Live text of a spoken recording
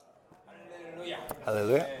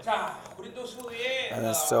Hallelujah.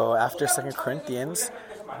 And so after 2 Corinthians,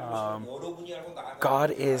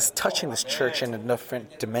 God is touching this church in a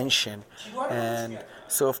different dimension. And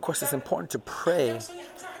so, of course, it's important to pray.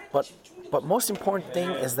 But most important thing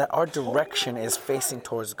is that our direction is facing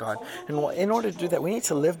towards God. And in order to do that, we need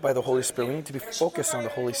to live by the Holy Spirit. We need to be focused on the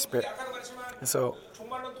Holy Spirit. And so,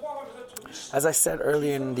 as I said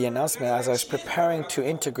earlier in the announcement, as I was preparing to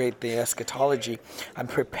integrate the eschatology, I'm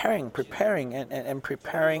preparing.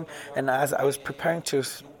 And as I was preparing to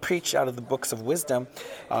preach out of the books of wisdom,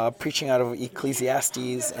 preaching out of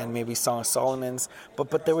Ecclesiastes and maybe Song of Solomon's,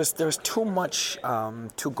 but there was too much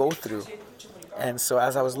to go through. And so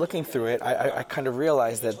as I was looking through it, I kind of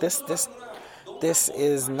realized that this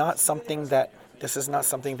is not something that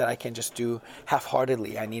I can just do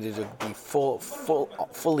half-heartedly. I needed to be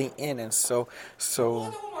fully in, and so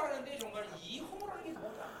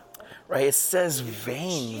right. It says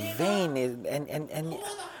vain,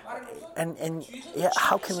 and yeah.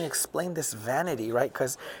 How can we explain this vanity, right?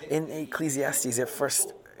 Because in Ecclesiastes, it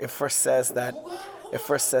first says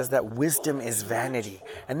that wisdom is vanity,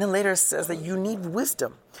 and then later it says that you need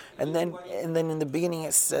wisdom, and then in the beginning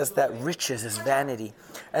it says that riches is vanity,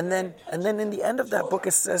 and then in the end of that book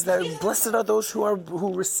it says that blessed are those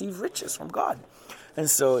who receive riches from God. And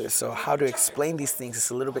so how to explain these things is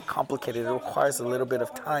a little bit complicated. It requires a little bit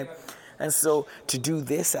of time. And so to do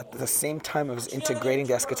this at the same time I was integrating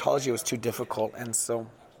the eschatology was too difficult. And so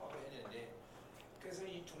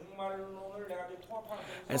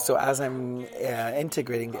as I'm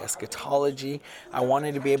integrating the eschatology, I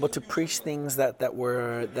wanted to be able to preach things that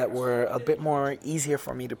were a bit more easier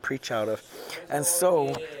for me to preach out of. And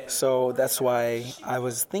so that's why I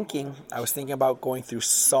was thinking about going through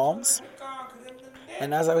Psalms.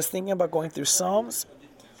 And as I was thinking about going through Psalms,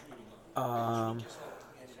 God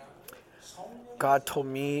told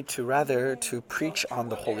me to preach on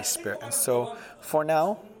the Holy Spirit. And so for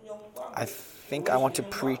now, I think I want to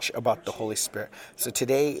preach about the Holy Spirit. So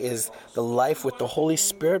today is the life with the Holy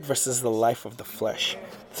Spirit versus the life of the flesh.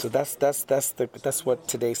 So that's what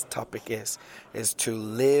today's topic is to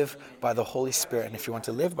live by the Holy Spirit. And if you want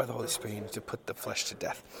to live by the Holy Spirit, you need to put the flesh to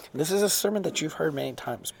death. And this is a sermon that you've heard many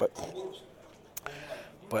times, but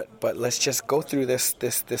let's just go through this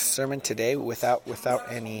sermon today without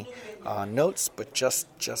any notes, but just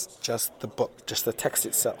the book, just the text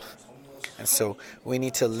itself. And so we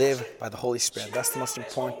need to live by the Holy Spirit. That's the most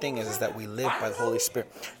important thing is that we live by the Holy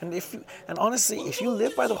Spirit. And honestly, if you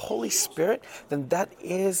live by the Holy Spirit, then that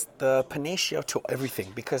is the panacea to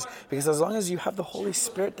everything. Because as long as you have the Holy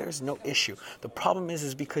Spirit, there's no issue. The problem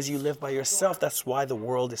is because you live by yourself. That's why the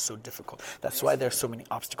world is so difficult. That's why there's so many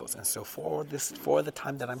obstacles. And so for the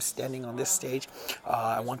time that I'm standing on this stage,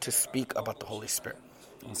 I want to speak about the Holy Spirit.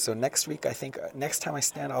 And so next week, I think, next time I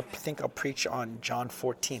stand, I'll preach on John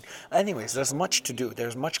 14. Anyways, there's much to do.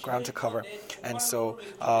 There's much ground to cover. And so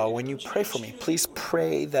when you pray for me, please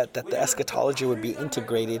pray that the eschatology would be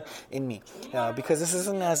integrated in me. Because this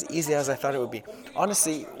isn't as easy as I thought it would be.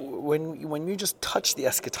 Honestly, when you just touch the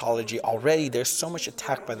eschatology already, there's so much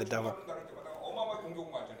attack by the devil.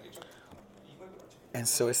 And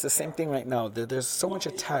so it's the same thing right now. There's so much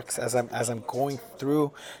attacks as I'm going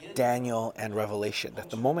through Daniel and Revelation that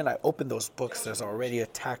the moment I open those books, there's already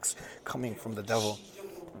attacks coming from the devil.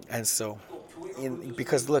 And so,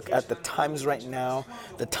 because look at the times right now,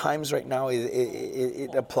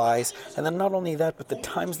 it applies. And then not only that, but the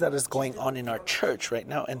times that is going on in our church right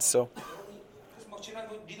now. And so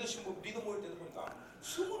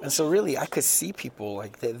really, I could see people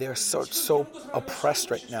like they're so oppressed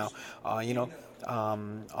right now.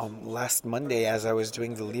 Last Monday, as I was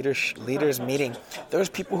doing the leaders meeting, there was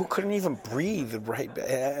people who couldn't even breathe, right?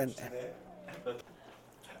 And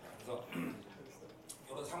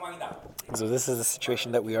so this is the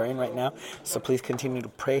situation that we are in right now. So please continue to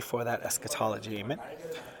pray for that eschatology, amen.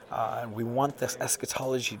 We want this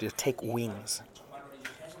eschatology to take wings.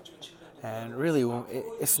 And really,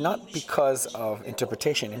 it's not because of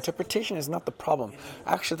interpretation. Interpretation is not the problem.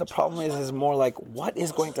 Actually, the problem is more like what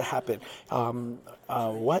is going to happen.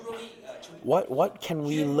 What can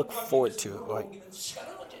we look forward to?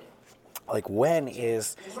 Like when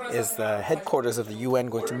is the headquarters of the UN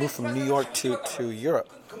going to move from New York to Europe?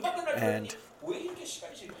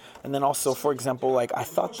 And then also, for example, like I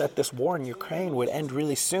thought that this war in Ukraine would end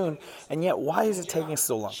really soon, and yet why is it taking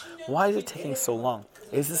so long? Why is it taking so long?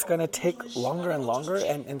 Is this going to take longer and longer?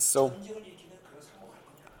 And so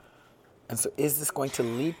is this going to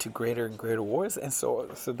lead to greater and greater wars? And so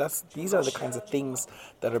these are the kinds of things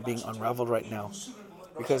that are being unraveled right now.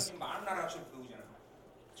 Because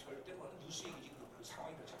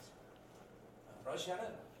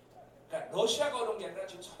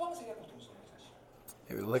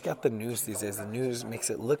If you look at the news these days, the news makes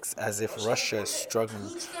it look as if Russia is struggling.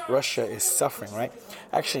 Russia is suffering, right?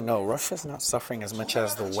 Actually, no, Russia is not suffering as much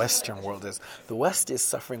as the Western world is. The West is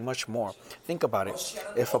suffering much more. Think about it.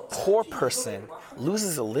 If a poor person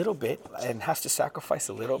loses a little bit and has to sacrifice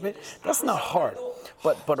a little bit, that's not hard.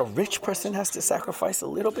 But a rich person has to sacrifice a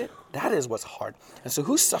little bit, that is what's hard. And so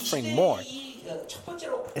who's suffering more?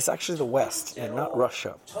 It's actually the West and not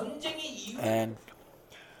Russia. And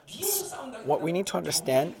what we need to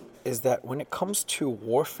understand is that when it comes to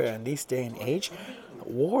warfare in this day and age,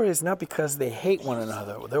 war is not because they hate one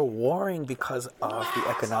another. They're warring because of the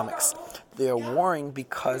economics. They're warring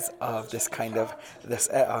because of this kind of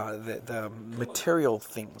the material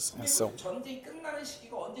things. And so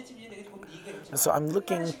I'm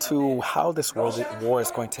looking to how this war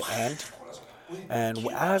is going to end. And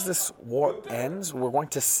as this war ends, we're going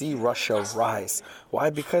to see Russia rise. Why?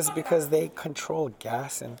 Because they control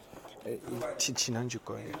gas and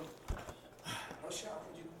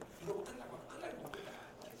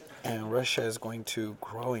and Russia is going to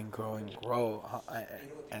grow and grow and grow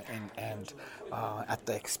and at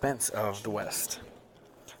the expense of the West.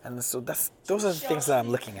 And so those are the things that I'm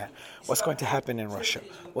looking at. What's going to happen in Russia?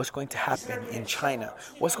 What's going to happen in China?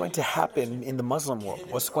 What's going to happen in the Muslim world?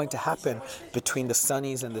 What's going to happen between the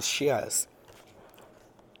Sunnis and the Shias?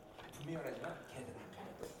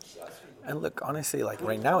 And look, honestly, like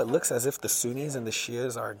right now, it looks as if the Sunnis and the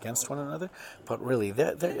Shias are against one another, but really,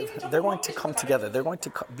 they're going to come together. They're going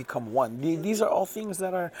to become one. These are all things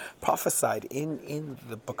that are prophesied in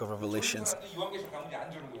the book of Revelations.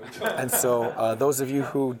 And so, those of you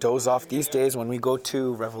who doze off these days, when we go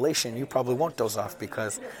to Revelation, you probably won't doze off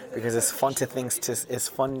because it's fun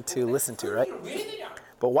to listen to, right?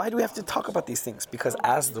 But why do we have to talk about these things? Because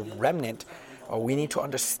as the remnant, we need to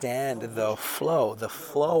understand the flow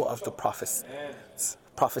of the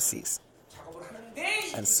prophecies.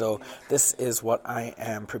 And so this is what I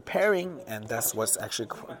am preparing, and that's what's actually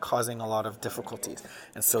causing a lot of difficulties.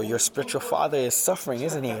 And so your spiritual father is suffering,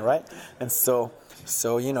 isn't he, right? And so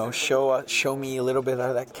show me a little bit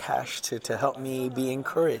of that cash to help me be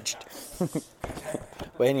encouraged.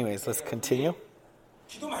 But anyways, let's continue.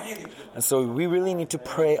 And so we really need to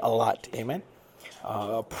pray a lot. Amen.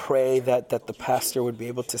 Pray that the pastor would be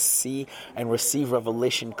able to see and receive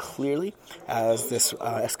revelation clearly as this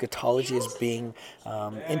eschatology is being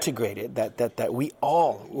integrated, that we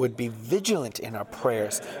all would be vigilant in our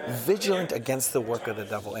prayers, vigilant against the work of the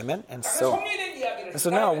devil. Amen. And so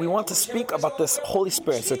now we want to speak about this Holy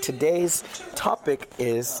Spirit. So today's topic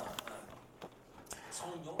is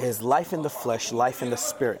life in the flesh, life in the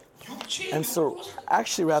spirit. And so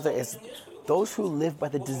actually rather it's those who live by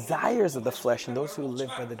the desires of the flesh and those who live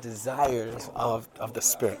by the desires of the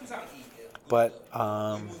spirit. But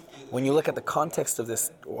when you look at the context of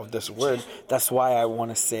this word, that's why I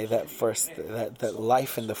want to say that first, that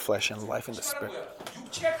life in the flesh and life in the spirit.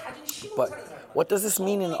 But what does this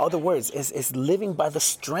mean in other words? Is living by the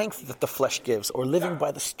strength that the flesh gives, or living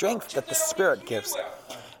by the strength that the spirit gives.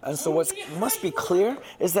 And so what must be clear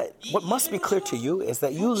to you is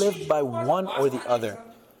that you live by one or the other.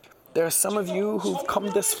 There are some of you who've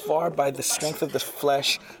come this far by the strength of the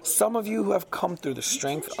flesh. Some of you who have come through the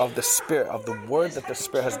strength of the Spirit, of the word that the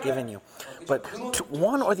Spirit has given you. But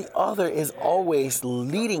one or the other is always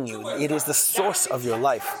leading you. It is the source of your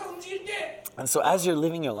life. And so as you're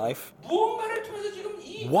living your life,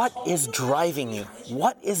 what is driving you?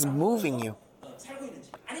 What is moving you?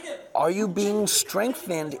 Are you being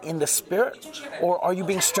strengthened in the Spirit, or are you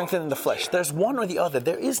being strengthened in the flesh? There's one or the other.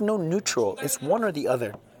 There is no neutral. It's one or the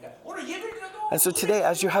other. And so today,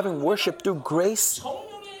 as you're having worship through grace,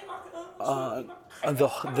 the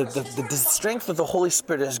strength of the Holy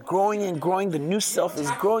Spirit is growing and growing. The new self is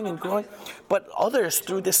growing and growing. But others,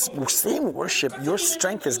 through this same worship, your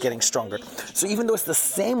strength is getting stronger. So even though it's the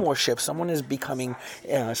same worship, someone is becoming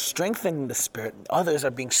strengthened in the Spirit. Others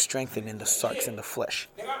are being strengthened in the sarx, in the flesh.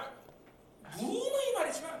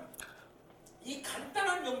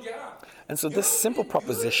 And so this simple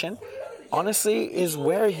proposition, honestly, is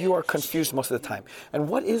where you are confused most of the time. And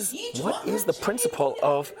what is the principle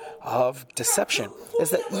of deception?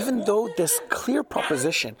 Is that even though this clear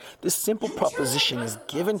proposition, this simple proposition is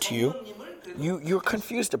given to you, you're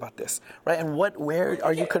confused about this, right? And where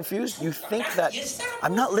are you confused? You think that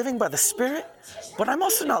I'm not living by the Spirit, but I'm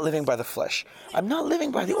also not living by the flesh. I'm not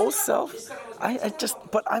living by the old self.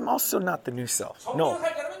 But I'm also not the new self. No,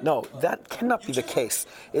 that cannot be the case.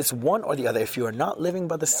 It's one or the other. If you are not living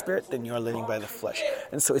by the Spirit, then you are living by the flesh.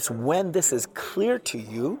 And so it's when this is clear to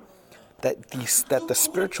you that the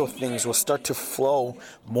spiritual things will start to flow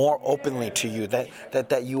more openly to you,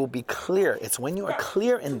 that you will be clear. It's when you are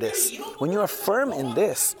clear in this, when you are firm in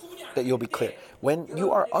this, that you'll be clear. When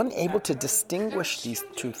you are unable to distinguish these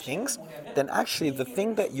two things, then actually the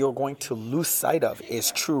thing that you're going to lose sight of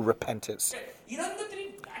is true repentance.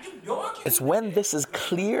 It's when this is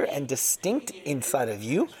clear and distinct inside of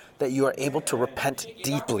you that you are able to repent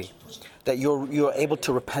deeply, that you're able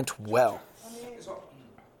to repent well.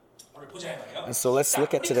 And so let's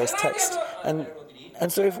look at today's text. And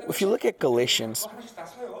so if you look at Galatians,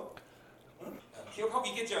 we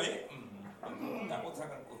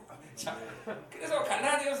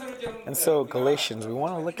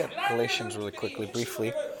want to look at Galatians really quickly,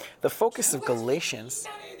 briefly. The focus of Galatians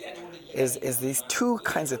is these two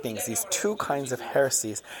kinds of things, these two kinds of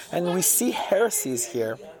heresies. And we see heresies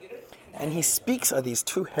here, and he speaks of these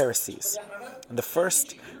two heresies. And the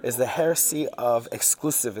first is the heresy of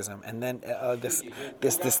exclusivism, and then this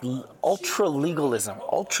ultra legalism.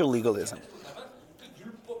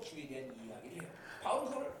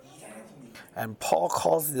 And Paul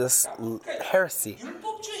calls this heresy.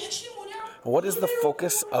 What is the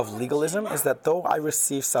focus of legalism? Is that though I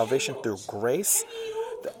receive salvation through grace,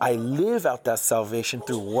 I live out that salvation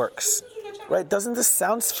through works. Right? Doesn't this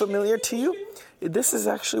sound familiar to you? This is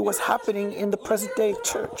actually what's happening in the present day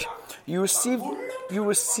church. You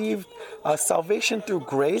received salvation through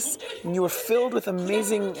grace, and you were filled with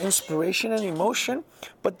amazing inspiration and emotion.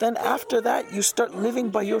 But then after that, you start living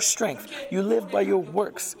by your strength. You live by your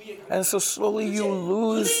works. And so slowly you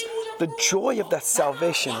lose the joy of that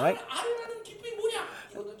salvation, right?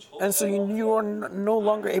 And so you are no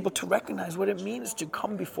longer able to recognize what it means to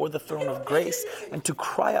come before the throne of grace and to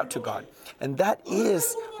cry out to God. And that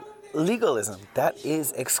is legalism. That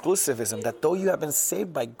is exclusivism. That though you have been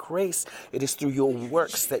saved by grace, it is through your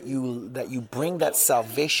works that you bring that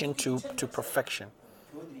salvation to perfection.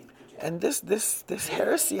 And this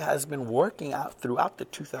heresy has been working out throughout the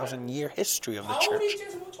 2,000-year history of the church.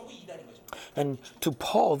 And to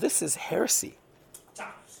Paul, this is heresy.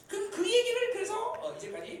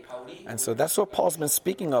 And so that's what Paul's been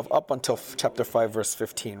speaking of up until chapter 5, verse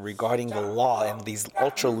 15, regarding the law and these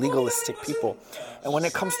ultra-legalistic people. And when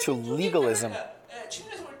it comes to legalism,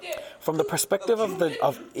 from the perspective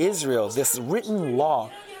of Israel, this written law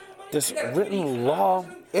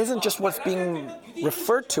isn't just what's being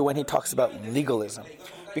referred to when he talks about legalism.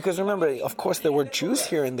 Because remember, of course, there were Jews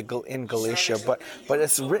here in Galatia, but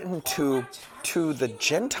it's written to the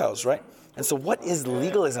Gentiles, right? And so what is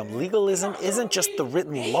legalism? Legalism isn't just the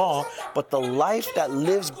written law, but the life that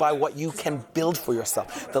lives by what you can build for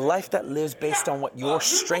yourself. The life that lives based on what your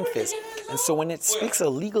strength is. And so when it speaks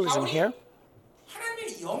of legalism here,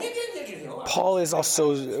 Paul is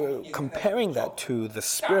also comparing that to the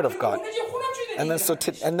Spirit of God. And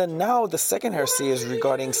then now the second heresy is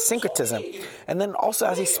regarding syncretism. And then also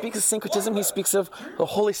as he speaks of syncretism, he speaks of the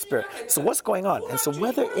Holy Spirit. So what's going on? And so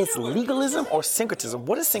whether it's legalism or syncretism,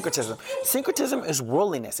 what is syncretism? Syncretism is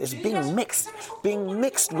worldliness. It's being mixed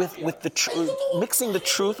with the truth, mixing the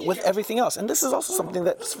truth with everything else. And this is also something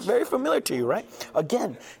that's very familiar to you, right?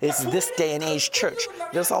 Again, it's this day and age church.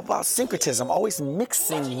 It's all about syncretism, always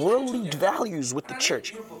mixing worldly values with the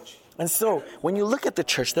church. And so, when you look at the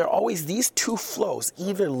church, there are always these two flows,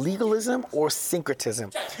 either legalism or syncretism.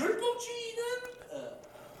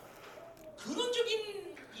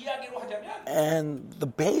 And the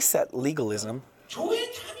base at legalism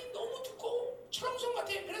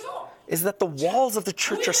is that the walls of the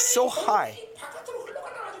church are so high.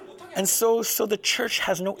 And so the church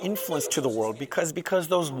has no influence to the world because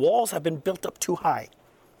those walls have been built up too high.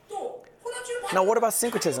 Now, what about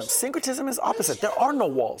syncretism? Syncretism is opposite. There are no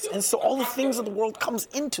walls. And so all the things of the world comes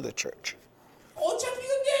into the church.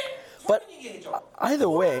 But either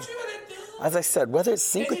way, as I said, whether it's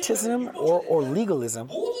syncretism or legalism,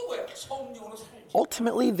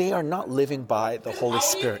 ultimately they are not living by the Holy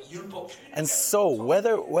Spirit. And so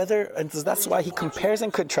that's why he compares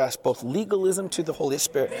and contrasts both legalism to the Holy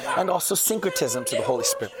Spirit and also syncretism to the Holy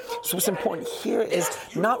Spirit. So what's important here is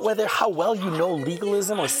not how well you know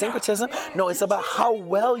legalism or syncretism. No, it's about how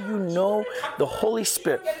well you know the Holy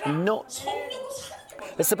Spirit. No,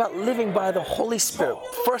 it's about living by the Holy Spirit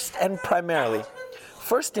first and primarily.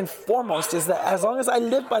 First and foremost is that as long as I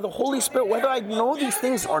live by the Holy Spirit, whether I know these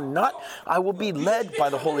things or not, I will be led by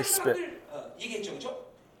the Holy Spirit.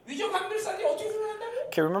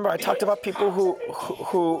 Okay, remember I talked about people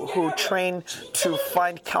who train to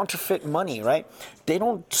find counterfeit money, right? They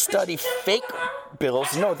don't study fake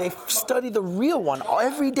bills. No, they study the real one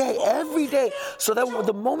every day, so that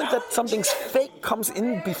the moment that something's fake comes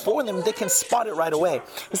in before them, they can spot it right away.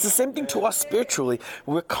 It's the same thing to us spiritually.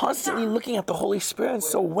 We're constantly looking at the Holy Spirit, and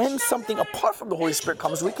so when something apart from the Holy Spirit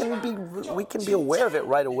comes, we can be aware of it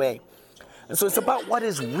right away. And so it's about what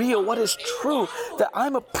is real, what is true, that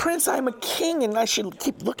I'm a prince, I'm a king, and I should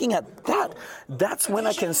keep looking at that. That's when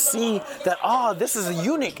I can see that, this is a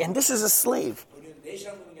eunuch and this is a slave.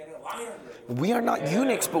 We are not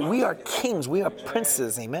eunuchs, but we are kings, we are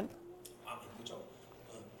princes, amen?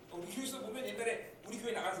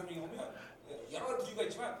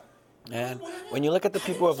 And when you look at the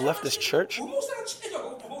people who have left this church,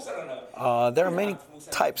 there are many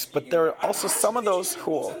types, but there are also some of those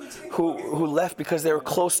who left because they were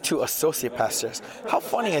close to associate pastors. How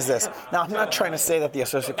funny is this? Now, I'm not trying to say that the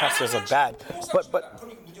associate pastors are bad,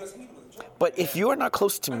 but if you are not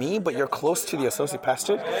close to me, but you're close to the associate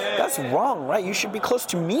pastor, that's wrong, right? You should be close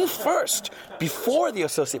to me first, before the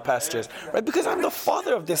associate pastors, right? Because I'm the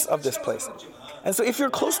father of this place. And so if you're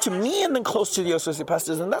close to me and then close to the associate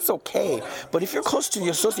pastors, then that's okay. But if you're close to the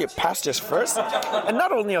associate pastors first, and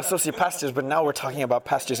not only associate pastors, but now we're talking about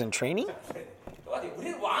pastors in training.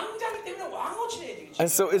 And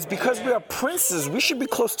so it's because we are princes, we should be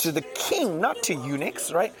close to the king, not to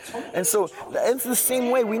eunuchs, right? And so it's the same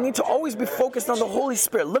way. We need to always be focused on the Holy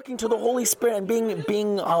Spirit, looking to the Holy Spirit and being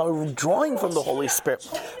drawing from the Holy Spirit.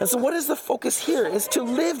 And so what is the focus here? Is to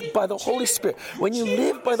live by the Holy Spirit. When you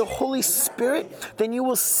live by the Holy Spirit, then you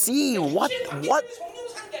will see what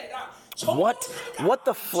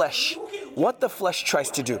the flesh tries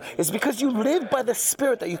to do. It's because you live by the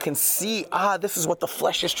Spirit that you can see, this is what the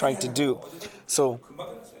flesh is trying to do. So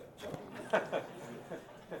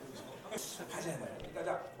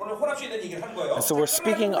we're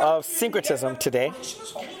speaking of syncretism today.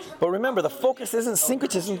 But remember, the focus isn't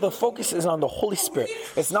syncretism, the focus is on the Holy Spirit.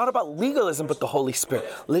 It's not about legalism, but the Holy Spirit,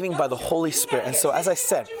 living by the Holy Spirit. And so, as I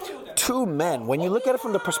said, two men, when you look at it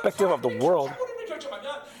from the perspective of the world,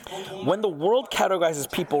 when the world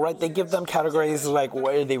categorizes people, right, they give them categories like,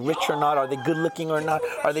 are they rich or not? Are they good looking or not?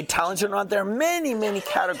 Are they talented or not? There are many, many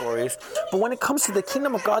categories. But when it comes to the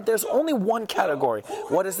kingdom of God, there's only one category.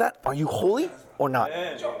 What is that? Are you holy or not?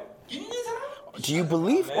 Do you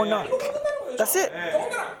believe or not? That's it.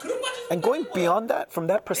 And going beyond that, from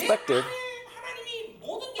that perspective,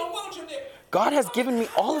 God has given me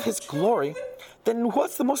all of His glory. Then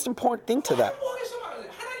what's the most important thing to that?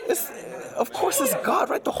 Of course, it's God,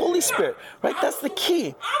 right? The Holy Spirit, right? That's the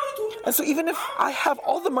key. And so even if I have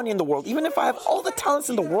all the money in the world, even if I have all the talents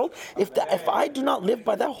in the world, if I do not live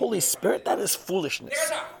by that Holy Spirit, that is foolishness.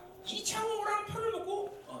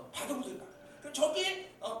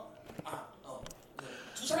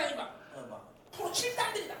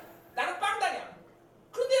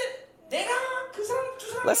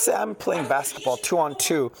 Let's say I'm playing basketball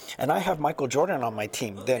 2-on-2 and I have Michael Jordan on my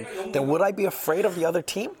team. Then would I be afraid of the other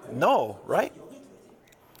team? No, right?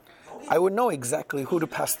 I would know exactly who to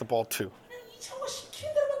pass the ball to.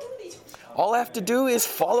 All I have to do is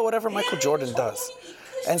follow whatever Michael Jordan does.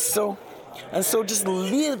 And so just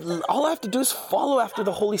live. All I have to do is follow after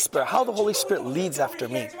the Holy Spirit, how the Holy Spirit leads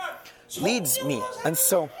me. And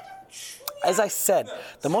so, as I said,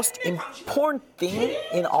 the most important thing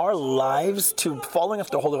in our lives to following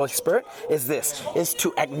after the Holy Spirit is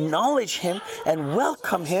to acknowledge Him and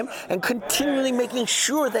welcome Him and continually making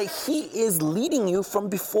sure that He is leading you from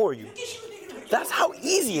before you. That's how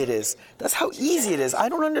easy it is. I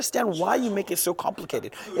don't understand why you make it so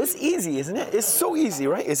complicated. It's easy, isn't it? It's so easy,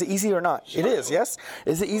 right? Is it easy or not? It is, yes?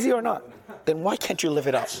 Is it easy or not? Then why can't you live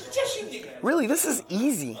it up? Really, this is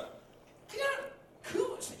easy.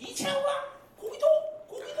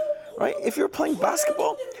 Right? If you're playing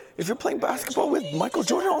basketball with Michael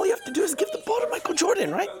Jordan, all you have to do is give the ball to Michael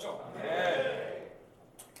Jordan, right?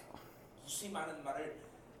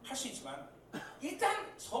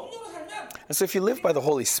 And so if you live by the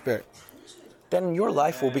Holy Spirit, then your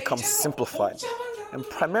life will become simplified. And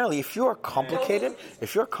primarily, if you are complicated,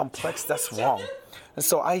 if you're complex, that's wrong. And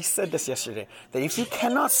so I said this yesterday, that if you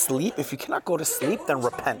cannot go to sleep, then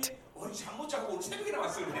repent.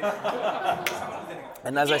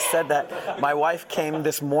 And as I said that, my wife came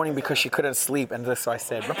this morning because she couldn't sleep, and so I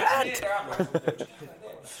said, repent!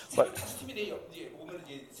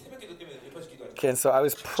 And so I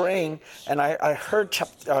was praying, and I heard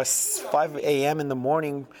 5 a.m. in the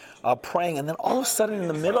morning praying, and then all of a sudden in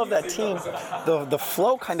the middle of that team, the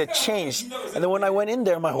flow kind of changed. And then when I went in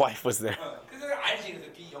there, my wife was there.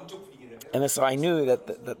 And so I knew that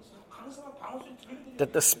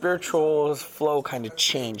that the spiritual flow kind of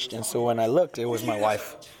changed. And so when I looked, it was my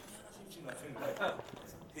wife.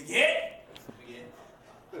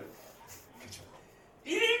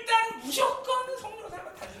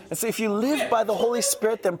 And so if you live by the Holy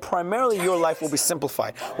Spirit, then primarily your life will be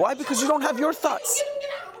simplified. Why? Because you don't have your thoughts.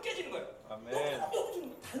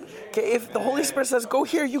 Okay, if the Holy Spirit says, go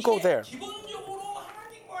here, you go there.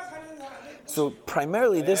 So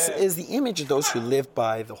primarily, this is the image of those who live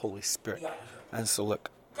by the Holy Spirit. And so look,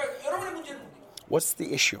 what's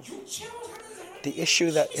the issue? The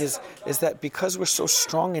issue that is that because we're so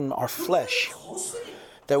strong in our flesh,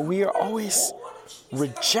 that we are always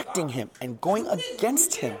rejecting Him and going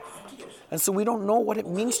against Him. And so we don't know what it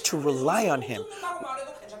means to rely on Him.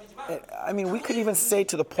 I mean, we could even say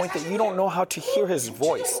to the point that you don't know how to hear His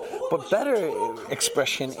voice. But better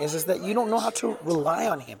expression is that you don't know how to rely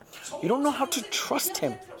on Him. You don't know how to trust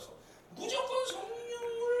Him.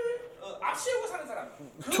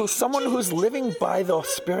 To someone who's living by the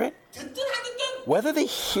Spirit, whether they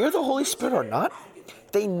hear the Holy Spirit or not,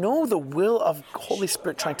 they know the will of Holy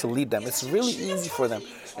Spirit trying to lead them. It's really easy for them.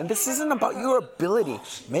 And this isn't about your ability.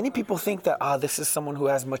 Many people think that, this is someone who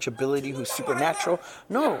has much ability, who's supernatural.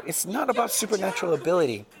 No, it's not about supernatural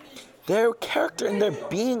ability. Their character and their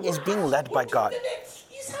being is being led by God.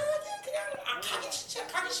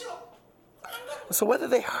 So whether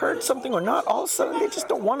they heard something or not, all of a sudden they just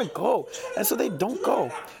don't want to go. And so they don't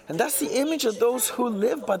go. And that's the image of those who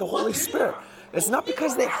live by the Holy Spirit. It's not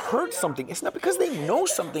because they heard something. It's not because they know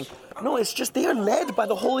something. No, it's just they are led by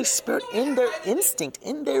the Holy Spirit in their instinct,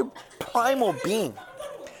 in their primal being.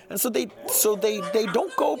 And so they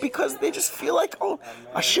don't go because they just feel like,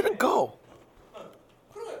 I shouldn't go.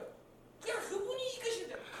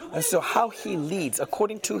 And so how He leads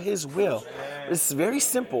according to His will is very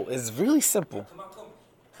simple. It's really simple.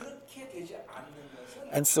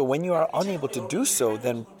 And so when you are unable to do so,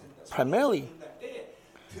 then primarily,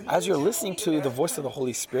 as you're listening to the voice of the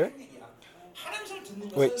Holy Spirit,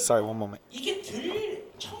 wait, sorry, one moment.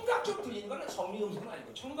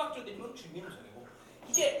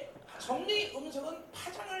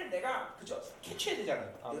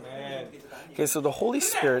 Okay, so the Holy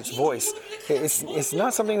Spirit's voice, it's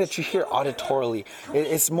not something that you hear auditorily.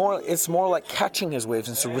 It's more like catching His waves,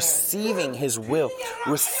 and so receiving His will,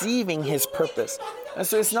 receiving His purpose. And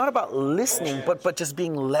so it's not about listening, but just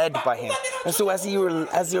being led by Him. And so as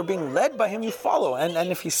you're being led by Him, you follow. And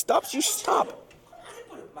if He stops, you stop.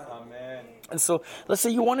 And so let's say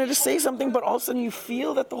you wanted to say something, but all of a sudden you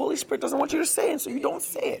feel that the Holy Spirit doesn't want you to say it, and so you don't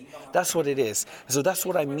say it. That's what it is. So that's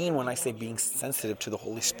what I mean when I say being sensitive to the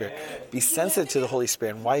Holy Spirit. Be sensitive to the Holy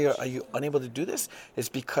Spirit. And why are you unable to do this? It's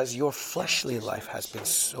because your fleshly life has been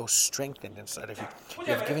so strengthened inside of you. You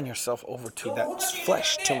have given yourself over to that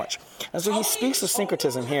flesh too much. And so He speaks of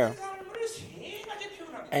syncretism here.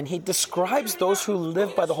 And He describes those who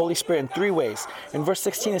live by the Holy Spirit in three ways. In verse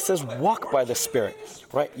 16, it says, walk by the Spirit.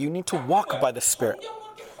 Right? You need to walk by the Spirit.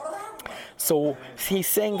 So He's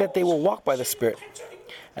saying that they will walk by the Spirit.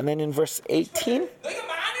 And then in verse 18,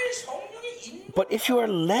 but if you are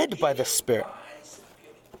led by the Spirit.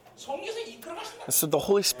 So the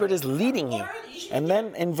Holy Spirit is leading you. And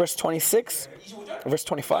then in verse 26, verse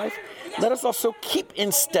 25, let us also keep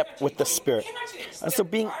in step with the Spirit. And so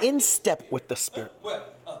being in step with the Spirit.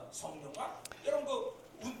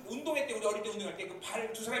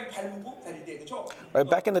 Right,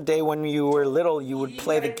 back in the day when you were little, you would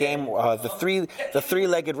play the game, the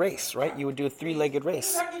three-legged race, right? You would do a three-legged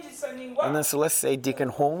race. And then so let's say Deacon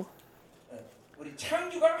Hong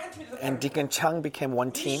and Deacon Chang became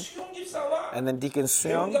one team. And then Deacon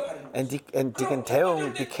Seong and Deacon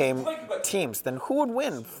Taeung became teams. Then who would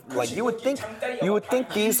win? Like you would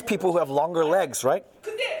think these people who have longer legs, right?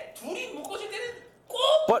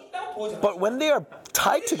 But when they are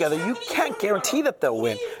tied together, you can't guarantee that they'll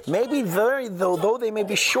win. Maybe though they may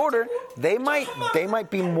be shorter, they might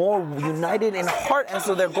be more united in heart, and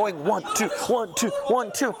so they're going 1, 2, 1, 2,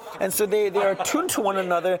 1, 2, and so they are attuned to one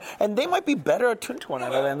another, and they might be better attuned to one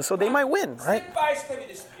another, and so they might win, right?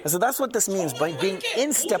 And so that's what this means by being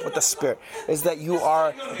in step with the Spirit, is that you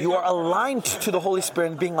are aligned to the Holy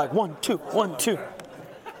Spirit and being like 1, 2, 1, 2.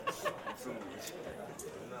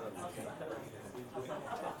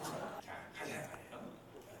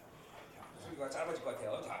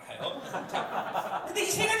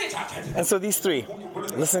 And so these three,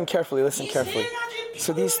 listen carefully.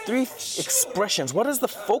 So these three expressions, what is the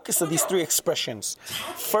focus of these three expressions?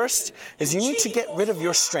 First is you need to get rid of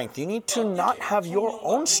your strength. You need to not have your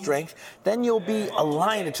own strength, then you'll be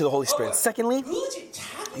aligned to the Holy Spirit. Secondly,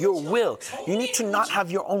 your will. You need to not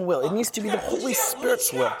have your own will. It needs to be the Holy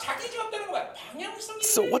Spirit's will.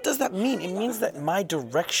 So what does that mean? It means that my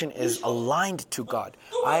direction is aligned to God.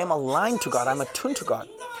 I am aligned to God. I'm attuned to God.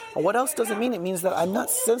 And what else does it mean? It means that I'm not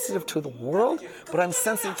sensitive to the world, but I'm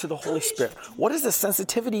sensitive to the Holy Spirit. What does the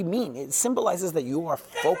sensitivity mean? It symbolizes that you are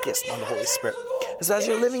focused on the Holy Spirit. So as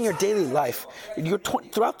you're living your daily life,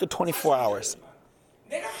 throughout the 24 hours,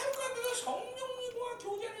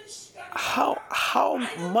 how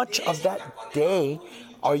much of that day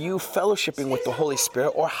are you fellowshipping with the Holy Spirit,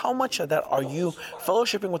 or how much of that are you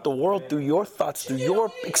fellowshipping with the world through your thoughts, through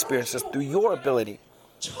your experiences, through your ability?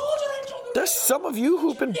 There's some of you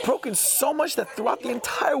who've been broken so much that throughout the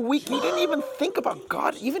entire week you didn't even think about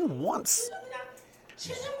God even once.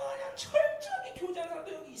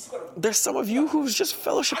 There's some of you who's just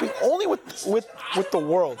fellowshipping only with the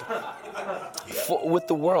world. With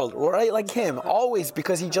the world, right? Like him, always,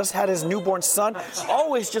 because he just had his newborn son,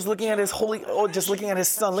 always just looking at his looking at his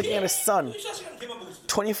son.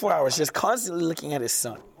 24 hours, just constantly looking at his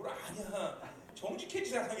son.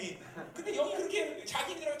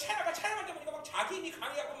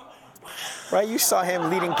 Right, you saw him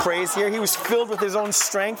leading praise here. He was filled with his own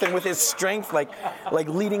strength, and with his strength, like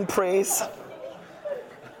leading praise.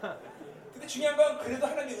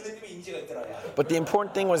 But the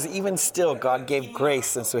important thing was, even still, God gave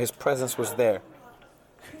grace, and so his presence was there.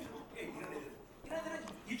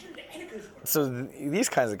 So these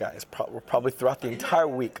kinds of guys were probably throughout the entire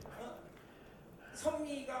week.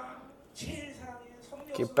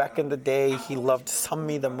 Okay, back in the day, he loved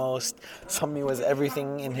Sammi the most. Sammi was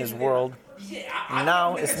everything in his world.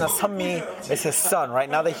 Now it's not Sammi, it's his son, right?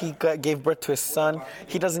 Now that he gave birth to his son,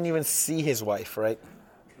 he doesn't even see his wife, right?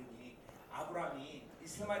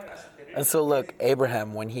 And so look,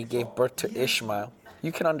 Abraham, when he gave birth to Ishmael,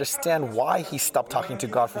 you can understand why he stopped talking to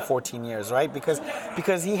God for 14 years, right?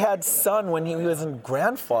 Because he had son when he was a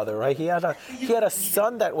grandfather, right? He had a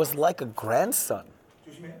son that was like a grandson.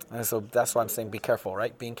 And so that's why I'm saying be careful,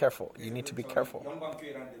 right? Being careful. You need to be careful.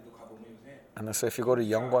 And so if you go to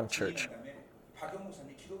Yeonggwang Church,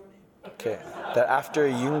 okay, that after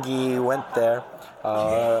Yoongi went there,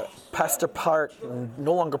 Pastor Park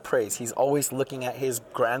no longer prays. He's always looking at his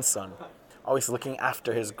grandson, always looking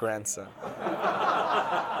after his grandson.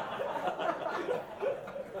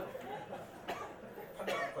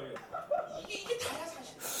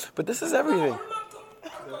 But this is everything.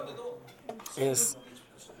 Is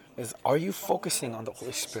are you focusing on the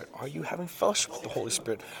Holy Spirit? Are you having fellowship with the Holy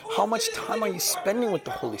Spirit? How much time are you spending with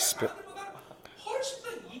the Holy Spirit?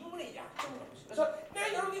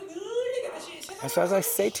 And so as I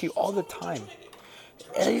say to you all the time,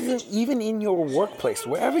 even in your workplace,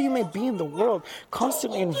 wherever you may be in the world,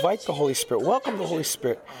 constantly invite the Holy Spirit. Welcome the Holy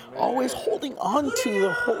Spirit. Always holding on to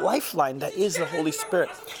the whole lifeline that is the Holy Spirit.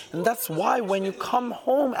 And that's why when you come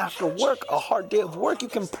home after work, a hard day of work, you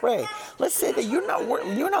can pray. Let's say that you're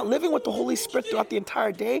not living with the Holy Spirit throughout the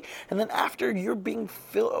entire day, and then after you're being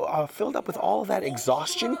filled up with all of that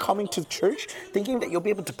exhaustion, coming to church, thinking that you'll be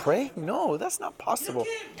able to pray. No, that's not possible.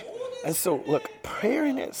 And so, look, prayer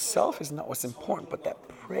in itself is not what's important, but that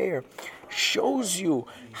prayer shows you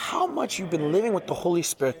how much you've been living with the Holy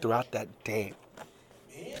Spirit throughout that day.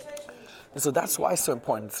 And so that's why it's so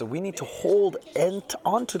important. So we need to hold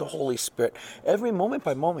on to the Holy Spirit every moment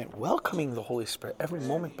by moment, welcoming the Holy Spirit every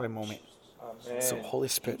moment by moment. So Holy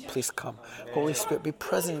Spirit, please come. Holy Spirit, be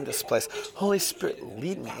present in this place. Holy Spirit,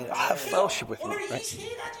 lead me and have fellowship with me, right?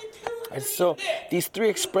 And so these three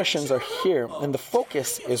expressions are here, and the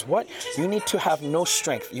focus is what? You need to have no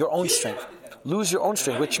strength, your own strength. Lose your own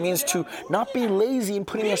strength, which means to not be lazy in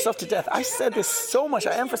putting yourself to death. I said this so much.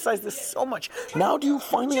 I emphasize this so much. Now do you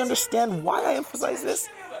finally understand why I emphasize this?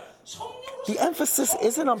 The emphasis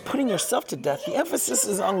isn't on putting yourself to death. The emphasis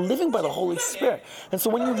is on living by the Holy Spirit. And so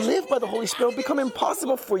when you live by the Holy Spirit, it will become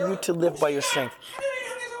impossible for you to live by your strength.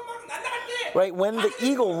 Right? When the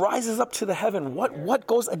eagle rises up to the heaven, what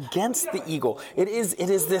goes against the eagle? It is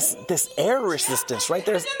this air resistance, right?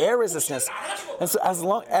 There's air resistance. And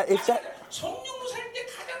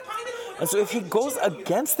so if he goes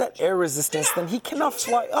against that air resistance, then he cannot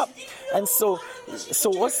fly up. And so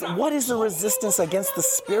what is the resistance against the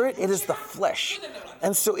spirit? It is the flesh.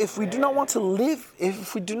 And so if we do not want to live,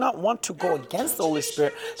 if we do not want to go against the Holy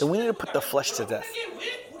Spirit, then we need to put the flesh to death.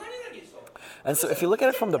 And so if you look at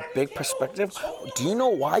it from the big perspective, do you know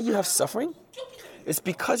why you have suffering? It's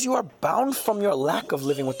because you are bound from your lack of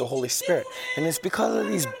living with the Holy Spirit. And it's because of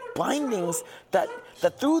these bindings that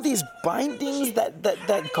through these bindings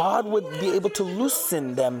that God would be able to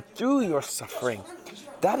loosen them through your suffering.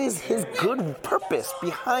 That is his good purpose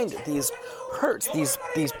behind these hurts, these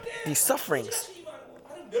sufferings.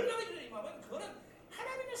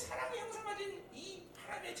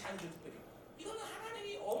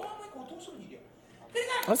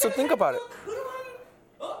 And so think about it.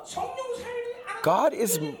 God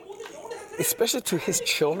is, especially to his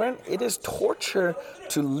children, it is torture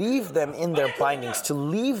to leave them in their bindings, to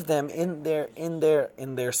leave them in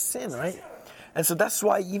their sin, right? And so that's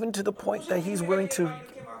why, even to the point that he's willing to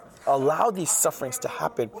allow these sufferings to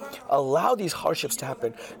happen, allow these hardships to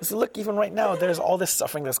happen. So look, even right now, there's all this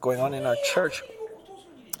suffering that's going on in our church.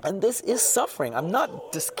 And this is suffering. I'm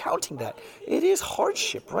not discounting that. It is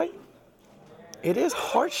hardship, right? It is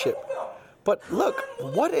hardship. But look,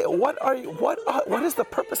 what is the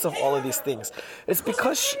purpose of all of these things? It's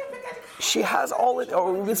because she has all it,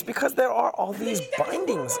 or it's because there are all these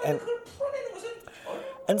bindings,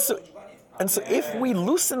 and so if we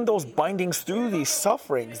loosen those bindings through these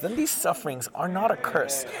sufferings, then these sufferings are not a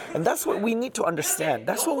curse. And that's what we need to understand.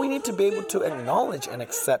 That's what we need to be able to acknowledge and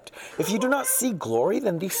accept. If you do not see glory,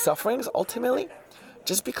 then these sufferings ultimately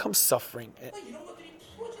just become suffering.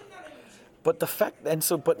 But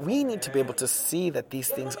we need to be able to see that these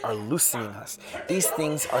things are loosening us. These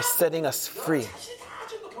things are setting us free.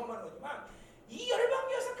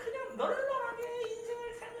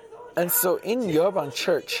 And so in Yeobang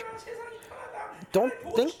Church, don't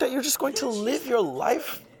think that you're just going to live your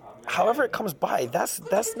life however it comes by. That's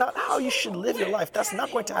not how you should live your life. That's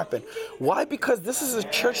not going to happen. Why? Because this is a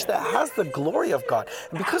church that has the glory of God.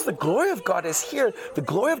 And because the glory of God is here, the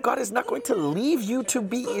glory of God is not going to leave you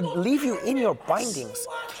in your bindings.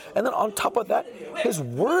 And then on top of that, his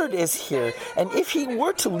word is here. And if he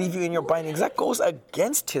were to leave you in your bindings, that goes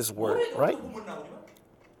against his word, right?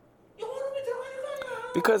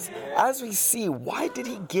 Because as we see, why did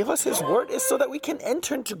he give us his word? Is so that we can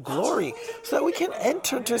enter into glory, so that we can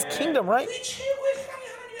enter into his kingdom, right?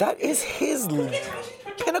 That is his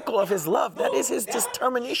pinnacle of his love. That is his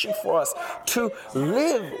determination for us to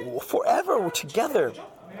live forever together.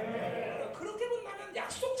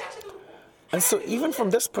 And so even from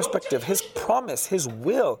this perspective, his promise, his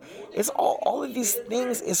will, is all of these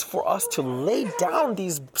things is for us to lay down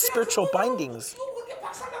these spiritual bindings.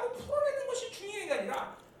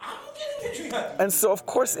 And so, of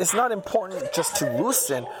course, it's not important just to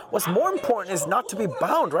loosen. What's more important is not to be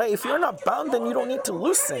bound, right? If you're not bound, then you don't need to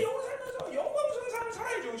loosen.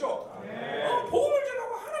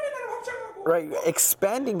 Right?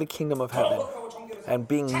 Expanding the kingdom of heaven and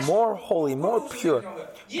being more holy, more pure.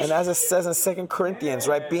 And as it says in 2 Corinthians,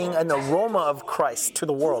 right? Being an aroma of Christ to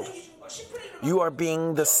the world. You are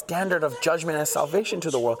being the standard of judgment and salvation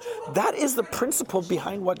to the world. That is the principle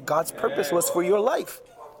behind what God's purpose was for your life.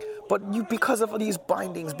 But you, because of these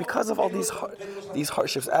bindings, because of all these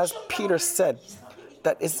hardships, as Peter said,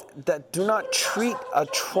 that do not treat a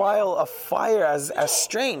trial of fire as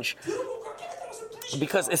strange.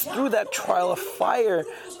 Because it's through that trial of fire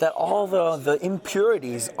that all the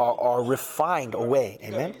impurities are refined away.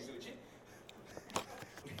 Amen?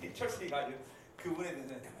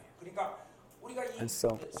 And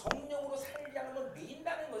so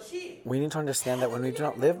we need to understand that when we do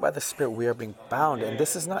not live by the Spirit, we are being bound. And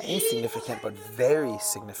this is not insignificant, but very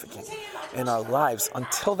significant in our lives.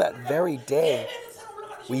 Until that very day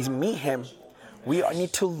we meet him, we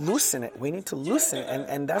need to loosen it. We need to loosen it.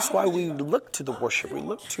 And that's why we look to the worship. We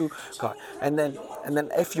look to God. And then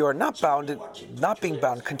if you're not bound, not being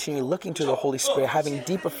bound, continue looking to the Holy Spirit, having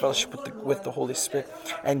deeper fellowship with the Holy Spirit,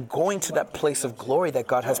 and going to that place of glory that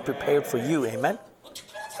God has prepared for you. Amen?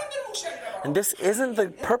 And this isn't the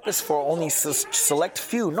purpose for only select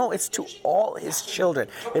few. No, it's to all his children.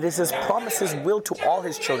 It is his promise, his will to all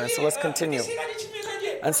his children. So let's continue.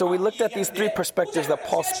 And so we looked at these three perspectives that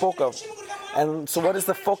Paul spoke of. And so what is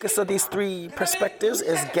the focus of these three perspectives?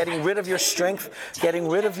 Is getting rid of your strength, getting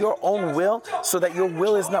rid of your own will, so that your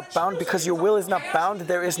will is not bound. Because your will is not bound,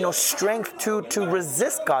 there is no strength to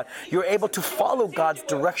resist God. You're able to follow God's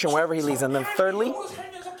direction wherever he leads. And then thirdly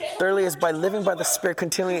is by living by the Spirit,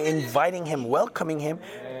 continually inviting him, welcoming him.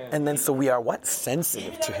 And then so we are what?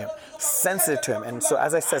 Sensitive to him. Sensitive to him. And so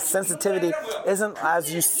as I said, sensitivity isn't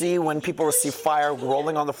as you see when people receive fire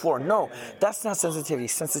rolling on the floor. No, that's not sensitivity.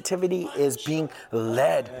 Sensitivity is being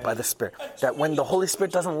led by the Spirit. That when the Holy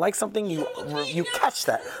Spirit doesn't like something, you catch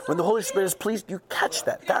that. When the Holy Spirit is pleased, you catch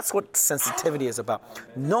that. That's what sensitivity is about.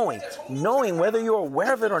 Knowing whether you're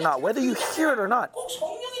aware of it or not, whether you hear it or not.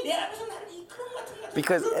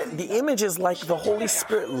 Because the image is like the Holy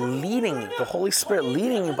Spirit leading you. The Holy Spirit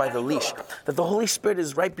leading you by the leash. That the Holy Spirit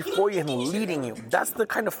is right before you and leading you. That's the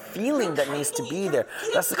kind of feeling that needs to be there.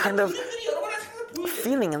 That's the kind of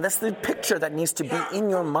feeling, and that's the picture that needs to be in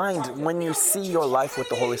your mind when you see your life with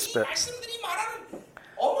the Holy Spirit.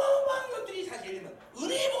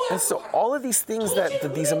 And so all of these things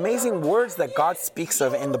these amazing words that God speaks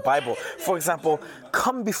of in the Bible, for example,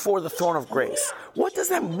 come before the throne of grace. What does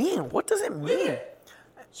that mean? What does it mean?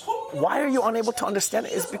 Why are you unable to understand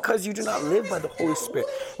it? It's because you do not live by the Holy Spirit.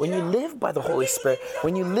 When you live by the Holy Spirit,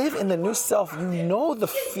 when you live in the new self, you know the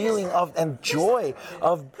feeling of and joy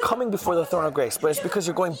of coming before the throne of grace. But it's because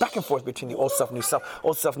you're going back and forth between the old self, new self,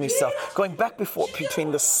 going back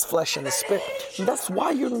between the flesh and the spirit. And that's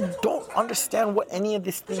why you don't understand what any of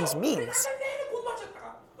these things means.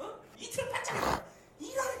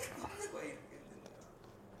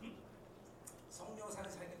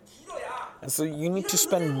 And so you need to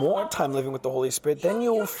spend more time living with the Holy Spirit. Then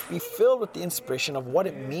you'll be filled with the inspiration of what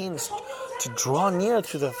it means to draw near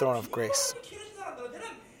to the throne of grace.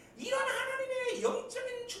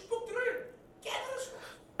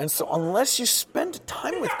 And so unless you spend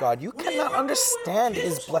time with God, you cannot understand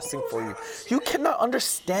His blessing for you. You cannot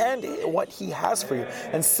understand what He has for you.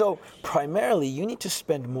 And so primarily, you need to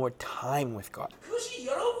spend more time with God.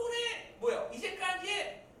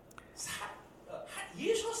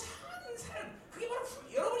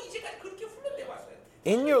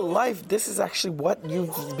 In your life, this is actually what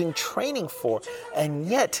you've been training for. And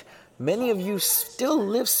yet, many of you still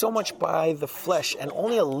live so much by the flesh and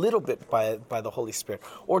only a little bit by the Holy Spirit.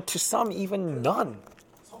 Or to some, even none.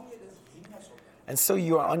 And so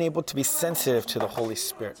you are unable to be sensitive to the Holy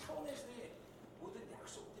Spirit.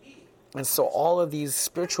 And so all of these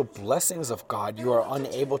spiritual blessings of God, you are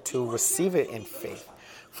unable to receive it in faith.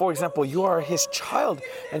 For example, you are His child,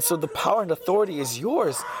 and so the power and authority is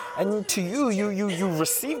yours. And to you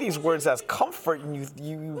receive these words as comfort, and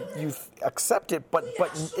you accept it, but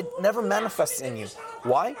it never manifests in you.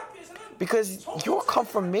 Why? Because your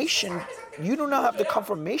confirmation, you do not have the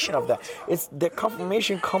confirmation of that. It's the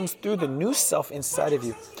confirmation comes through the new self inside of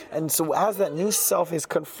you. And so as that new self is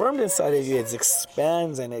confirmed inside of you, it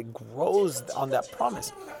expands and it grows on that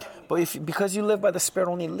promise. But because you live by the Spirit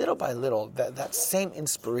only little by little, that same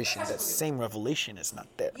inspiration, that same revelation is not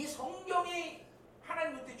there.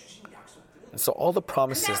 And so all the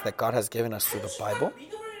promises that God has given us through the Bible,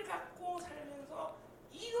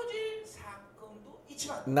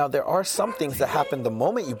 now there are some things that happen the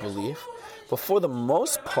moment you believe, but for the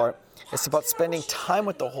most part, it's about spending time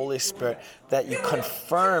with the Holy Spirit that you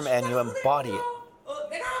confirm and you embody it.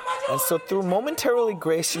 And so through momentarily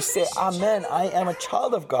grace, you say, Amen, I am a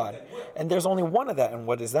child of God. And there's only one of that. And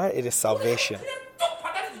what is that? It is salvation.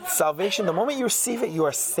 Salvation, the moment you receive it, you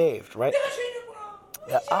are saved, right?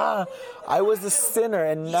 I was a sinner,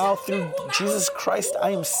 and now through Jesus Christ,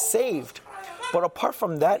 I am saved. But apart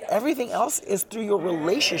from that, everything else is through your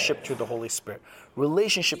relationship to the Holy Spirit.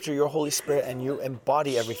 Relationship to your Holy Spirit, and you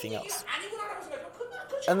embody everything else.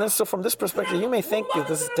 And then so from this perspective, you may think that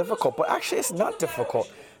this is difficult, but actually it's not difficult.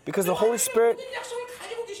 Because the Holy Spirit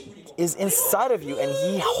is inside of you, and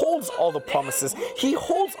He holds all the promises. He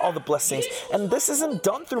holds all the blessings. And this isn't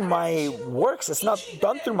done through my works. It's not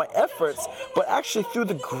done through my efforts, but actually through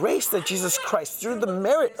the grace that Jesus Christ, through the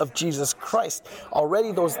merit of Jesus Christ.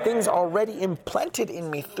 Already those things are already implanted in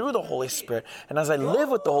me through the Holy Spirit. And as I live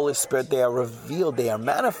with the Holy Spirit, they are revealed, they are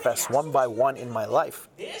manifest one by one in my life.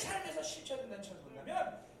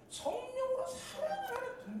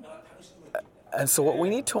 And so what we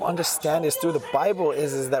need to understand is through the Bible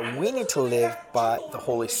is that we need to live by the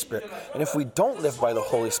Holy Spirit. And if we don't live by the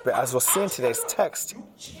Holy Spirit, as we'll see in today's text,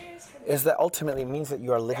 is that ultimately means that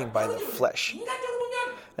you are living by the flesh.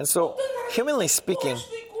 And so, humanly speaking,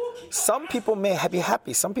 some people may be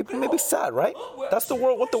happy, some people may be sad, right? That's the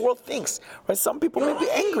world, what the world thinks, right? Some people may be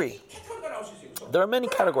angry. There are many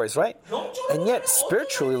categories, right? And yet,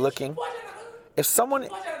 spiritually looking, if someone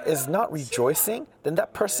is not rejoicing, then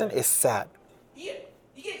that person is sad.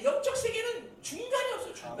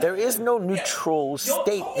 There is no neutral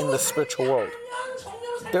state in the spiritual world.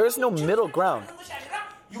 There is no middle ground.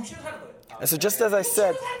 And so just as I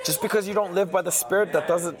said, just because you don't live by the Spirit, that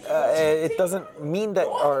doesn't it doesn't mean that,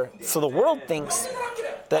 or so the world thinks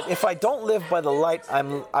that if I don't live by the light,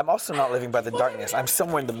 I'm also not living by the darkness. I'm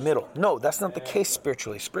somewhere in the middle. No, that's not the case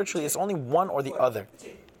spiritually. Spiritually, it's only one or the other.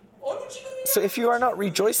 So if you are not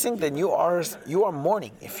rejoicing, then you are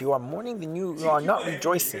mourning. If you are mourning, then you are not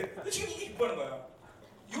rejoicing.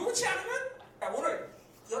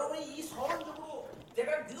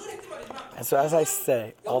 And so as I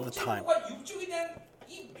say all the time,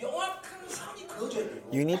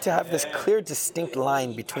 you need to have this clear, distinct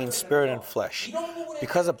line between spirit and flesh.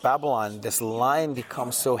 Because of Babylon, this line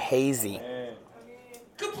becomes so hazy.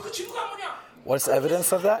 What's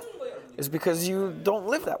evidence of that? Is because you don't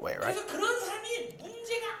live that way, right?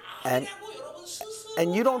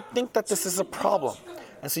 And you don't think that this is a problem.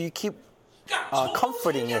 And so you keep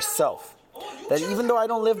comforting yourself. That even though I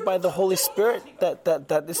don't live by the Holy Spirit,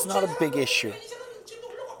 that it's not a big issue.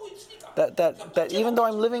 That even though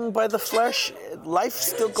I'm living by the flesh, life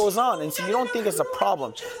still goes on, and so you don't think it's a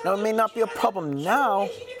problem. Now, it may not be a problem now,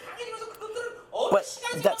 but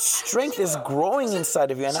that strength is growing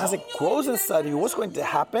inside of you, and as it grows inside of you, what's going to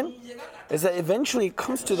happen is that eventually it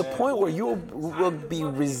comes to the point where you will be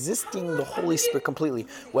resisting the Holy Spirit completely,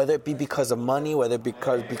 whether it be because of money, whether it be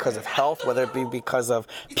because of health, whether it be because of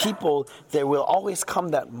people. There will always come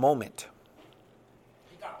that moment.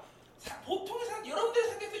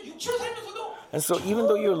 And so even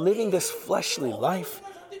though you're living this fleshly life,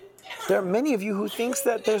 there are many of you who thinks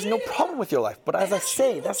that there's no problem with your life. But as I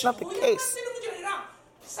say, that's not the case.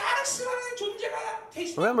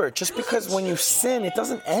 Remember, just because when you sin, it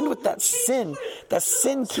doesn't end with that sin. That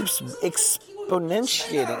sin keeps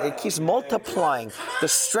exponentiating. It keeps multiplying the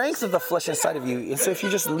strength of the flesh inside of you. And so if you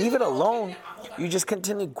just leave it alone, you just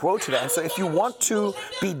continue to grow to that. And so if you want to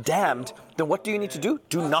be damned, then what do you need to do?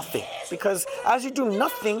 Do nothing. Because as you do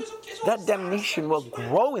nothing, that damnation will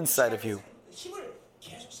grow inside of you.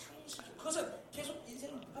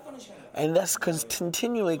 And that's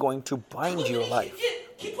continually going to bind your life.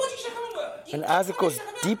 And as it goes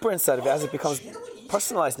deeper inside of you, as it becomes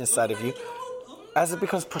personalized inside of you, as it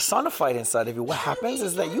becomes personified inside of you, what happens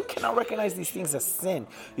is that you cannot recognize these things as sin.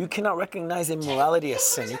 You cannot recognize immorality as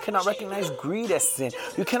sin. You cannot recognize greed as sin.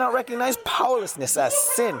 You cannot recognize powerlessness as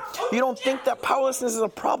sin. You don't think that powerlessness is a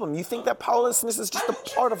problem. You think that powerlessness is just a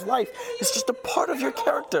part of life. It's just a part of your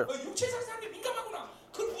character.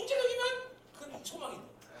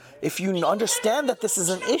 If you understand that this is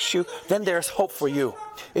an issue, then there's hope for you.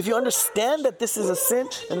 If you understand that this is a sin,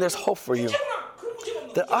 then there's hope for you.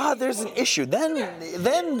 That, there's an issue, then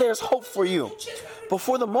there's hope for you. But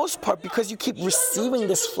for the most part, because you keep receiving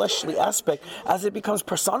this fleshly aspect, as it becomes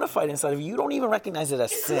personified inside of you, you don't even recognize it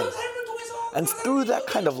as sin. And through that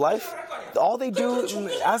kind of life, all they do,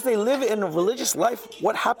 as they live in a religious life,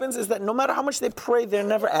 what happens is that no matter how much they pray, they're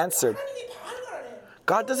never answered.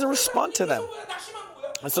 God doesn't respond to them.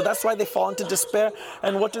 And so that's why they fall into despair.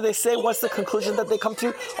 And what do they say? What's the conclusion that they come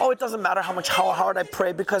to? Oh, it doesn't matter how hard I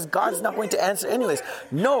pray because God's not going to answer anyways.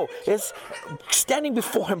 No, it's standing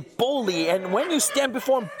before Him boldly. And when you stand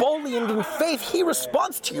before Him boldly and in faith, He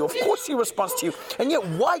responds to you. Of course He responds to you. And yet,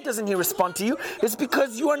 why doesn't He respond to you? It's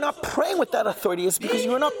because you are not praying with that authority. It's because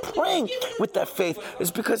you are not praying with that faith.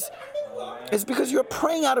 It's because you're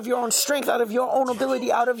praying out of your own strength, out of your own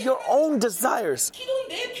ability, out of your own desires.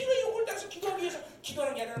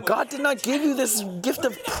 God did not give you this gift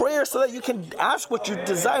of prayer so that you can ask what you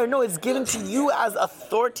desire. No, it's given to you as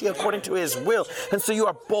authority according to His will. And so you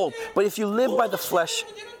are bold. But if you live by the flesh,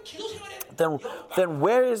 then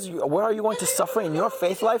where are you going to suffer in your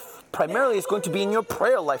faith life? Primarily, it's going to be in your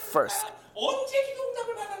prayer life first.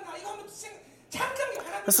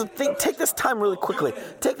 And so take this time really quickly.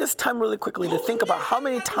 Take this time really quickly to think about how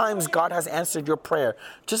many times God has answered your prayer.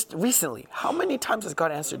 Just recently, how many times has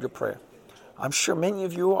God answered your prayer? I'm sure many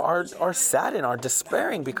of you are saddened, are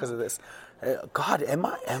despairing because of this. God, am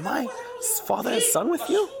I Father and Son with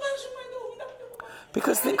you?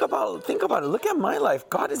 Because think about it. Look at my life.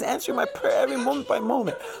 God is answering my prayer every moment by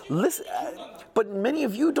moment. Listen, but many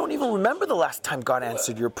of you don't even remember the last time God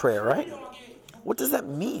answered your prayer, right? What does that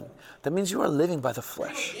mean? That means you are living by the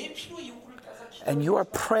flesh. And you are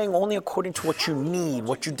praying only according to what you need,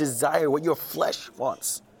 what you desire, what your flesh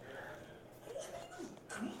wants.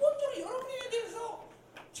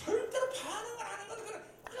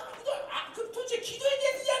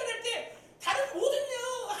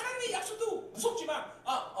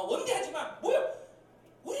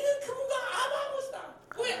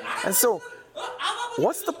 And so,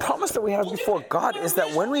 what's the promise that we have before God is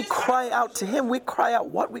that when we cry out to Him, we cry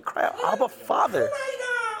out what? We cry out, Abba, Father.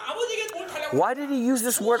 Why did He use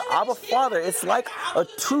this word, Abba, Father? It's like a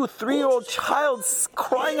 2-3-year-old child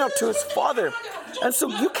crying out to his father. And so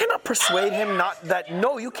you cannot persuade him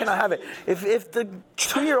no, you cannot have it. If the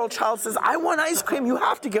 2-year-old child says, I want ice cream, you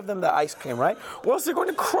have to give them the ice cream, right? Or else they're going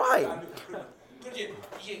to cry.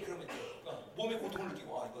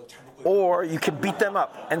 Or you can beat them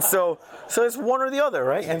up. And so it's one or the other,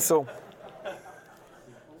 right? And so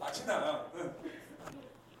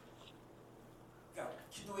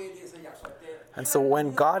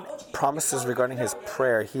when God promises regarding His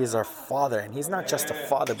prayer, He is our Father. And He's not just a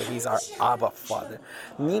Father, but He's our Abba Father.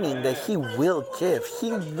 Meaning that He will give.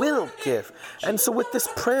 He will give. And so with this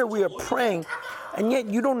prayer we are praying, and yet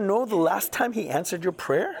you don't know the last time He answered your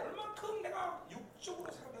prayer?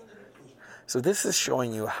 So this is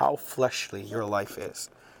showing you how fleshly your life is.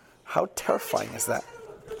 How terrifying is that?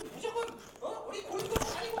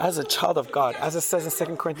 as a child of God, as it says in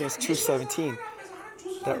 2 Corinthians 2:17,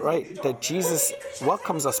 that Jesus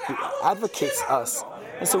welcomes us, advocates us.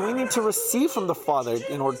 And so we need to receive from the Father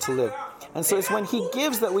in order to live. And so it's when He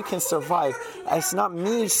gives that we can survive. It's not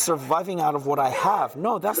me surviving out of what I have.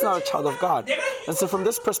 No, that's not a child of God. And so from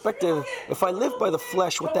this perspective, if I live by the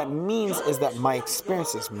flesh, what that means is that my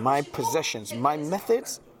experiences, my possessions, my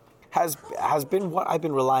methods has been what I've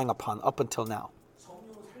been relying upon up until now.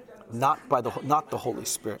 Not the Holy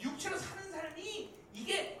Spirit.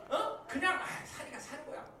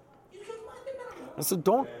 And so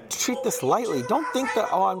don't treat this lightly. Don't think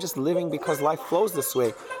that, I'm just living because life flows this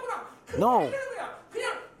way. No.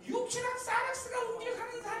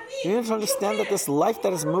 You need to understand that this life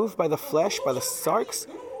that is moved by the flesh, by the sarx,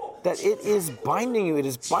 that it is binding you. It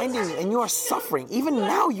is binding you, and you are suffering. Even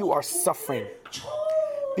now you are suffering.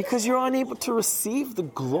 Because you're unable to receive the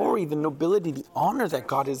glory, the nobility, the honor that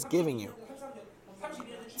God is giving you.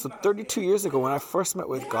 So 32 years ago when I first met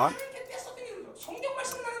with God,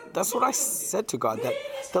 that's what I said to God, that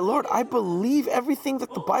Lord, I believe everything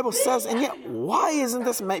that the Bible says, and yet why isn't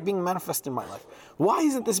this being manifest in my life? Why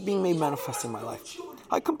isn't this being made manifest in my life?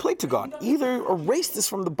 I complained to God, either erase this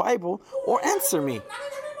from the Bible or answer me.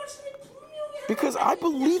 Because I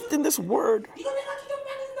believed in this word,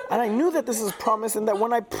 and I knew that this is a promise, and that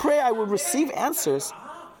when I pray I would receive answers,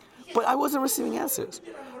 but I wasn't receiving answers.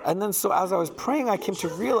 And then so as I was praying, I came to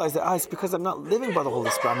realize that it's because I'm not living by the Holy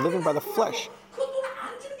Spirit, I'm living by the flesh.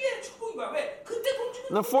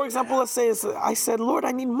 Now, for example, let's say I said, Lord,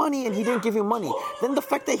 I need money, and He didn't give you money. Then the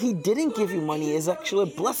fact that He didn't give you money is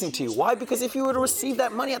actually a blessing to you. Why? Because if you were to receive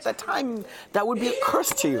that money at that time, that would be a curse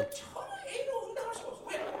to you.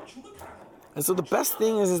 And so the best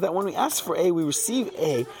thing is that when we ask for A, we receive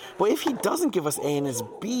A. But if He doesn't give us A and it's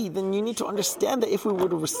B, then you need to understand that if we were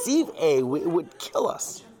to receive A, it would kill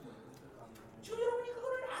us.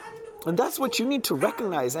 And that's what you need to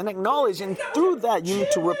recognize and acknowledge. And through that, you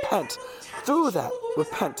need to repent. Through that,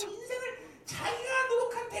 repent.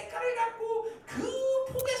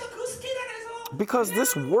 Because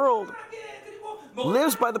this world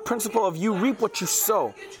lives by the principle of you reap what you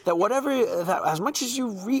sow. That as much as you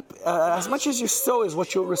reap, as much as you sow is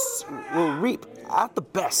what will reap at the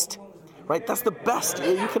best. Right? That's the best.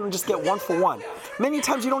 You can just get one for one. Many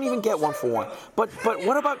times you don't even get one for one. But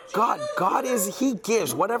what about God? God He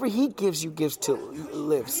gives. Whatever He gives, you gives to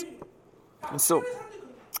lives. And so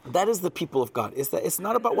that is the people of God. Is that it's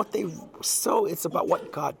not about what they sow, it's about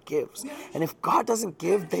what God gives. And if God doesn't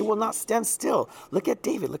give, they will not stand still. Look at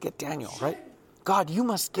David, look at Daniel, right? God, you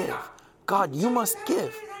must give. God, you must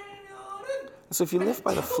give. So if you live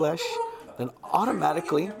by the flesh, then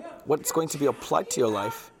automatically what's going to be applied to your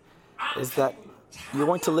life is that you're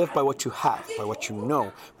going to live by what you have, by what you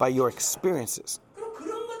know, by your experiences.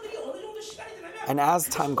 And as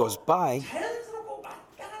time goes by,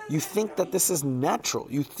 you think that this is natural.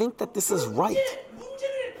 You think that this is right.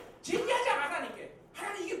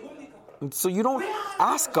 And so you don't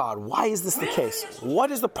ask God, why is this the case?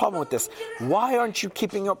 What is the problem with this? Why aren't you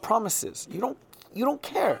keeping your promises? You don't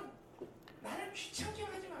care.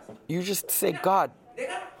 You just say, God,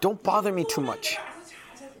 don't bother me too much.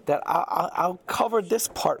 That I'll cover this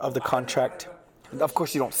part of the contract. Of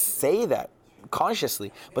course, you don't say that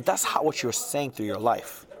consciously, but that's what you're saying through your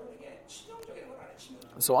life.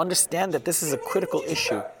 So understand that this is a critical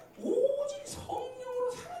issue.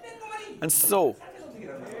 And so,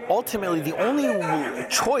 ultimately, the only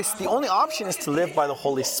choice, the only option is to live by the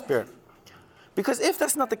Holy Spirit. Because if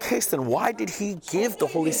that's not the case, then why did He give the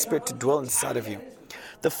Holy Spirit to dwell inside of you?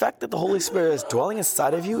 The fact that the Holy Spirit is dwelling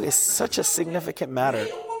inside of you is such a significant matter.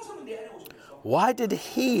 Why did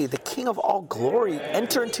He, the King of all glory,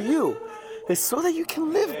 enter into you? It's so that you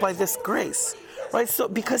can live by this grace. Right? So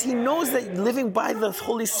because He knows that living by the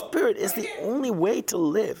Holy Spirit is the only way to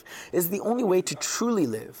live, is the only way to truly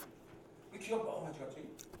live.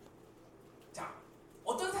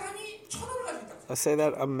 Let's say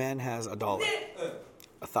that a man has $1,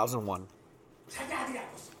 1,001,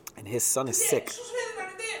 and his son is sick.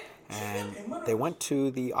 And they went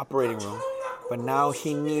to the operating room, but now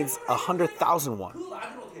he needs 100,001.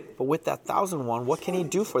 But with that 1,001, what can he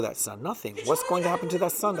do for that son? Nothing. What's going to happen to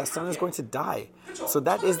that son? That son is going to die. So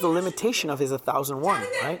that is the limitation of his 1,001,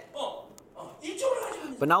 right?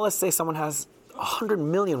 But now let's say someone has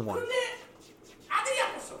 100,000,001,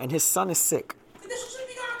 and his son is sick,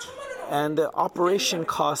 and the operation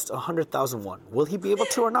costs 100,001. Will he be able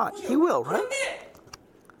to or not? He will, right?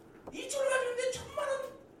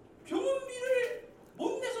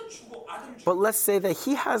 But let's say that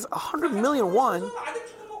he has 100,000,001,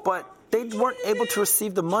 but they weren't able to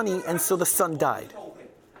receive the money, and so the son died.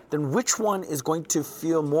 then which one is going to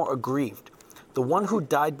feel more aggrieved? The one who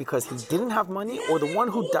died because he didn't have money, or the one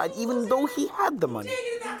who died even though he had the money?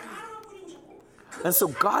 And so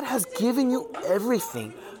God has given you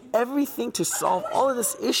everything to solve all of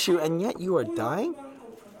this issue, and yet you are dying,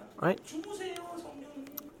 right?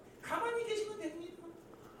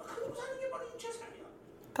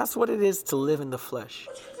 That's what it is to live in the flesh.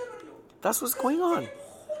 That's what's going on.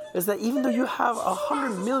 Is that even though you have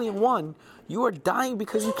 100 million won, you are dying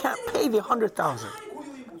because you can't pay the 100,000.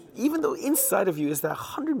 Even though inside of you is that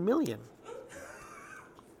 100 million.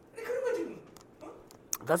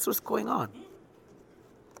 That's what's going on.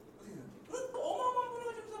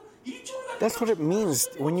 That's what it means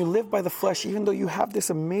when you live by the flesh. Even though you have this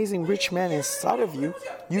amazing rich man inside of you,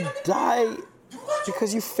 you die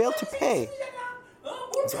because you fail to pay.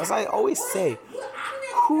 So as I always say,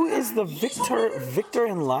 who is the victor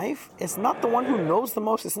in life? It's not the one who knows the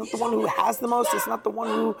most. It's not the one who has the most. It's not the one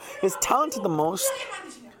who is talented the most.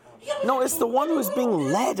 No, it's the one who is being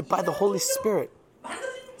led by the Holy Spirit.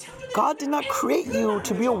 God did not create you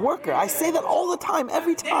to be a worker. I say that all the time,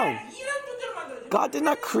 every time. God did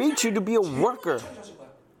not create you to be a worker.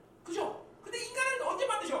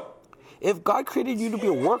 If God created you to be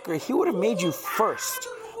a worker, He would have made you first.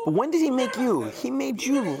 But when did He make you? He made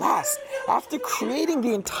you last. After creating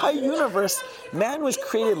the entire universe, man was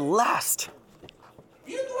created last.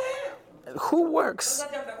 Who works?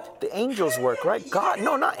 The angels work, right? God,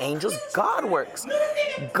 no, not angels. God works.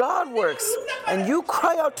 God works. And you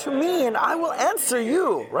cry out to me and I will answer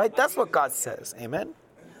you, right? That's what God says. Amen?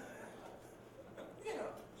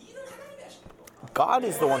 God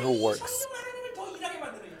is the one who works.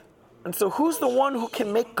 And so who's the one who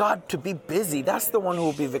can make God to be busy? That's the one who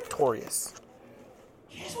will be victorious.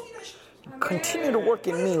 Continue to work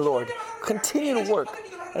in me, Lord. Continue to work.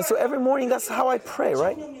 And so every morning, that's how I pray,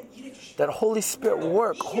 right? That Holy Spirit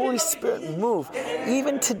work. Holy Spirit move.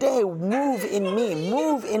 Even today, move in me.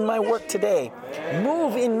 Move in my work today.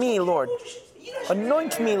 Move in me, Lord.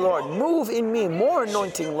 Anoint me, Lord. Move in me. More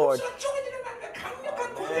anointing, Lord.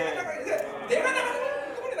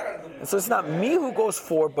 And so it's not me who goes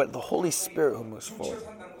forward, but the Holy Spirit who moves forward.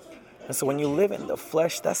 And so when you live in the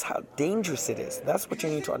flesh, that's how dangerous it is. That's what you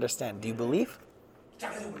need to understand. Do you believe?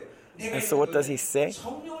 And so what does He say?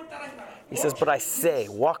 He says, but I say,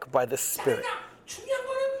 walk by the Spirit.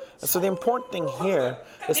 And so the important thing here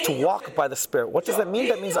is to walk by the Spirit. What does that mean?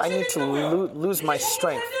 That means I need to lose my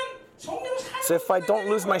strength. So if I don't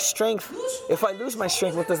lose my strength,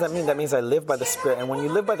 what does that mean? That means I live by the Spirit. And when you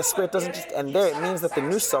live by the Spirit, it doesn't just end there. It means that the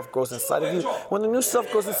new self goes inside of you. When the new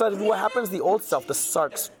self goes inside of you, what happens? The old self, the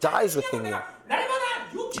sarx, dies within you.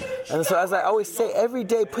 And so as I always say, every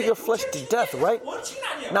day put your flesh to death, right?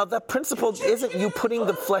 Now that principle isn't you putting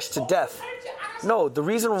the flesh to death. No, the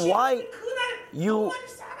reason why you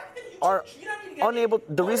are unable,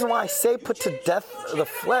 the reason why I say put to death the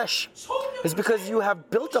flesh is because you have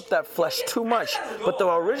built up that flesh too much. But the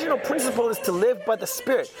original principle is to live by the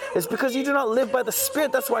Spirit. It's because you do not live by the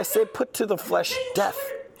Spirit. That's why I say put to the flesh death.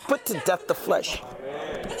 Put to death the flesh.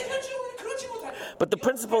 But the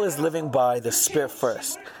principle is living by the Spirit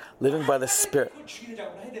first. Living by the Spirit.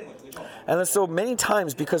 And so many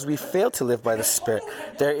times, because we fail to live by the Spirit,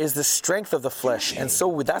 there is the strength of the flesh. And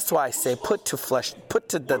so that's why I say put to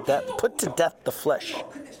death the flesh.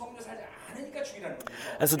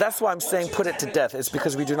 And so that's why I'm saying put it to death. It's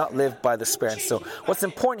because we do not live by the Spirit. So what's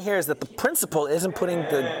important here is that the principle isn't putting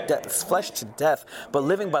the flesh to death, but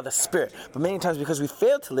living by the Spirit. But many times, because we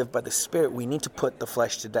fail to live by the Spirit, we need to put the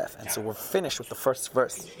flesh to death. And so we're finished with the first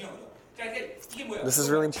verse. This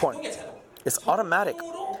is really important. It's automatic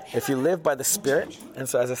if you live by the Spirit. And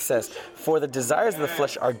so as it says, for the desires of the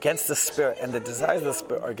flesh are against the Spirit, and the desires of the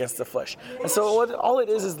Spirit are against the flesh. And so all it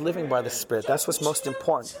is living by the Spirit. That's what's most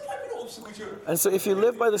important. And so if you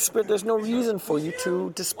live by the Spirit, there's no reason for you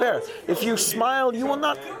to despair. If you smile, you will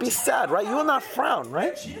not be sad, right? You will not frown,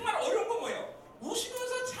 right?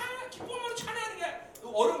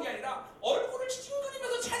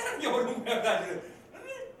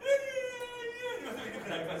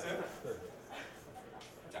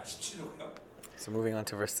 So moving on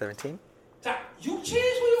to verse 17.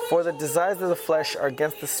 For the desires of the flesh are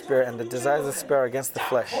against the Spirit, and the desires of the Spirit are against the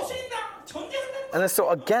flesh. And so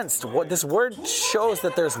against, what this word shows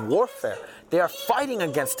that there's warfare. They are fighting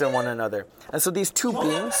against one another. And so these two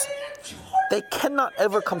beings, they cannot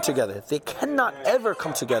ever come together. They cannot ever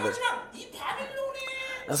come together.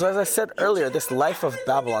 And so as I said earlier, this life of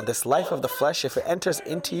Babylon, this life of the flesh, if it enters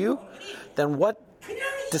into you, then what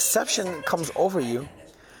deception comes over you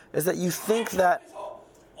is that you think that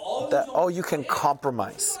you can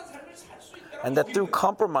compromise. and that through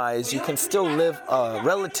compromise you can still live a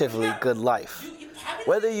relatively good life.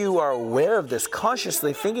 Whether you are aware of this,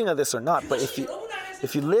 consciously thinking of this or not, but if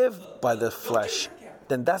you live by the flesh,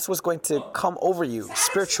 then that's what's going to come over you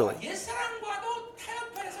spiritually.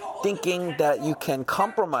 Thinking that you can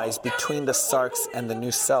compromise between the sarx and the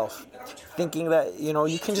new self. Thinking that,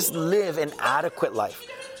 you can just live an adequate life.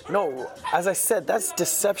 No, as I said, that's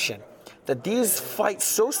deception. That these fight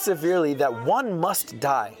so severely that one must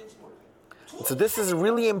die. So this is a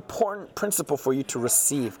really important principle for you to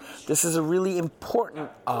receive. This is a really important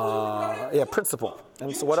principle.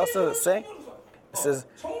 And so what else does it say? It says,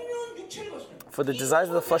 for the desires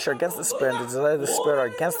of the flesh are against the spirit, and the desires of the spirit are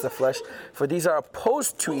against the flesh. For these are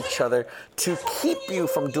opposed to each other to keep you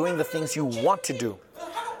from doing the things you want to do.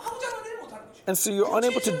 And so you're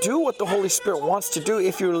unable to do what the Holy Spirit wants to do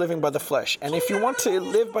if you're living by the flesh. And if you want to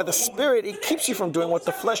live by the Spirit, it keeps you from doing what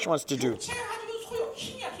the flesh wants to do.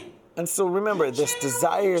 And so remember, this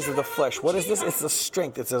desires of the flesh. What is this? It's a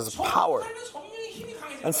strength. It's a power.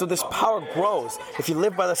 And so this power grows. If you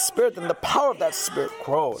live by the Spirit, then the power of that Spirit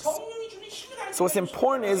grows. So what's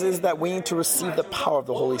important is that we need to receive the power of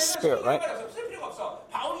the Holy Spirit, right?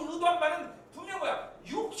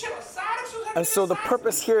 And so the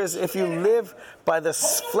purpose here is if you live by the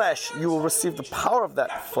flesh, you will receive the power of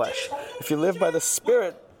that flesh. If you live by the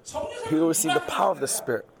Spirit, you will receive the power of the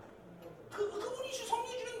Spirit.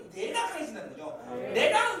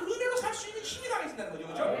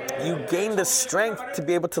 You gain the strength to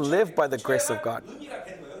be able to live by the grace of God.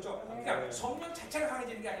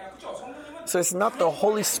 So it's not the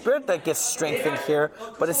Holy Spirit that gets strengthened here,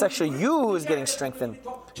 but it's actually you who is getting strengthened.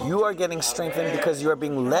 You are getting strengthened because you are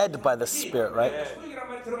being led by the Spirit, right?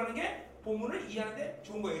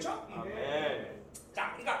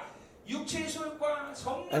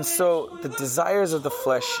 And so the desires of the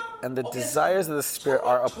flesh and the desires of the Spirit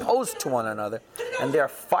are opposed to one another, and they are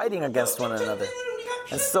fighting against one another.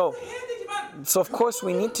 And so of course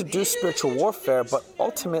we need to do spiritual warfare, but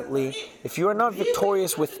ultimately, if you are not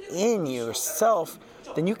victorious within yourself,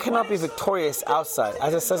 then you cannot be victorious outside.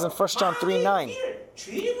 As it says in 1 John 3:9,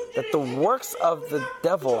 that the works of the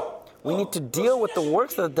devil, we need to deal with the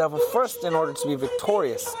works of the devil first in order to be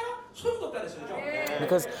victorious.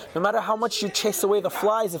 Because no matter how much you chase away the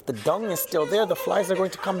flies, if the dung is still there, the flies are going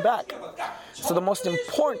to come back. So the most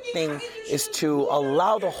important thing is to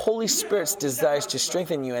allow the Holy Spirit's desires to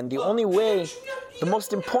strengthen you. And the only way, the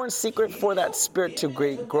most important secret for that Spirit to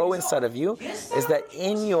grow inside of you is that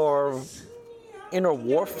in your inner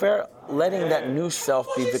warfare, letting that new self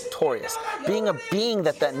be victorious. Being a being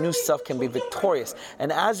that new self can be victorious.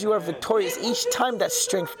 And as you are victorious, each time that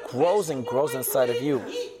strength grows and grows inside of you.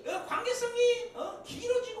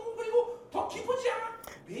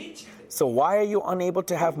 So why are you unable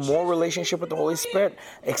to have more relationship with the Holy Spirit?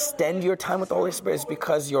 Extend your time with the Holy Spirit is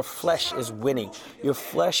because your flesh is winning. Your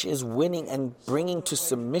flesh is winning and bringing to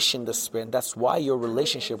submission the Spirit. And that's why your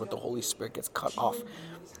relationship with the Holy Spirit gets cut off.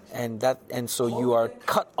 And so you are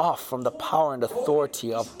cut off from the power and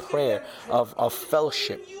authority of prayer, of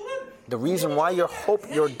fellowship. The reason why your hope,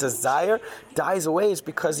 your desire dies away is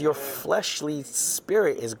because your fleshly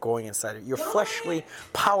spirit is growing inside of you. Your fleshly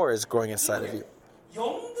power is growing inside of you.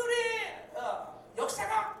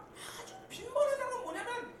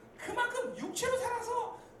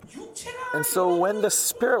 And so when the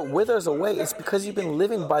spirit withers away, it's because you've been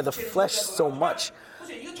living by the flesh so much.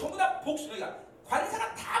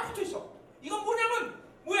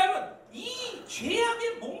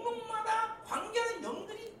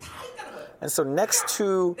 And so next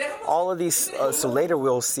to all of these, so later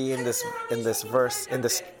we'll see in this verse, in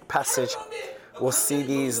this passage, we'll see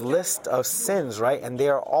these list of sins, right? And they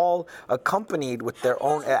are all accompanied with their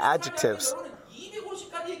own adjectives.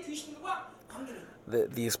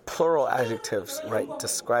 These plural adjectives, right?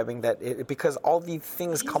 Describing that because all these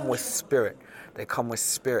things come with spirit. They come with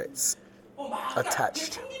spirits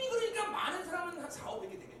attached.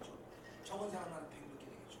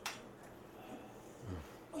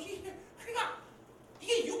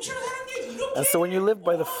 And so when you live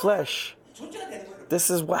by the flesh, this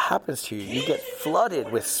is what happens to you. You get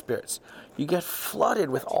flooded with spirits. You get flooded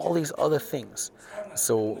with all these other things.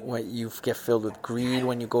 So when you get filled with greed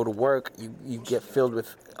when you go to work, you get filled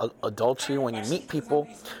with adultery when you meet people.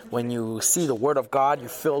 When you see the word of God, you're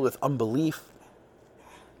filled with unbelief.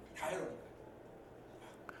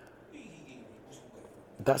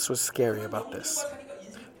 That's what's scary about this.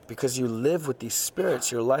 Because you live with these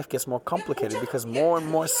spirits, your life gets more complicated because more and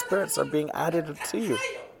more spirits are being added to you.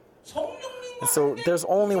 And so there's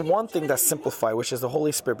only one thing that's simplified, which is the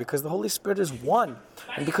Holy Spirit, because the Holy Spirit is one.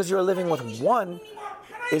 And because you're living with one,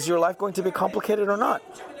 is your life going to be complicated or not?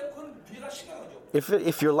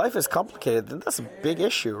 If your life is complicated, then that's a big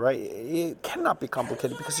issue, right? It cannot be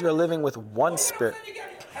complicated because you're living with one spirit.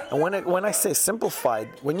 And when I say simplified,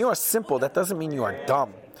 when you are simple, that doesn't mean you are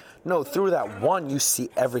dumb. No, through that one, you see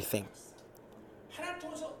everything.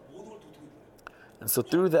 And so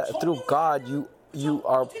through God, you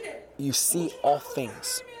see all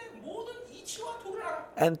things.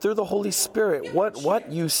 And through the Holy Spirit,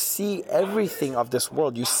 what you see everything of this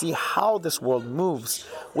world. You see how this world moves,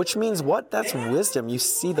 which means what? That's wisdom. You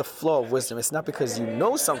see the flow of wisdom. It's not because you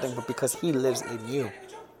know something, but because He lives in you.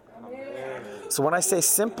 So when I say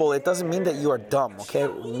simple, it doesn't mean that you are dumb, okay?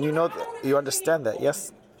 You understand that,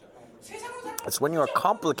 yes? It's when you are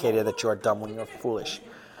complicated that you are dumb, when you are foolish.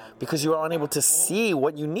 Because you are unable to see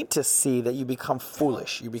what you need to see, that you become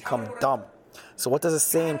foolish, you become dumb. So what does it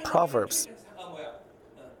say in Proverbs?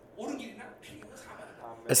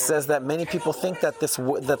 It says that many people think that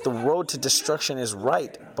that the road to destruction is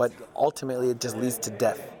right, but ultimately it just leads to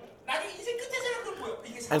death.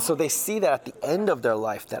 And so they see that at the end of their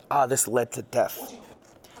life, that this led to death.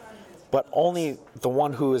 But only the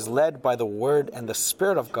one who is led by the Word and the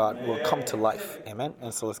Spirit of God will come to life. Amen?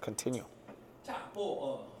 And so let's continue.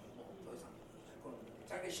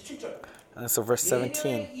 And so verse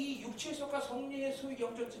 17.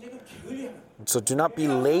 So do not be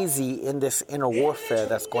lazy in this inner warfare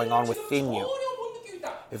that's going on within you.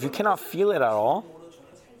 If you cannot feel it at all,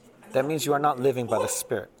 that means you are not living by the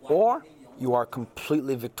Spirit. Or you are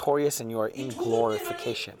completely victorious and you are in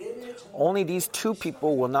glorification. Only these two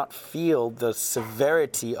people will not feel the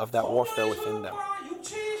severity of that warfare within them.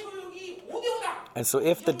 And so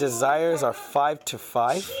if the desires are 5 to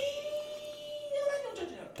 5,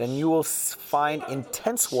 then you will find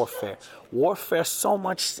intense warfare. Warfare so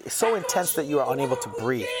intense that you are unable to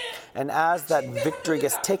breathe. And as that victory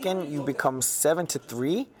gets taken, you become 7 to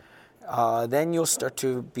 3. Then you'll start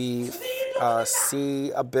to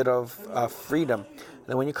see a bit of freedom.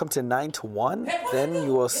 Then when you come to 9 to 1, then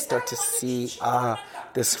you will start to see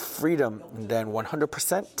this freedom. And then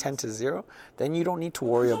 100%, 10 to 0. Then you don't need to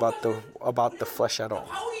worry about the flesh at all.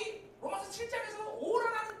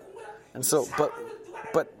 And so,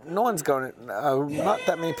 but no one's going to, not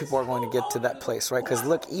that many people are going to get to that place, right? Because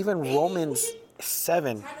look, even Romans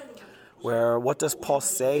 7, where what does Paul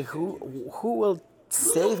say? Who will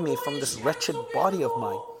save me from this wretched body of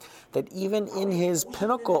mine? That even in his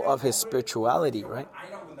pinnacle of his spirituality, right?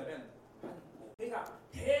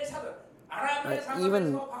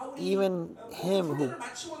 Even him who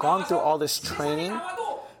gone through all this training,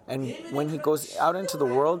 and when he goes out into the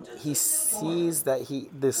world, he sees that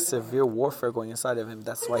this severe warfare going inside of him.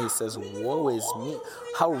 That's why he says, "Woe is me!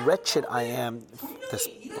 How wretched I am!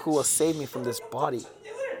 Who will save me from this body?"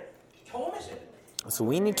 So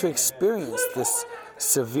we need to experience this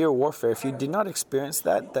severe warfare. If you did not experience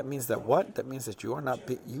that, that means that what? That means that you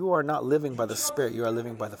are not living by the Spirit. You are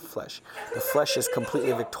living by the flesh. The flesh is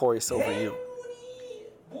completely victorious over you.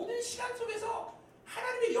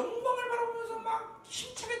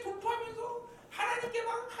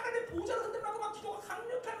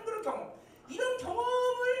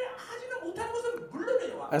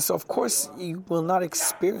 And so, of course, you will not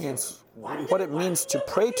experience what it means to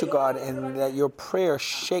pray to God and that your prayer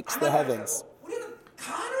shakes the heavens.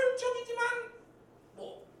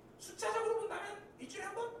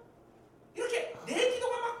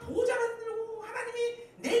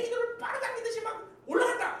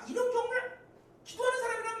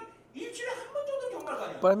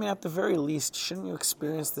 But I mean, at the very least, shouldn't you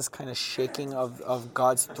experience this kind of shaking of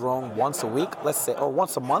God's throne once a week, let's say, or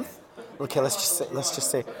once a month? Okay, let's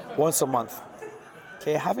just say once a month.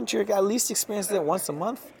 Okay, haven't you at least experienced it once a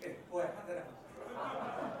month?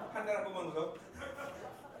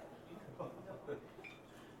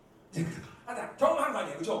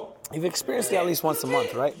 You've experienced it at least once a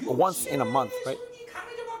month, right? Or once in a month, right?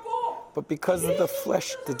 But because of the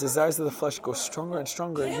flesh, the desires of the flesh go stronger and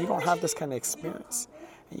stronger, you don't have this kind of experience.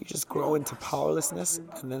 And you just grow into powerlessness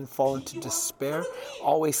and then fall into despair,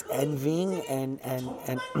 always envying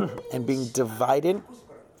and being divided.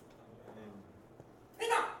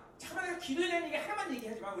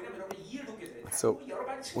 So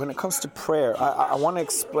when it comes to prayer, I want to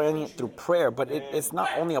explain it through prayer, but it's not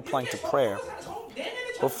only applying to prayer.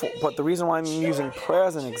 But the reason why I'm using prayer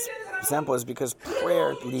as an example is because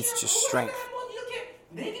prayer leads to strength.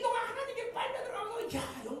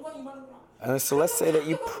 And so let's say that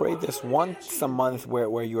you pray this once a month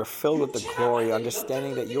where you are filled with the glory,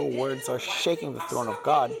 understanding that your words are shaking the throne of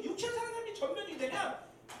God.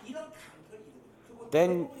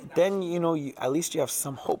 Then at least you have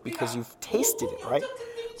some hope because you've tasted it, right?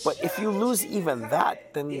 But if you lose even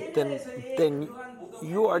that, then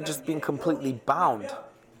you are just being completely bound.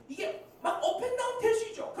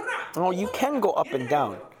 Oh, you can go up and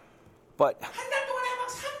down, but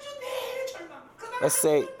let's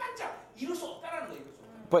say,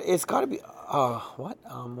 but it's got to be, what?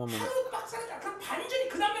 1 moment.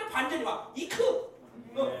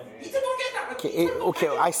 Okay,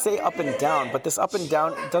 I say up and down, but this up and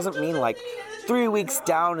down doesn't mean like 3 weeks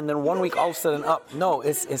down and then 1 week all of a sudden up. No,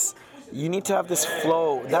 it's you need to have this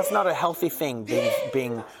flow. That's not a healthy thing,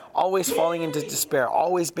 being always falling into despair,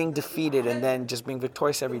 always being defeated, and then just being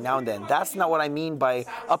victorious every now and then. That's not what I mean by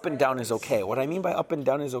up and down is okay. What I mean by up and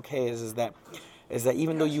down is okay is that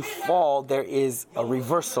even though you fall, there is a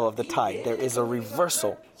reversal of the tide. There is a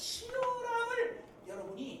reversal.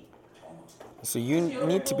 So you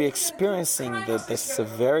need to be experiencing the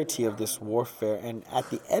severity of this warfare. And at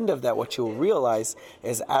the end of that, what you'll realize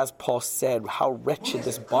is, as Paul said, how wretched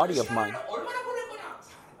this body of mine.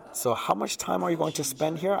 So how much time are you going to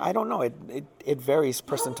spend here? I don't know. It varies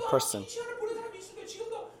person to person.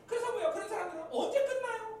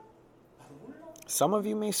 Some of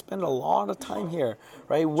you may spend a lot of time here,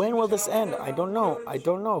 right? When will this end? I don't know.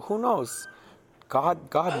 Who knows? God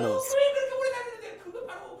knows.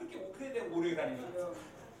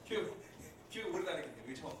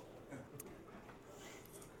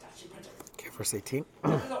 Okay, verse 18.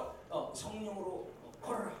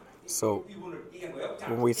 So,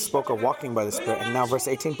 when we spoke of walking by the Spirit, and now verse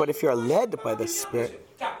 18, but if you are led by the Spirit,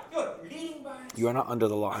 you are not under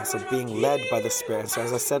the law. And so being led by the Spirit. And so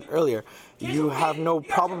as I said earlier, you have no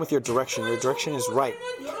problem with your direction. Your direction is right.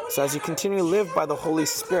 So as you continue to live by the Holy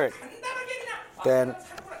Spirit, then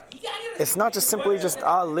it's not just simply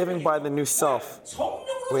living by the new self.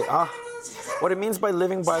 What it means by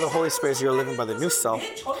living by the Holy Spirit is you're living by the new self.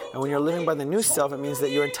 And when you're living by the new self, it means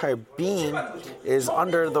that your entire being is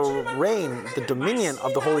under the reign, the dominion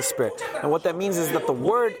of the Holy Spirit. And what that means is that the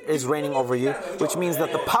Word is reigning over you, which means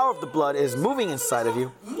that the power of the blood is moving inside of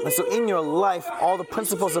you. And so in your life, all the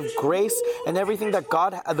principles of grace and everything that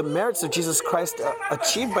God, the merits of Jesus Christ,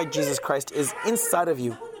 achieved by Jesus Christ, is inside of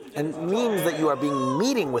you. And it means that you are being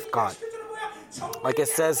meeting with God. Like it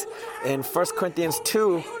says in 1 Corinthians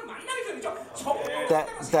 2, that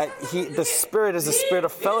the Spirit is a spirit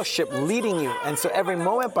of fellowship leading you. And so every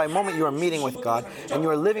moment by moment you are meeting with God and you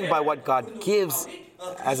are living by what God gives.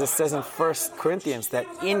 As it says in 1 Corinthians, that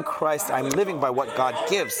in Christ I'm living by what God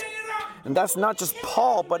gives. And that's not just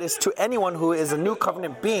Paul, but it's to anyone who is a new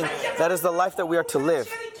covenant being. That is the life that we are to live.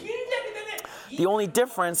 The only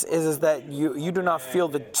difference is that you do not feel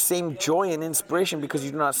the same joy and inspiration because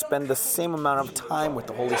you do not spend the same amount of time with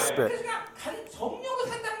the Holy Spirit.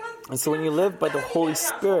 And so when you live by the Holy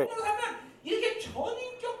Spirit,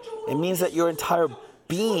 it means that your entire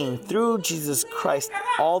being, through Jesus Christ,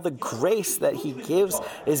 all the grace that He gives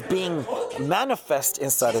is being manifest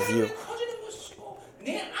inside of you.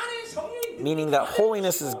 Meaning that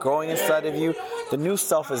holiness is growing inside of you, the new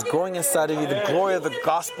self is growing inside of you, the glory of the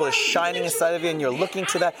gospel is shining inside of you, and you're looking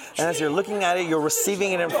to that, and as you're looking at it, you're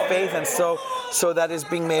receiving it in faith, and so that is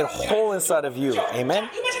being made whole inside of you. Amen?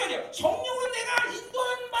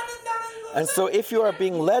 And so if you are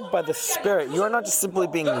being led by the Spirit, you are not just simply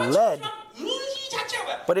being led,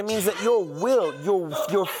 but it means that your will,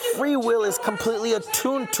 your free will is completely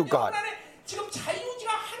attuned to God.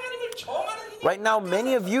 Right now,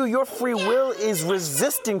 many of you, your free will is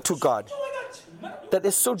resisting to God. That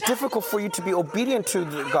is so difficult for you to be obedient to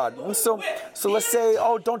God. And so let's say,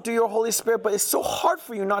 don't do your Holy Spirit, but it's so hard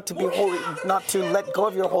for you not to be holy, not to let go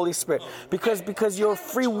of your Holy Spirit, because your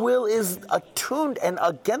free will is attuned and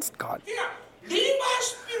against God.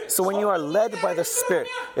 So when you are led by the Spirit,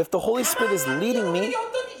 if the Holy Spirit is leading me,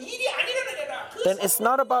 then it's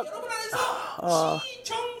not about...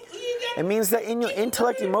 It means that in your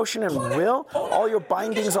intellect, emotion, and will, all your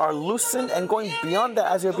bindings are loosened, and going beyond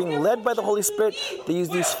that, as you're being led by the Holy Spirit,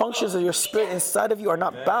 these functions of your spirit inside of you are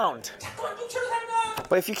not bound.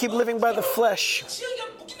 But if you keep living by the flesh,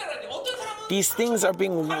 these things are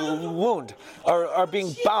being wounded, are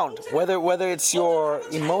being bound. Whether it's your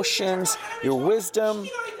emotions, your wisdom,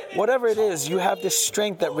 whatever it is, you have this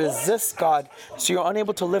strength that resists God, so you're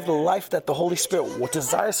unable to live the life that the Holy Spirit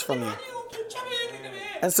desires from you.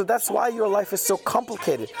 And so that's why your life is so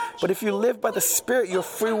complicated. But if you live by the Spirit, your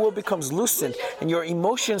free will becomes loosened, and your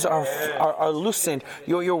emotions are loosened.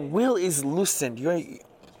 Your will is loosened.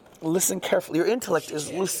 Listen carefully. Your intellect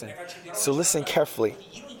is loosened. So listen carefully.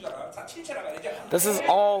 This is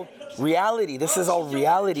all reality.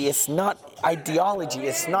 It's not ideology.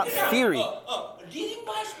 It's not theory.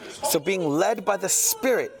 So being led by the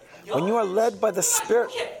Spirit. When you are led by the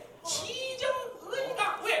Spirit,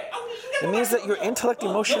 it means that your intellect,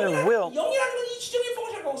 emotion, and will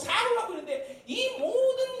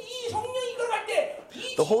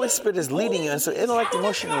The Holy Spirit is leading you, and so intellect,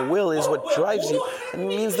 emotion, and will is what drives you. And it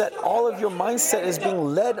means that all of your mindset is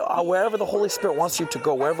being led wherever the Holy Spirit wants you to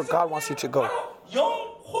go, wherever God wants you to go.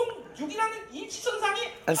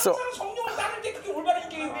 And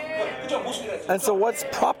so what's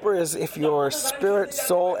proper is if your spirit,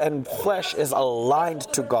 soul, and flesh is aligned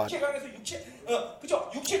to God.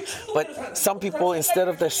 But some people, instead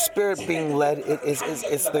of their spirit being led,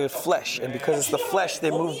 it's their flesh. And because it's the flesh,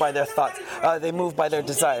 they move by their thoughts. They move by their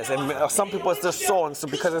desires. And some people, it's their soul. And so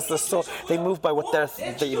because it's the soul, they move by what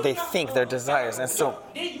they think, their desires. And so,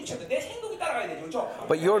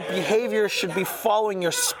 but your behavior should be following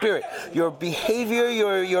your spirit. Your behavior,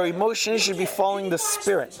 your emotions should be following the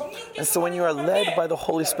Spirit. And so when you are led by the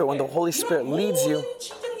Holy Spirit, when the Holy Spirit leads you,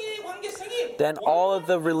 then all of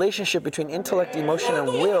the relationship between intellect, emotion, and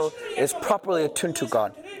will is properly attuned to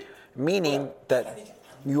God. Meaning that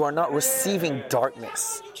you are not receiving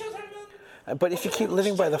darkness. But if you keep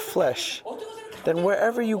living by the flesh, then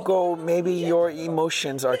wherever you go, maybe your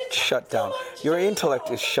emotions are shut down. Your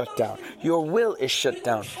intellect is shut down. Your will is shut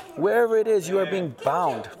down. Wherever it is, you are being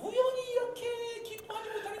bound.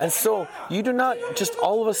 And so you do not just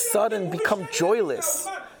all of a sudden become joyless.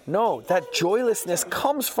 No, that joylessness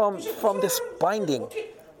comes from this binding.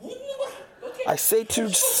 I say to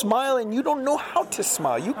smile and you don't know how to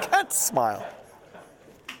smile. You can't smile.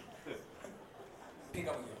 And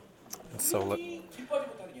so look,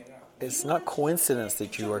 it's not coincidence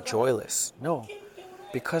that you are joyless. No,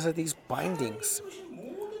 because of these bindings.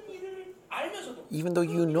 Even though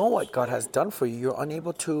you know what God has done for you, you're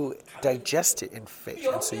unable to digest it in faith.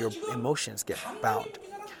 And so your emotions get bound.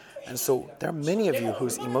 And so there are many of you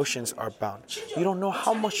whose emotions are bound. You don't know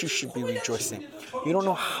how much you should be rejoicing. You don't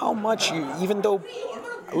know how much even though,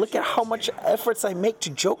 look at how much efforts I make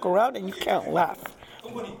to joke around and you can't laugh.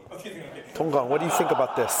 Donggang, what do you think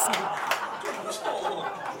about this?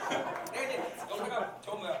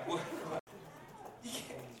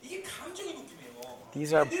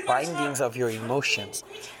 These are bindings of your emotions.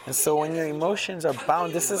 And so when your emotions are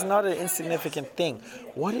bound, this is not an insignificant thing.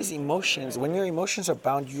 What is emotions? When your emotions are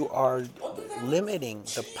bound, you are limiting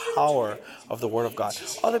the power of the Word of God.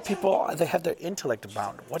 Other people, they have their intellect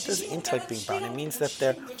bound. What does intellect being bound? It means that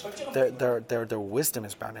their wisdom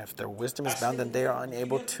is bound. If their wisdom is bound, then they are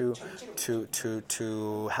unable to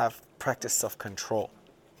have practice self-control.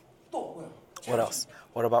 What else?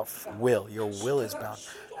 What about will? Your will is bound.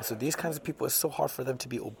 And so these kinds of people, it's so hard for them to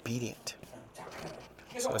be obedient.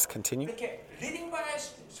 So let's continue.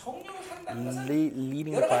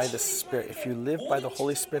 Leading by the Spirit. If you live by the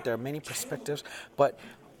Holy Spirit, there are many perspectives, but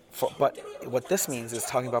what this means is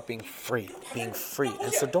talking about being free. And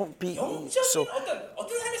so don't be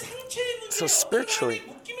so spiritually.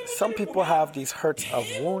 Some people have these hurts of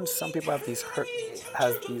wounds. Some people have these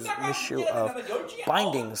issue of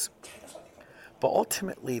bindings. But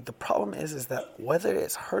ultimately, the problem is that whether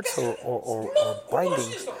it's hurts or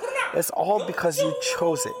bindings, it's all because you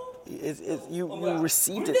chose it. You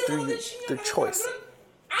received it through choice.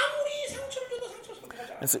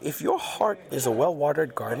 And so if your heart is a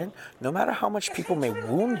well-watered garden, no matter how much people may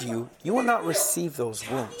wound you, you will not receive those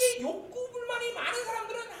wounds.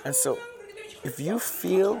 And so if you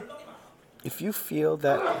feel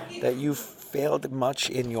that you've failed much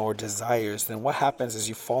in your desires, then what happens is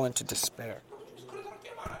you fall into despair.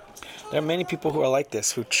 There are many people who are like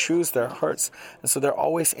this, who choose their hurts, and so they're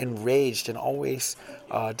always enraged and always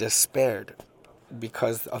despaired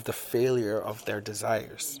because of the failure of their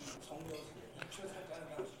desires.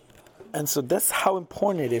 And so that's how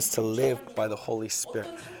important it is to live by the Holy Spirit.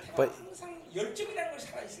 But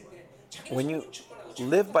when you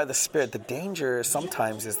live by the Spirit, the danger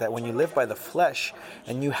sometimes is that when you live by the flesh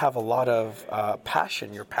and you have a lot of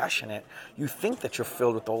passion, you're passionate, you think that you're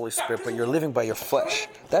filled with the Holy Spirit, but you're living by your flesh.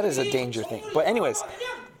 That is a danger thing. But anyways,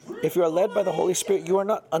 if you are led by the Holy Spirit, you are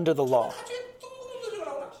not under the law.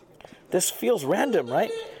 This feels random,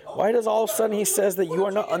 right? Why does all of a sudden he says that you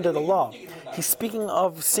are not under the law? He's speaking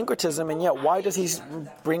of syncretism, and yet why does he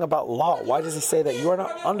bring about law? Why does he say that you are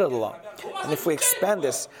not under the law? And if we expand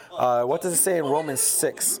this, what does it say in Romans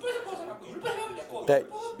 6? That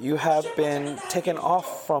you have been taken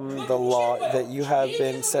off from the law, that you have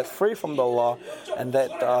been set free from the law, and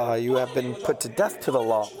that you have been put to death to the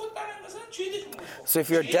law. So if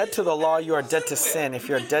you're dead to the law, you are dead to sin. If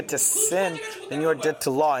you're dead to sin, then you are dead to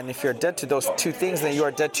law. And if you're dead to those two things, then you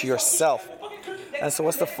are dead to yourself. And so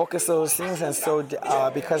what's the focus of those things? And so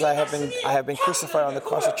because I have been crucified on the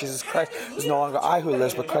cross of Jesus Christ, it's no longer I who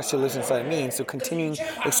lives, but Christ who lives inside me. And so continuing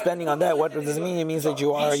expanding on that, what does it mean? It means that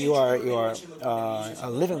you are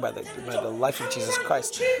living by the life of Jesus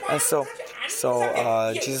Christ. And so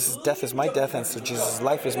Jesus' death is my death, and so Jesus'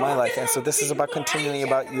 life is my life. And so this is about continuing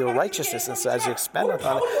about your righteousness. And so as you expand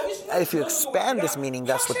on it, if you expand this meaning,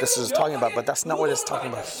 that's what this is talking about. But that's not what it's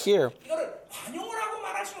talking about here.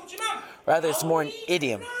 Rather, it's more an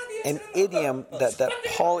idiom that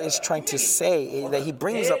Paul is trying to say, that he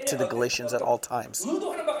brings up to the Galatians at all times.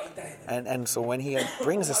 And so when he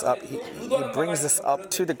brings this up, he brings this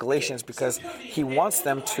up to the Galatians because he wants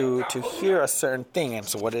them to hear a certain thing. And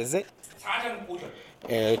so what is it?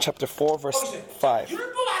 Chapter 4, verse 5.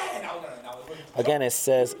 Again, it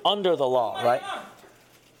says, under the law, right?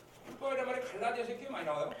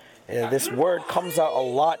 This word comes out a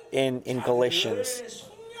lot in Galatians.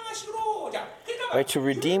 Right, to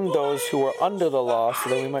redeem those who are under the law so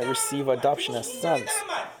that we might receive adoption as sons.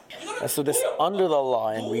 And so this under the law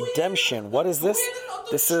and redemption, what is this?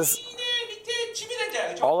 This is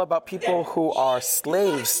all about people who are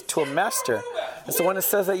slaves to a master. And so when it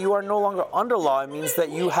says that you are no longer under law, it means that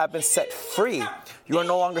you have been set free. You are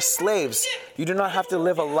no longer slaves. You do not have to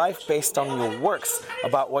live a life based on your works,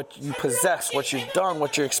 about what you possess, what you've done,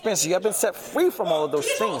 what you're experiencing. You have been set free from all of those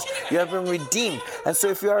things. You have been redeemed. And so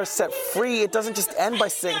if you are set free, it doesn't just end by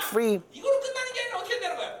saying free.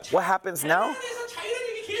 What happens now?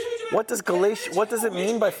 What does it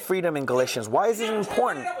mean by freedom in Galatians? Why is it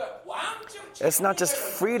important? It's not just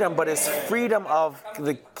freedom, but it's freedom of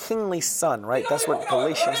the kingly son, right? That's what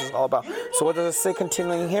Galatians is all about. So what does it say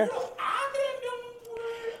continuing here?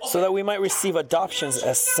 So that we might receive adoptions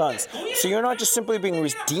as sons. So you're not just simply being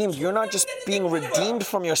redeemed. You're not just being redeemed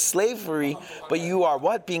from your slavery, but you are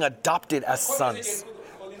what? Being adopted as sons.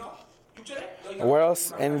 Where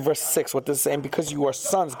else? In verse 6, what does it say? And because you are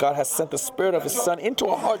sons, God has sent the Spirit of His Son into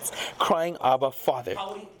our hearts, crying, Abba, Father.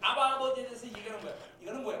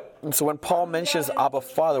 And so when Paul mentions Abba,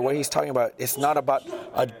 Father, what he's talking about, it's not about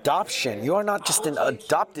adoption. You are not just an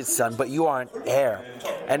adopted son, but you are an heir.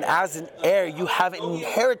 And as an heir, you have an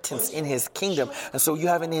inheritance in His kingdom. And so you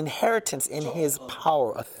have an inheritance in His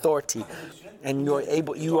power, authority. And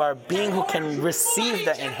you are a being who can receive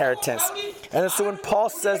that inheritance. And so when Paul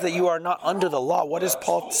says that you are not under the law, what is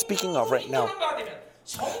Paul speaking of right now?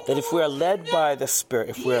 That if we are led by the Spirit,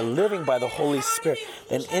 if we are living by the Holy Spirit,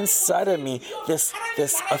 then inside of me, this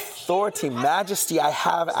authority, majesty I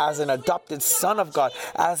have as an adopted son of God,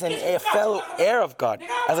 as a fellow heir of God.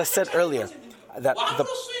 As I said earlier, that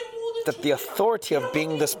the authority of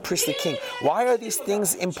being this priestly king. Why are these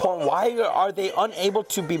things important? Why are they unable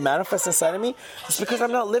to be manifest inside of me? It's because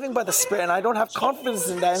I'm not living by the Spirit and I don't have confidence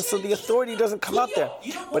in that, and so the authority doesn't come out there.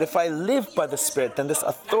 But if I live by the Spirit, then this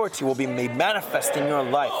authority will be made manifest in your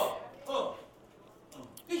life.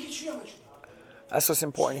 That's what's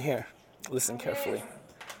important here. Listen carefully.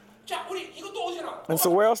 And so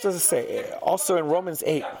where else does it say? Also in Romans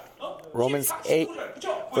 8. Romans 8,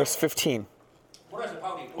 verse 15.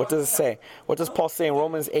 What does it say? What does Paul say in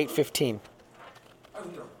Romans 8:15?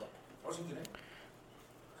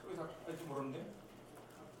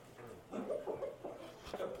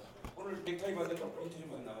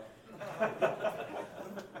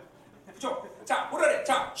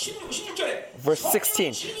 Verse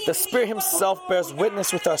 16. The Spirit Himself bears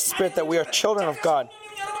witness with our spirit that we are children of God.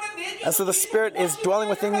 And so the Spirit is dwelling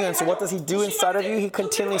within you. And so what does He do inside of you? He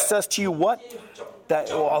continually says to you what?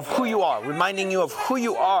 Of who you are, reminding you of who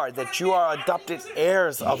you are, that you are adopted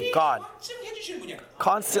heirs of God.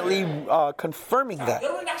 Constantly confirming that.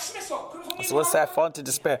 So let's say I fall into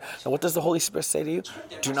despair. And what does the Holy Spirit say to you?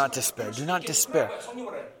 Do not despair. Do not despair.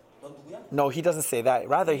 No, He doesn't say that.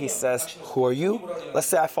 Rather, He says, who are you? Let's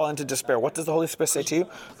say I fall into despair. What does the Holy Spirit say to you?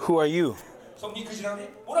 Who are you?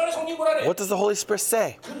 What does the Holy Spirit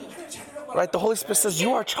say? Right? The Holy Spirit says,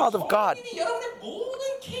 you are a child of God.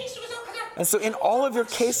 And so in all of your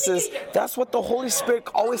cases, that's what the Holy Spirit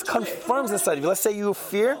always confirms inside of you. Let's say you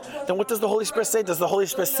fear, then what does the Holy Spirit say? Does the Holy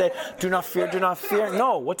Spirit say, do not fear, do not fear?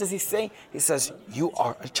 No. What does He say? He says, you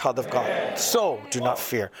are a child of God. So do not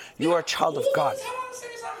fear. You are a child of God.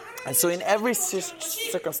 And so in every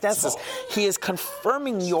circumstances, He is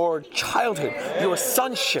confirming your childhood, your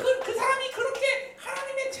sonship.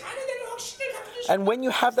 And when you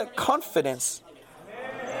have that confidence,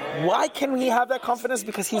 why can we have that confidence?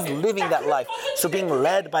 Because He's living that life. So being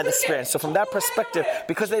led by the Spirit. So from that perspective,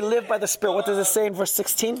 because they live by the Spirit, what does it say in verse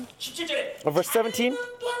 16? Or verse 17?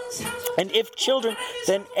 And if children,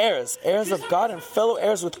 then heirs, heirs of God and fellow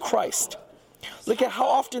heirs with Christ. Look at how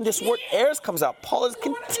often this word heirs comes out. Paul is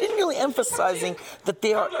continually emphasizing that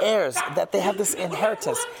they are heirs, that they have this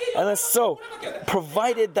inheritance. And so,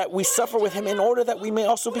 provided that we suffer with him in order that we may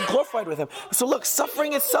also be glorified with him. So look,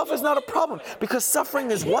 suffering itself is not a problem, because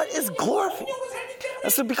suffering is what is glorified.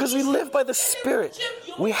 And so because we live by the Spirit,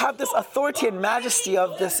 we have this authority and majesty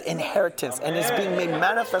of this inheritance, and it's being made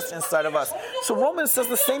manifest inside of us. So Romans says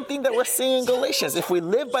the same thing that we're seeing in Galatians. If we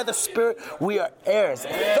live by the Spirit, we are heirs,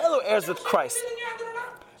 fellow heirs with Christ.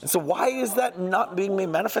 And so why is that not being made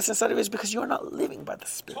manifest inside of you? It's because you are not living by the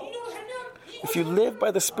Spirit. If you live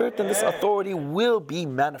by the Spirit, then this authority will be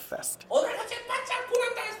manifest.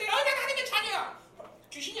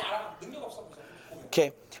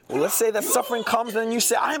 Okay, well, let's say that suffering comes and you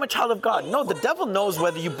say, I am a child of God. No, the devil knows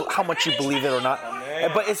whether how much you believe it or not.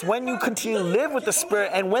 But it's when you continue to live with the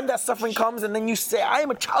Spirit, and when that suffering comes and then you say, I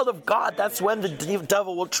am a child of God, that's when the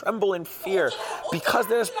devil will tremble in fear, because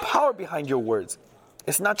there's power behind your words.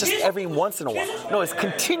 It's not just every once in a while. No, it's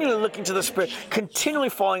continually looking to the Spirit, continually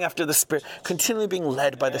following after the Spirit, continually being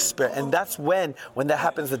led by the Spirit. And that's when that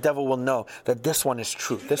happens, the devil will know that this one is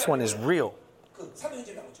true, this one is real.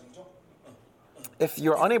 If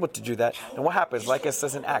you're unable to do that, then what happens? Like it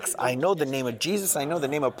says in Acts, I know the name of Jesus, I know the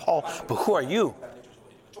name of Paul, but who are you?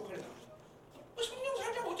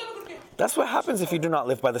 That's what happens if you do not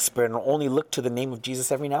live by the Spirit and only look to the name of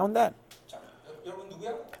Jesus every now and then.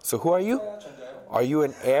 So who are you? Are you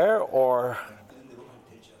an heir, or...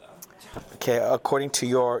 Okay, according to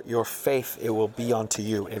your faith, it will be unto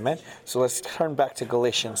you. Amen? So let's turn back to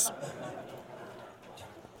Galatians.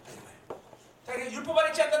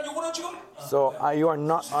 So you are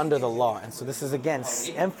not under the law. And so this is again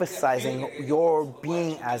emphasizing your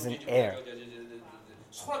being as an heir.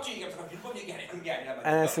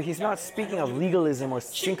 And so he's not speaking of legalism or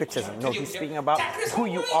syncretism. No, he's speaking about who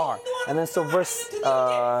you are. And then so verse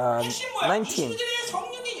 19.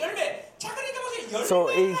 So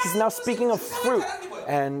he's now speaking of fruit.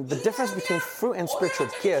 And the difference between fruit and spiritual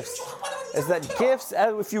gifts is that gifts,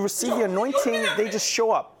 if you receive the anointing, they just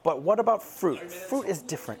show up. But what about fruit? Fruit is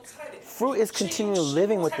different. Fruit is continually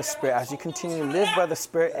living with the Spirit. As you continue to live by the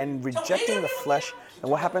Spirit and rejecting the flesh, and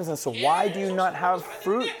what happens? And so why do you not have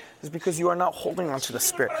fruit? It's because you are not holding on to the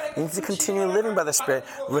Spirit. You need to continue living by the Spirit,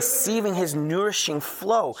 receiving His nourishing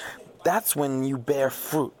flow. That's when you bear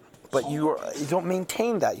fruit. But you don't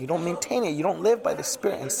maintain that. You don't maintain it. You don't live by the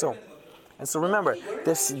Spirit. And so remember,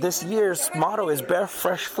 this year's motto is bear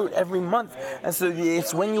fresh fruit every month. And so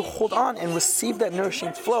it's when you hold on and receive that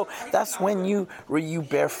nourishing flow, that's when you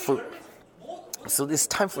bear fruit. So it's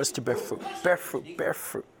time for us to bear fruit. Bear fruit, bear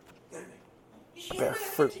fruit. Bear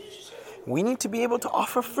fruit. We need to be able to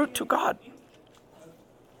offer fruit to God.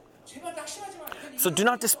 So do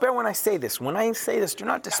not despair when I say this. When I say this, do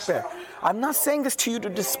not despair. I'm not saying this to you to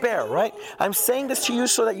despair, right? I'm saying this to you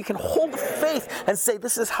so that you can hold faith and say,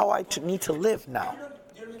 this is how I need to live now.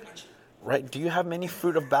 Right? Do you have many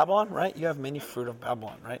fruit of Babylon? Right? You have many fruit of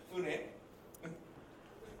Babylon, right?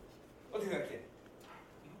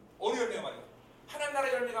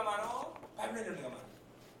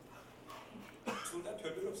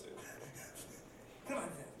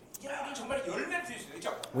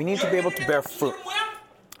 We need to be able to bear fruit.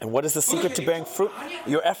 And what is the secret to bearing fruit?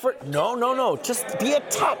 Your effort? No. Just be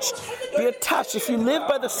attached. Be attached. If you live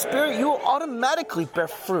by the Spirit, you will automatically bear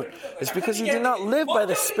fruit. It's because you do not live by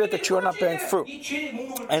the Spirit that you are not bearing fruit.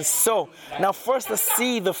 And so, now first let's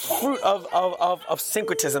see the fruit of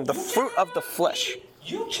syncretism, the fruit of the flesh.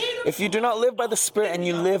 If you do not live by the Spirit and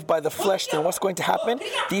you live by the flesh, then what's going to happen?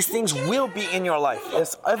 These things will be in your life.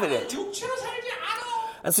 It's evident.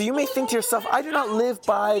 And so you may think to yourself, I do not live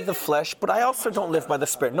by the flesh, but I also don't live by the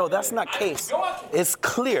Spirit. No, that's not the case. It's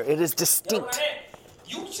clear. It is distinct.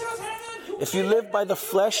 If you live by the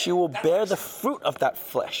flesh, you will bear the fruit of that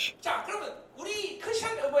flesh.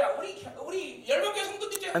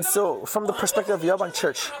 And so, from the perspective of Yeoban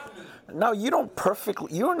Church, now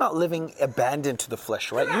you are not living abandoned to the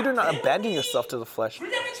flesh, right? You do not abandon yourself to the flesh.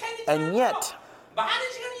 And yet,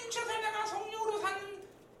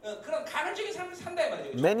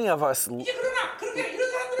 many of us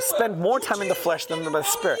spend more time in the flesh than by the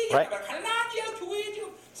Spirit, right?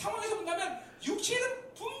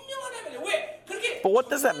 But what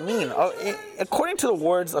does that mean? According to the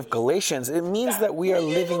words of Galatians, it means that we are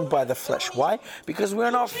living by the flesh. Why? Because we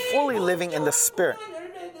are not fully living in the Spirit.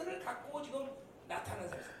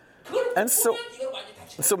 And so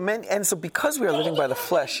because we are living by the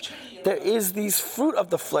flesh, there is these fruit of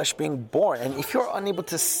the flesh being born. And if you're unable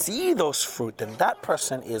to see those fruit, then that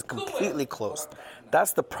person is completely closed.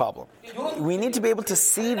 That's the problem. We need to be able to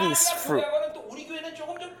see these fruit.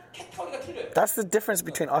 That's the difference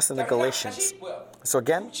between us and the Galatians. So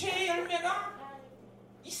again,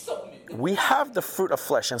 we have the fruit of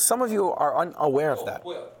flesh, and some of you are unaware of that.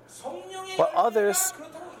 But others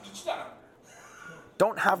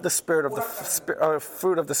don't have the spirit of the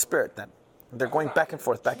fruit of the Spirit then. They're going back and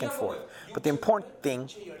forth, back and forth. But the important thing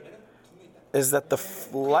is that the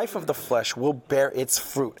life of the flesh will bear its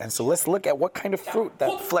fruit. And so let's look at what kind of fruit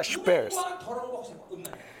that flesh bears.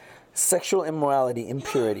 Sexual immorality,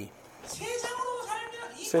 impurity.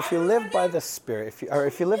 So if you live by the Spirit,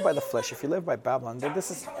 if you live by the flesh, if you live by Babylon, then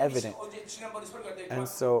this is evident. And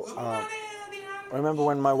so I remember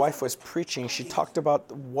when my wife was preaching, she talked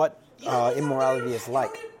about what immorality is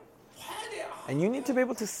like. And you need to be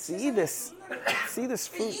able to see this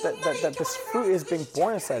fruit, that this fruit is being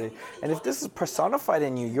born inside of you. And if this is personified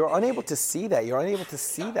in you, you're unable to see that. You're unable to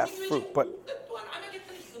see that fruit. But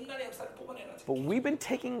we've been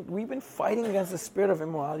fighting against the spirit of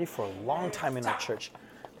immorality for a long time in our church.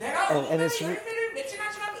 And it's...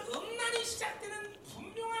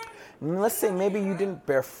 Let's say maybe you didn't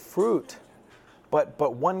bear fruit,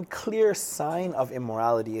 but one clear sign of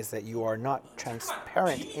immorality is that you are not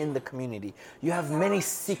transparent in the community. You have many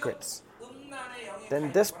secrets.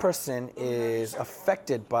 Then this person is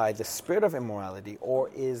affected by the spirit of immorality or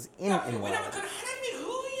is in immorality.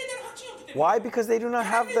 Why? Because they do not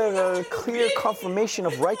have the clear confirmation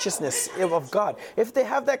of righteousness of God. If they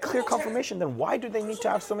have that clear confirmation, then why do they need to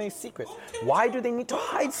have so many secrets? Why do they need to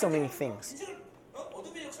hide so many things?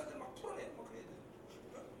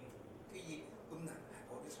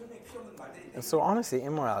 And so honestly,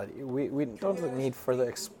 immorality, we don't need further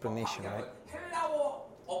explanation, right?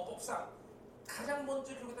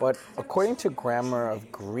 But according to grammar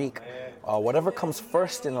of Greek, whatever comes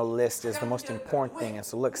first in a list is the most important thing. And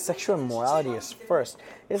so look, sexual immorality is first.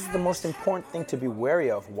 It's the most important thing to be wary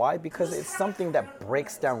of. Why? Because it's something that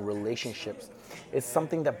breaks down relationships. It's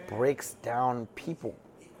something that breaks down people.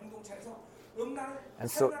 And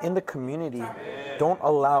so in the community, don't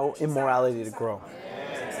allow immorality to grow.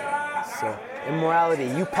 So immorality,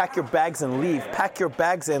 you pack your bags and leave. Pack your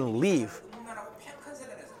bags and leave.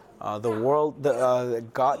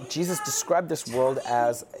 Jesus described this world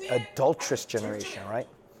as adulterous generation, right?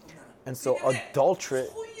 And so adultery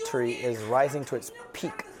is rising to its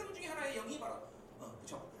peak.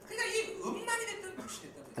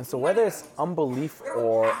 And so whether it's unbelief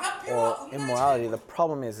or immorality, the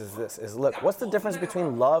problem is look, what's the difference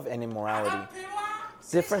between love and immorality?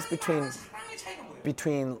 Difference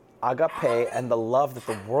between agape and the love that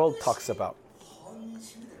the world talks about.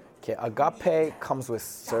 Okay, agape comes with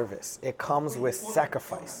service. It comes with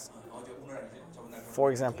sacrifice.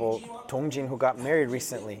 For example, Dongjin, who got married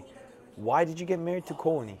recently, why did you get married to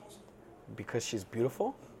Kouni? Because she's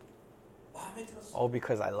beautiful? Oh,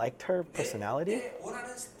 because I liked her personality?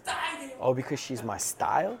 Oh, because she's my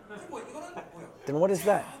style? Then what is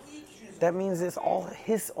that? That means it's all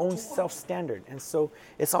his own self-standard. And so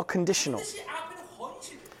it's all conditional.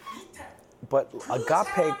 But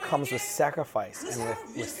agape comes with sacrifice and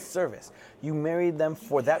with service. You marry them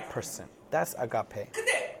for that person. That's agape.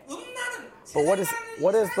 But what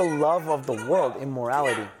is the love of the world?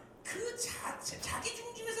 Immorality.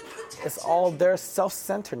 It's all their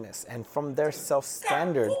self-centeredness, and from their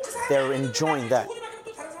self-standard, they're enjoying that.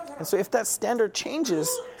 And so if that standard changes,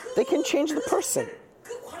 they can change the person.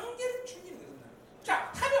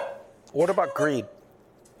 What about greed?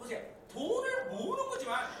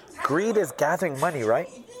 Greed is gathering money, right?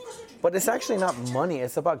 But it's actually not money.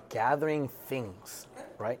 It's about gathering things,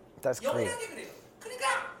 right? That's greed.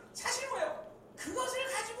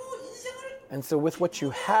 And so with what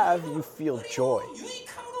you have, you feel joy.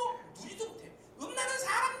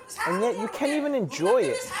 And yet you can't even enjoy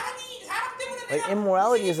it. Like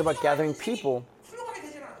immorality is about gathering people.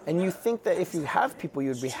 And you think that if you have people,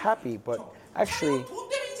 you'd be happy. But actually,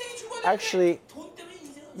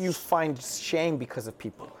 you find shame because of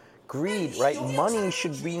people. Greed, right? Money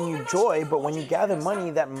should bring you joy, but when you gather money,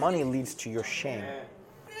 that money leads to your shame.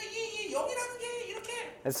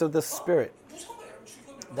 And so the spirit,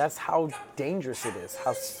 that's how dangerous it is,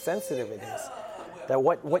 how sensitive it is. That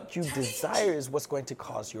what you desire is what's going to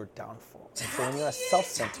cause your downfall. And so when you're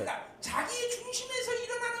self-centered,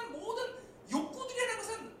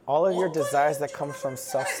 all of your desires that come from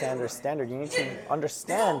self-standard, you need to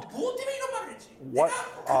understand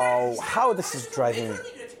how this is driving you.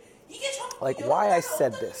 Like why I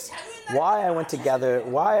said this, why I went to gather,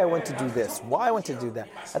 why I went to do this, why I went to do that.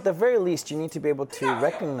 At the very least, you need to be able to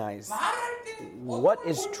recognize what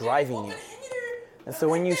is driving you. And so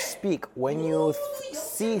when you speak, when you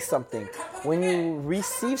see something, when you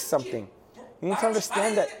receive something, You need to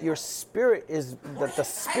understand that your spirit that the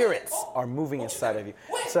spirits are moving inside of you.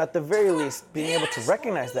 So at the very least, being able to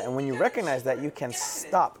recognize that, and when you recognize that, you can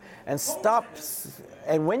stop.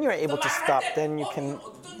 And when you're able to stop, then you can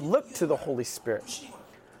look to the Holy Spirit.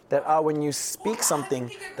 That when you speak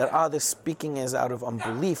something, that this speaking is out of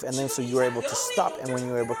unbelief, and then so you're able to stop, and when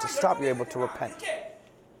you're able to stop, you're able to repent.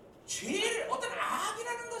 죄를 어떤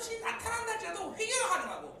악이라는 것이 나타난다 할지라도 회개가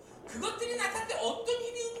가능하고 그것들이 나타날 때 어떤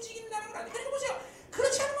힘이 움직인다는 걸 그러니까 보세요.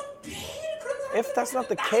 그렇지 않으면 매일 그런 사람. If that's not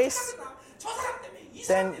the case,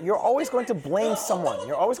 then you're always going to blame someone.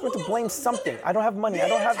 You're always going to blame something. I don't have money. I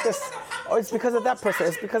don't have this. Oh, it's because of that person.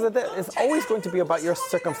 It's because of that. It's always going to be about your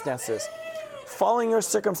circumstances. Following your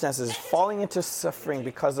circumstances, falling into suffering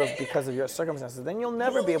because of your circumstances, then you'll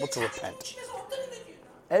never be able to repent.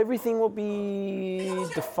 Everything will be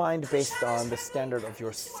defined based on the standard of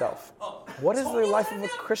yourself. What is the life of a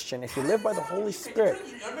Christian? If you live by the Holy Spirit,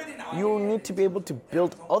 you need to be able to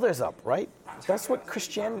build others up, right? That's what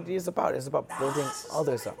Christianity is about. It's about building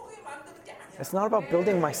others up. It's not about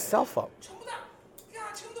building myself up.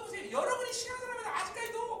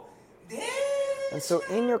 And so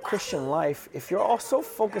in your Christian life, if you're also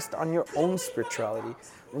focused on your own spirituality,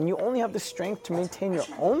 and you only have the strength to maintain your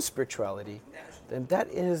own spirituality, then that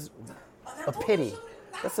is a pity.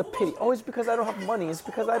 That's a pity. Oh, it's because I don't have money. It's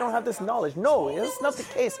because I don't have this knowledge. No, it's not the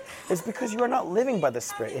case. It's because you are not living by the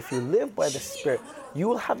Spirit. If you live by the Spirit, you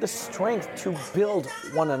will have the strength to build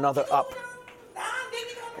one another up.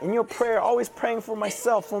 In your prayer, always praying for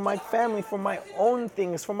myself, for my family, for my own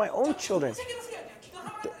things, for my own children,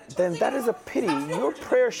 then that is a pity. Your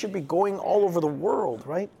prayer should be going all over the world,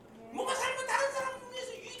 right?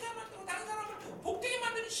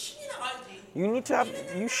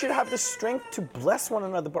 You should have the strength to bless one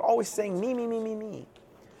another, but always saying me, me, me, me, me.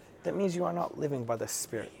 That means you are not living by the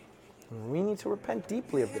Spirit. We need to repent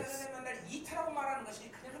deeply of this.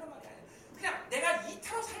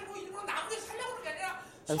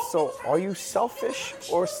 And so, are you selfish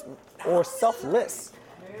or selfless?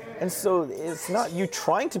 And so, it's not you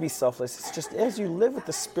trying to be selfless. It's just as you live with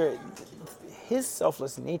the Spirit, His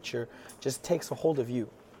selfless nature just takes a hold of you.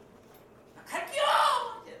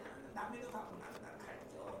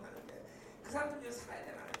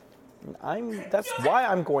 That's why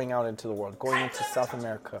I'm going out into the world, going into South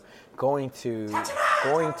America, going to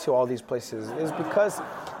all these places, is because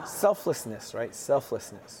selflessness, right?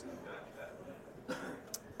 Selflessness.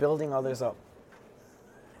 Building others up.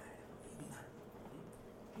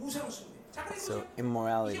 So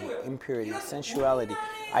immorality, impurity, sensuality,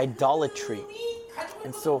 idolatry.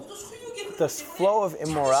 And so the flow of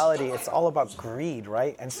immorality, it's all about greed,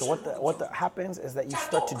 right? And so what happens is that you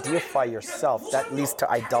start to deify yourself. That leads to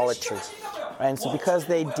idolatry. And so because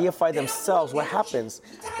they deify themselves, what happens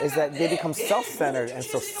is that they become self-centered and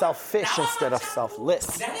so selfish instead of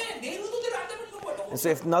selfless. And so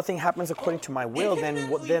if nothing happens according to my will, then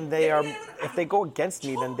if they go against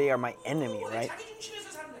me, then they are my enemy, right?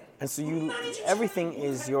 And so everything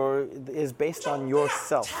is based on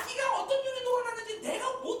yourself.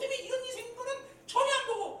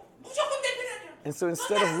 And so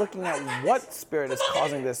instead of looking at what spirit is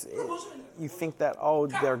causing this, you think that,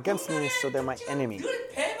 they're against me, so they're my enemy.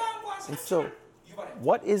 And so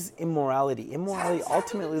what is immorality? Immorality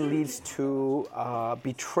ultimately leads to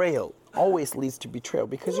betrayal. Always leads to betrayal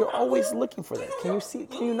because you're always looking for that. Can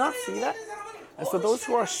you not see that? And so those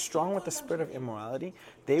who are strong with the spirit of immorality,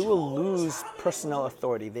 they will lose personnel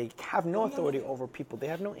authority. They have no authority over people. They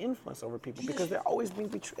have no influence over people because they're always being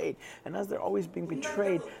betrayed. And as they're always being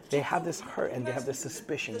betrayed, they have this hurt and they have this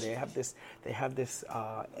suspicion. They have this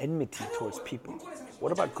enmity towards people.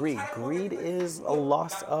 What about greed? Greed is a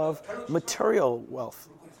loss of material wealth,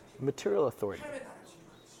 material authority,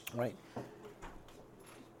 right?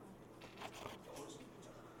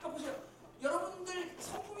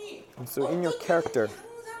 And so in your character,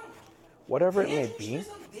 whatever it may be,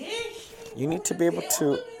 you need to be able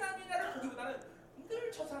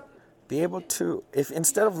to, if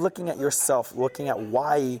instead of looking at yourself, looking at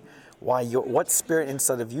what spirit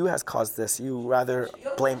inside of you has caused this, you rather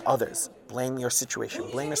blame others, blame your situation,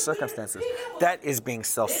 blame your circumstances. That is being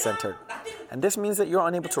self-centered. And this means that you're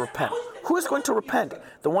unable to repent. Who is going to repent?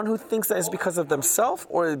 The one who thinks that it's because of themselves,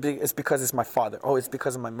 or it's because it's my father? Oh, it's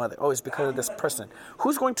because of my mother. Oh, it's because of this person.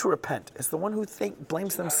 Who's going to repent? It's the one who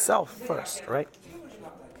blames themselves first, right?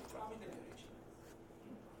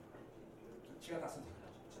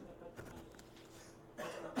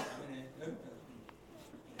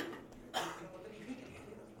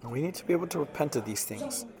 We need to be able to repent of these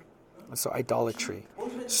things. So idolatry,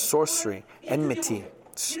 sorcery, enmity.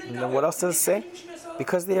 And then what else does it say?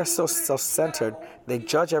 because they are so self-centered, they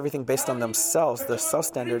judge everything based on themselves, their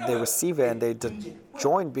self-standard, they receive it, and they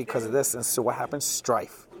join because of this. And so what happens?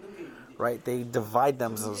 Strife, right? They divide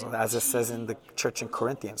themselves, as it says in the church in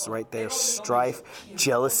Corinthians, right? There's strife,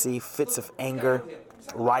 jealousy, fits of anger,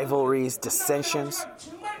 rivalries, dissensions.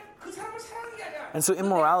 And so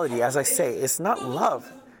immorality, as I say, it's not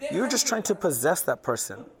love. You're just trying to possess that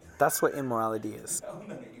person. That's what immorality is.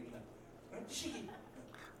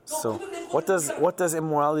 So what does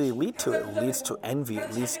immorality lead to? It leads to envy.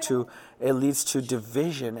 It leads to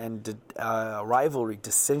division and rivalry,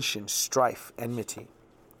 dissension, strife, enmity.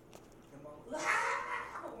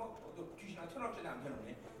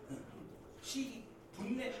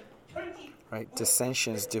 Right?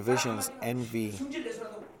 Dissensions, divisions, envy,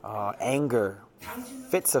 anger,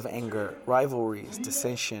 fits of anger, rivalries,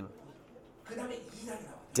 dissension,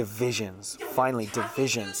 divisions. Finally,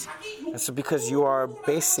 divisions. And so because you are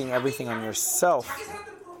basing everything on yourself,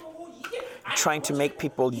 trying to make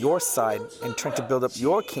people your side and trying to build up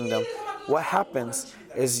your kingdom, what happens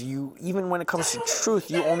is you, even when it comes to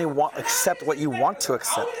truth, you only accept what you want to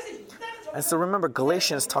accept. And so remember,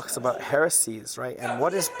 Galatians talks about heresies, right? And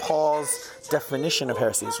what is Paul's definition of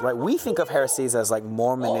heresies, right? We think of heresies as like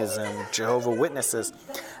Mormonism, Jehovah's Witnesses.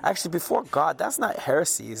 Actually, before God, that's not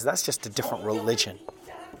heresies. That's just a different religion.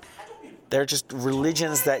 They're just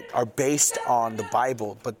religions that are based on the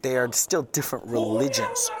Bible, but they are still different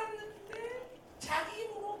religions.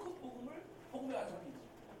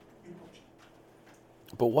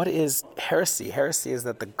 But what is heresy? Heresy is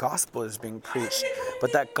that the gospel is being preached,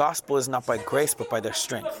 but that gospel is not by grace, but by their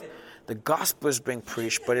strength. The gospel is being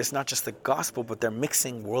preached, but it's not just the gospel, but they're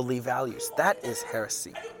mixing worldly values. That is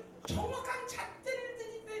heresy.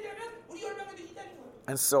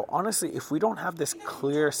 And so honestly, if we don't have this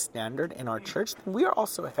clear standard in our church, then we are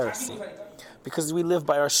also a heresy. Because we live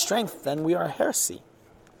by our strength, then we are a heresy.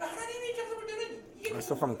 And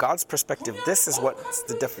so from God's perspective, this is what's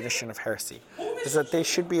the definition of heresy. Is that they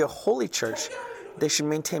should be a holy church. They should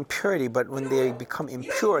maintain purity, but when they become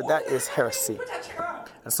impure, that is heresy.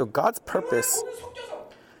 And so God's purpose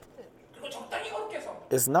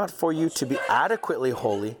is not for you to be adequately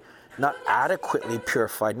holy, not adequately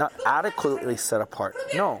purified, not adequately set apart.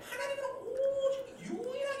 No.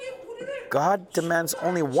 God demands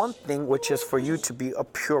only one thing, which is for you to be a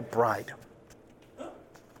pure bride.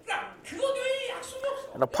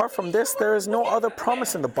 And apart from this, there is no other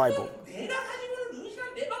promise in the Bible.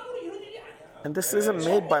 And this isn't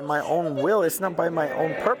made by my own will. It's not by my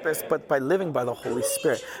own purpose, but by living by the Holy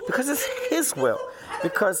Spirit. Because it's His will.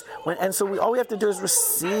 All we have to do is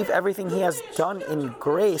receive everything He has done in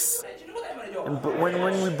grace. And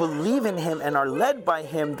when we believe in Him and are led by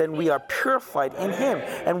Him, then we are purified in Him.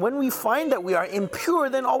 And when we find that we are impure,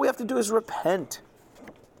 then all we have to do is repent.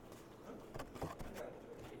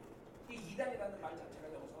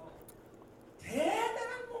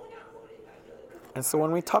 And so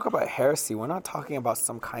when we talk about heresy, we're not talking about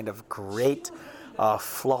some kind of great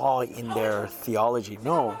flaw in their theology.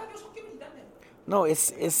 No,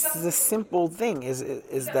 it's the simple thing is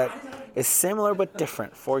that it's similar but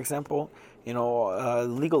different. For example,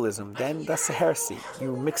 legalism, then that's a heresy.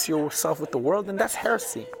 You mix yourself with the world, then that's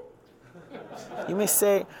heresy. You may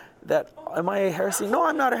say that, am I a heresy? No,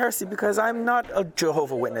 I'm not a heresy because I'm not a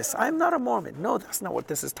Jehovah's Witness. I'm not a Mormon. No, that's not what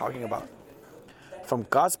this is talking about. From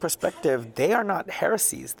God's perspective, they are not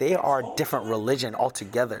heresies. They are different religion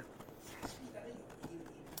altogether.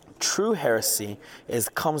 True heresy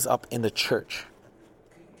comes up in the church.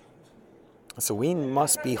 So we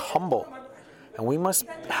must be humble. And we must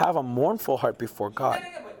have a mournful heart before God.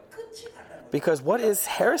 Because what is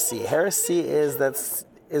heresy? Heresy is that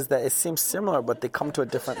it seems similar, but they come to a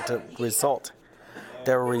different result.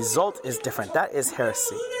 Their result is different. That is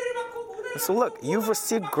heresy. So look, you've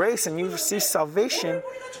received grace and you've received salvation,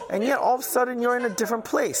 and yet all of a sudden you're in a different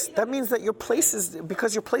place. That means that your place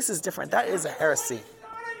is different. That is a heresy.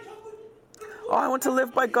 Oh, I want to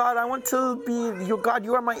live by God. I want to be your God.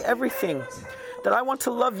 You are my everything. That I want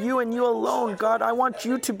to love you and you alone. God, I want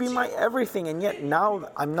you to be my everything, and yet now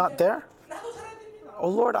I'm not there. Oh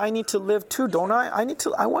Lord, I need to live too, don't I?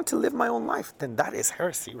 I want to live my own life. Then that is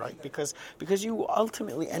heresy, right? Because you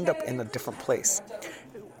ultimately end up in a different place.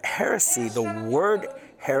 Heresy, the word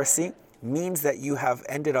heresy, means that you have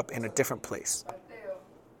ended up in a different place.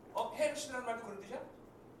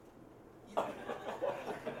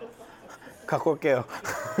 갖고 올게요.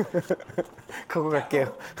 갖고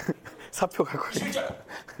갈게요. 사표 갖고 갈게요.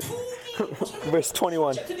 Verse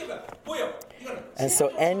 21. And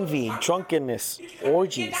so envy, drunkenness,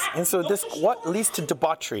 orgies. And so this, what leads to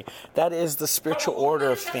debauchery? That is the spiritual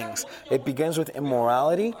order of things. It begins with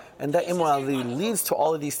immorality, and that immorality leads to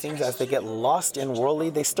all of these things. As they get lost in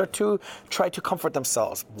worldly, they start to try to comfort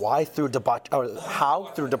themselves. Why? Through debauchery, or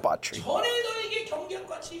how? Through debauchery.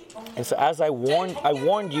 And so as I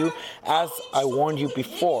warned you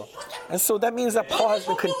before. And so that means that Paul has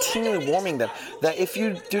been continually warning them that if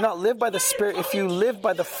you do not live by the Spirit, if you live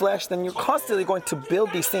by the flesh, then you're constantly going to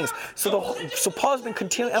build these things. So Paul has been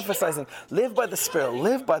continually emphasizing, live by the Spirit,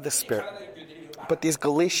 live by the Spirit. But these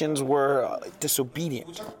Galatians were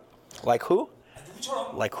disobedient. Like who?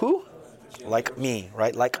 Like who? Like me,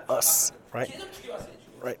 right? Like us, right?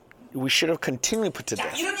 Right. We should have continually put to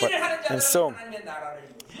death. And so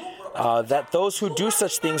that those who do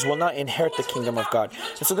such things will not inherit the kingdom of God.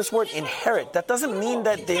 And so this word inherit, that doesn't mean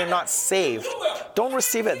that they are not saved. Don't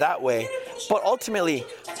receive it that way. But ultimately,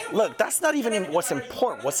 look, that's not even what's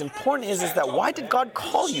important. What's important is that why did God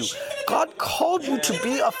call you? God called you to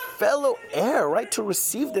be a fellow heir, right? To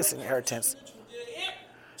receive this inheritance.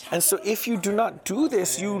 And so if you do not do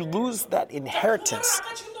this, you lose that inheritance.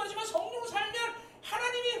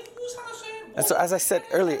 And so as I said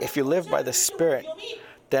earlier, if you live by the Spirit,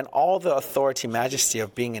 then all the authority, majesty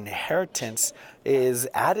of being an inheritance is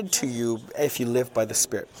added to you if you live by the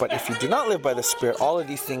Spirit. But if you do not live by the Spirit, all of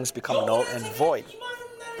these things become null and void.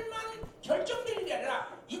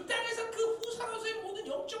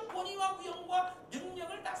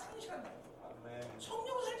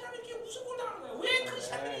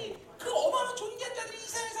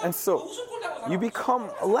 And so you become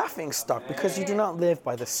a laughingstock because you do not live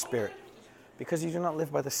by the Spirit. Because you do not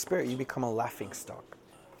live by the Spirit, you become a laughingstock.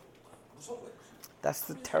 That's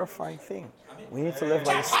the terrifying thing. We need to live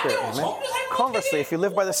by the Spirit. Amen. Conversely, if you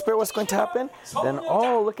live by the Spirit, what's going to happen? Then,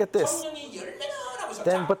 oh, look at this.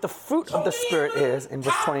 Then, but the fruit of the Spirit is, in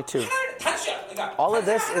verse 22. All of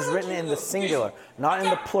this is written in the singular, not in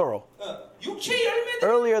the plural.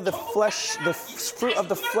 Earlier, the fruit of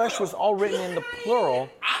the flesh was all written in the plural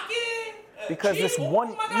because this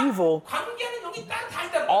one evil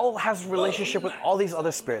all has relationship with all these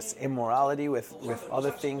other spirits. Immorality with other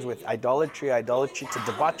things, with idolatry to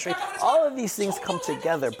debauchery. All of these things come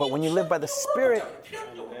together. But when you live by the Spirit,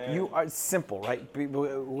 you are simple, right?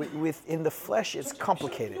 In the flesh, it's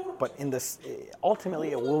complicated. But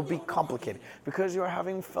ultimately, it will be complicated because you are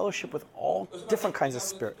having fellowship with all different kinds of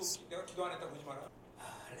spirits.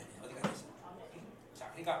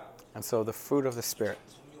 And so the fruit of the Spirit.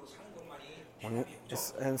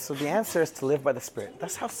 And so the answer is to live by the Spirit.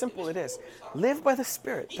 That's how simple it is. Live by the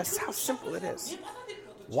Spirit. That's how simple it is.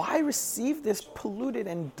 Why receive this polluted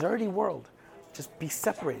and dirty world? Just be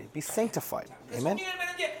separated, be sanctified. Amen?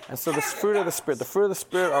 And so the fruit of the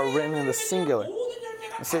Spirit are written in the singular.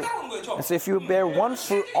 And so if you bear one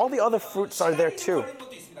fruit, all the other fruits are there too.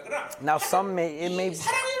 Now it may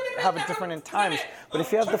have it different in times, but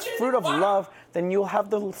if you have the fruit of love, then you'll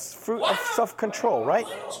have the fruit of self-control, right?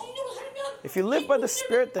 If you live by the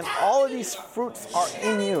Spirit, then all of these fruits are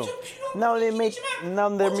in you. Now there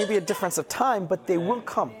may be a difference of time, but they will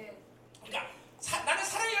come.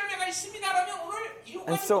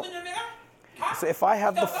 And so if I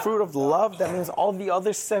have the fruit of love, that means all the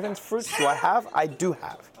other 7 fruits do I have? I do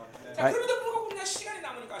have. Right?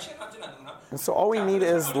 And so all we need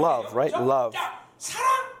is love, right? Love.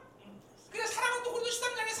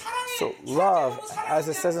 So love, as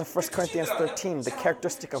it says in 1 Corinthians 13, the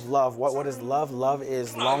characteristic of love. What is love? Love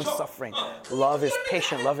is long-suffering. Love is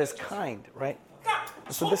patient. Love is kind, right?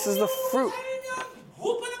 And so this is the fruit.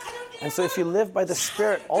 And so if you live by the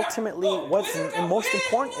Spirit, ultimately what's most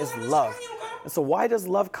important is love. And so why does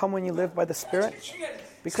love come when you live by the Spirit?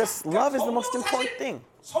 Because love is the most important thing.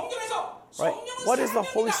 Right? What is the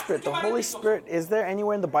Holy Spirit? The Holy Spirit, is there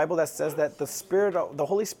anywhere in the Bible that says that the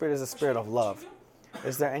Holy Spirit is a spirit of love?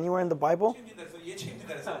 Is there anywhere in the Bible?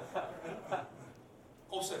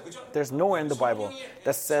 There's nowhere in the Bible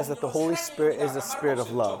that says that the Holy Spirit is a spirit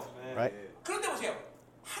of love, right?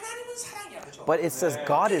 But it says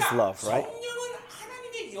God is love, right?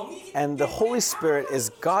 And the Holy Spirit is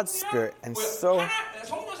God's Spirit. And so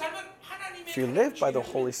if you live by the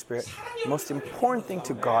Holy Spirit, the most important thing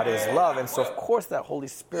to God is love. And so, of course, that Holy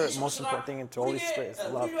Spirit, most important thing to Holy Spirit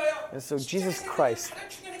is love. And so Jesus Christ,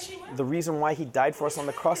 the reason why he died for us on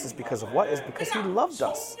the cross is because of what? Is because he loved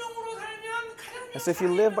us. And so if you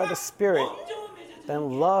live by the Spirit,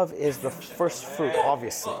 then love is the first fruit,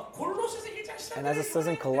 obviously. And as it says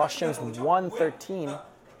in Colossians 1:13,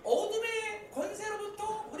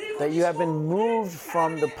 that you have been moved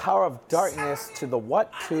from the power of darkness to the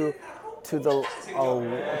what? To to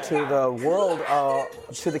the world,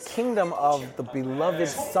 to the kingdom of the beloved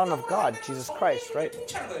Son of God, Jesus Christ, right?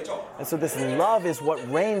 And so this love is what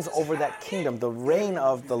reigns over that kingdom, the reign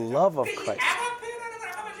of the love of Christ.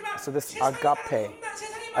 So this agape,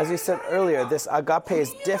 as we said earlier, this agape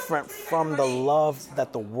is different from the love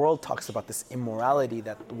that the world talks about, this immorality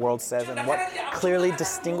that the world says, and what clearly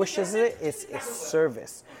distinguishes it is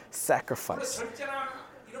service, sacrifice.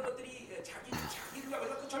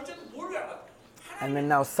 And then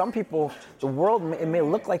now some people, the world, it may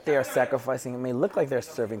look like they are sacrificing, it may look like they're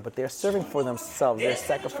serving, but they're serving for themselves. They're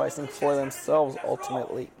sacrificing for themselves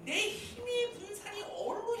ultimately.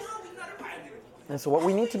 And so what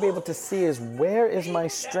we need to be able to see is, where is my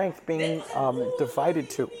strength being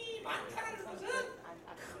divided to?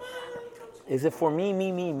 Is it for me,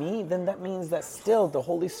 me, me, me? Then that means that still the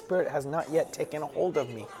Holy Spirit has not yet taken a hold of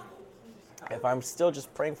me. If I'm still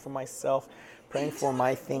just praying for myself, praying for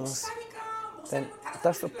my things, then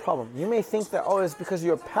that's the problem. You may think that, it's because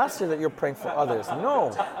you're a pastor that you're praying for others.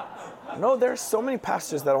 No, there are so many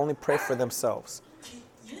pastors that only pray for themselves.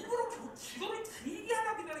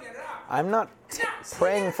 I'm not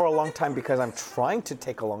praying for a long time because I'm trying to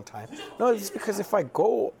take a long time. No, it's because if I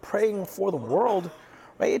go praying for the world,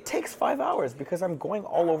 right, it takes 5 hours because I'm going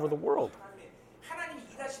all over the world.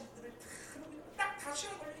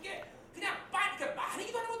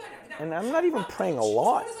 And I'm not even praying a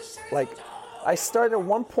lot. Like, I start at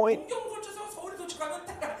one point,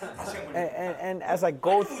 and as I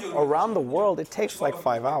go around the world, it takes like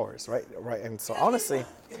 5 hours, right? And so honestly,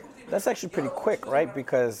 that's actually pretty quick, right?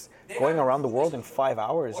 Because going around the world in 5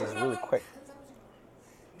 hours is really quick.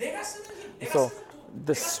 So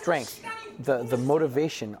the strength, the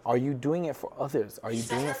motivation, are you doing it for others? Are you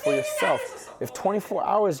doing it for yourself? If 24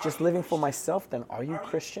 hours just living for myself, then are you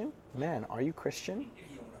Christian? Man, are you Christian?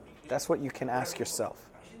 That's what you can ask yourself.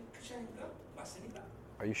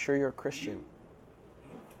 Are you sure you're a Christian?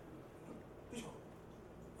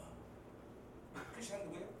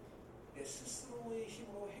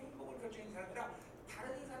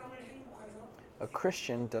 A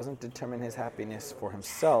Christian doesn't determine his happiness for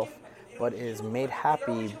himself, but is made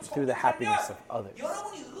happy through the happiness of others.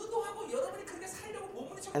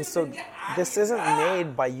 And so this isn't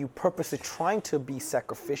made by you purposely trying to be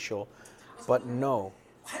sacrificial, but no.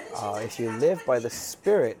 If you live by the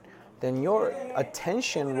Spirit, then your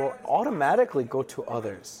attention will automatically go to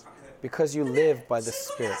others because you live by the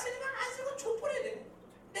Spirit.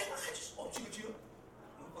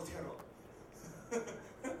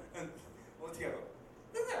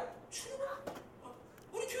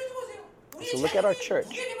 So look at our church.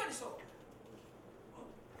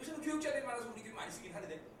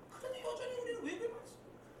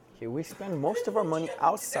 Okay, we spend most of our money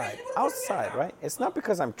outside, right? It's not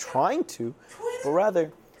because I'm trying to, but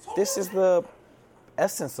rather, this is the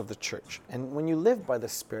essence of the church. And when you live by the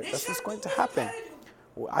Spirit, that's what's going to happen.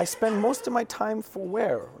 I spend most of my time for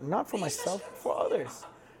where? Not for myself, for others.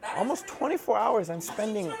 Almost 24 hours I'm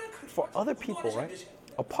spending for other people, right?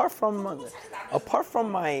 Apart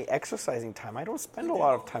from my exercising time, I don't spend a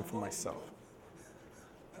lot of time for myself.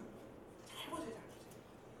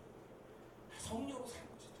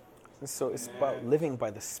 And so it's about living by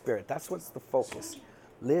the Spirit. That's what's the focus.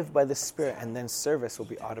 Live by the Spirit, and then service will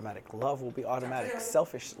be automatic. Love will be automatic.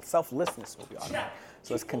 Selflessness will be automatic.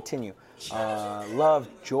 So let's continue. Love,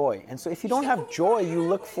 joy. And so if you don't have joy, you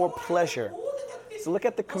look for pleasure. So look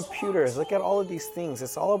at the computers. Look at all of these things.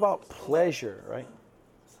 It's all about pleasure, right?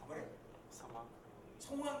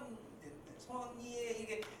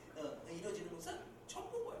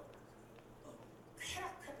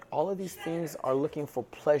 All of these things are looking for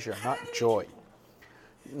pleasure, not joy.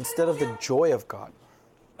 Instead of the joy of God.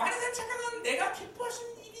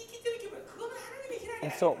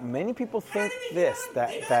 And so many people think this,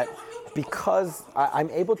 that because I'm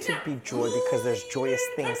able to be joy because there's joyous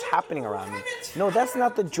things happening around me. No, that's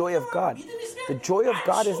not the joy of God. The joy of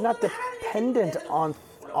God is not dependent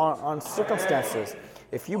on circumstances.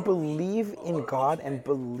 If you believe in God and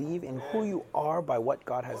believe in who you are by what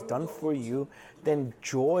God has done for you, then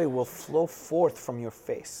joy will flow forth from your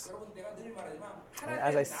face. And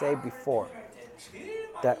as I say before,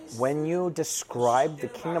 that when you describe the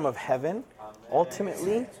kingdom of heaven,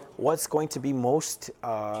 ultimately, what's going to be most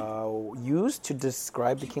used to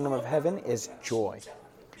describe the kingdom of heaven is joy.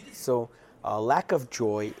 So lack of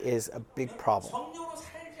joy is a big problem.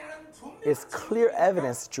 It's clear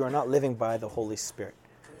evidence that you are not living by the Holy Spirit.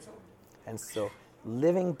 And so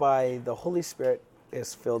living by the Holy Spirit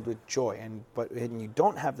is filled with joy. But when you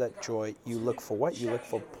don't have that joy, you look for what? You look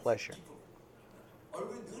for pleasure.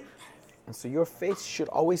 And so your face should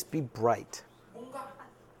always be bright.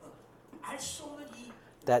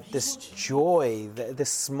 that this joy,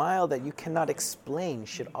 this smile that you cannot explain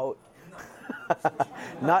should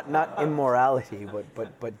not immorality,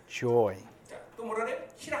 but joy.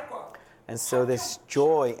 And so this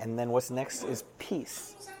joy, and then what's next is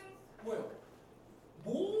peace.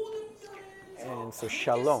 And so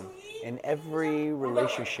shalom. In every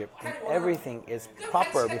relationship, in everything is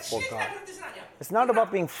proper before God. It's not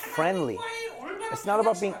about being friendly. It's not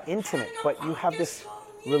about being intimate, but you have this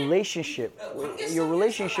relationship. Your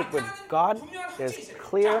relationship with God is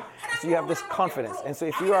clear, so you have this confidence. And so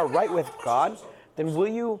if you are right with God, then will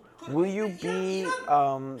you be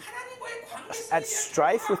at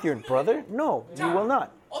strife with your brother? No, you will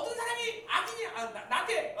not.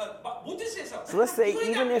 So let's say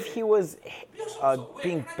even if he was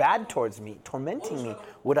being bad towards me, tormenting me,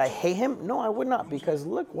 would I hate him? No, I would not, because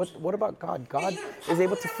look, what about God? God is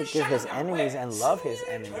able to forgive his enemies and love his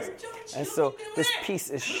enemies. And so this peace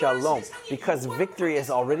is shalom. Because victory is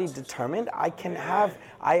already determined, I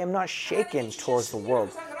am not shaken towards the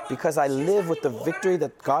world. Because I live with the victory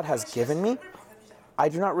that God has given me, I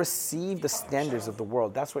do not receive the standards of the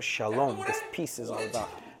world. That's what shalom, this peace is all about.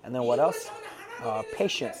 And then what else?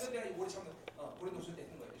 Patience.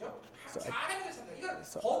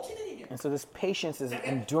 So this patience is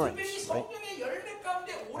endurance, right?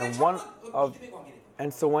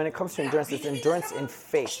 And so when it comes to endurance, it's endurance in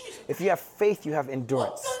faith. If you have faith, you have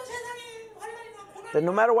endurance. That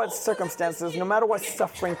no matter what circumstances, no matter what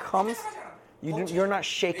suffering comes, you're not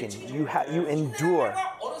shaken. You endure.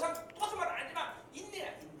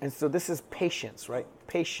 And so this is patience, right?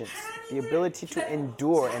 Patience, the ability to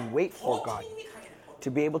endure and wait for God,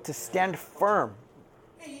 to be able to stand firm.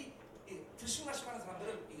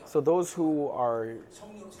 So those who are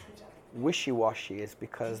wishy-washy is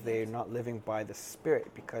because they're not living by the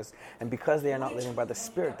Spirit, because they are not living by the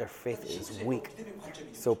Spirit, their faith is weak.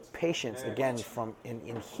 So patience, again,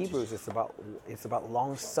 in Hebrews, it's about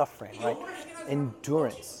long suffering, right?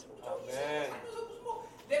 Endurance.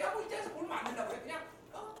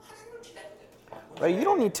 Right? You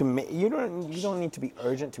don't need to be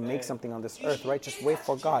urgent to make something on this earth, right? Just wait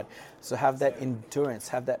for God. So have that endurance,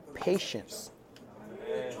 have that patience.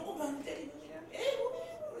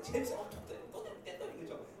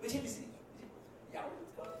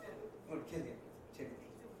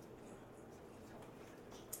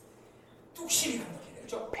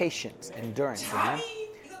 Patience, endurance, amen?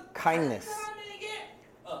 Kindness.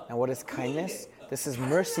 And what is kindness? This is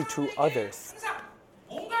mercy to others.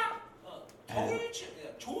 And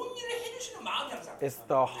it's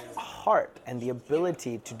the heart and the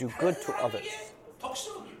ability to do good to others,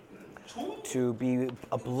 to be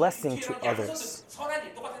a blessing to others.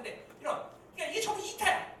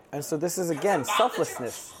 And so this is, again,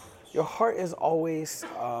 selflessness. Your heart is always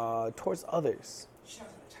towards others.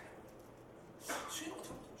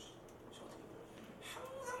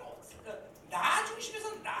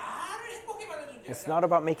 It's not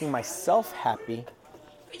about making myself happy,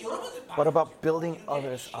 but about building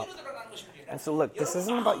others up. And so look, this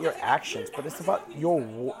isn't about your actions, but it's about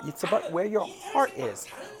where your heart is.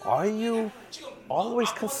 Are you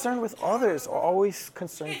always concerned with others or always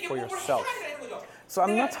concerned for yourself? So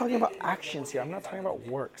I'm not talking about actions here. I'm not talking about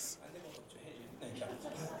works.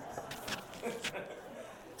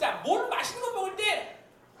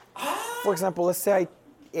 For example, let's say I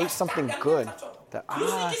ate something good.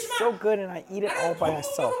 It's so good, and I eat it all by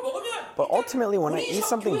myself. But ultimately, when I eat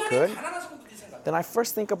something good, then I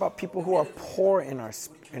first think about people who are poor in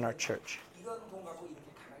our church.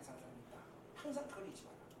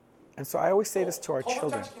 And so I always say this to our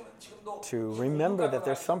children, to remember that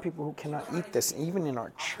there's some people who cannot eat this, even in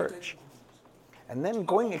our church. And then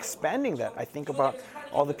expanding that, I think about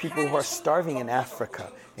all the people who are starving in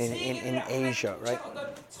Africa, in Asia, right?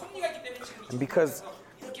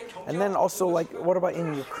 And then also, like, what about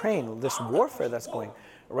in Ukraine, this warfare that's going,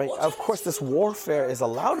 right? Of course, this warfare is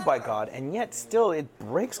allowed by God, and yet still it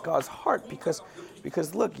breaks God's heart because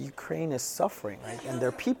look, Ukraine is suffering, right? And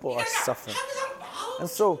their people are suffering. And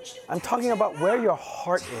so I'm talking about where your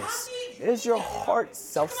heart is. Is your heart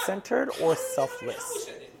self-centered or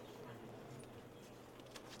selfless?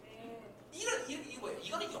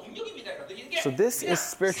 So this is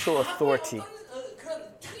spiritual authority.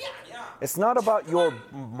 It's not about your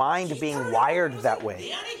mind being wired that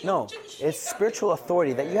way. No, it's spiritual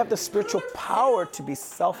authority, that you have the spiritual power to be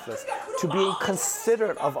selfless, to be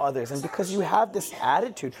considerate of others. And because you have this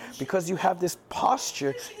attitude, because you have this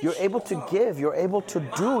posture, you're able to give, you're able to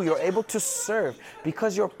do, you're able to serve,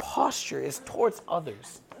 because your posture is towards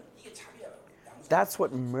others. That's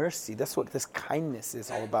what mercy, that's what this kindness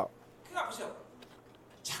is all about.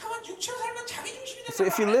 So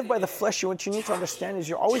if you live by the flesh, what you need to understand is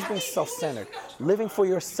you're always being self-centered, living for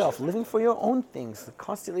yourself, living for your own things,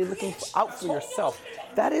 constantly looking out for yourself.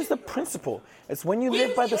 That is the principle. It's when you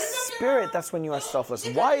live by the Spirit, that's when you are selfless.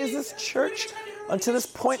 Why is this church, until this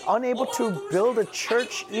point, unable to build a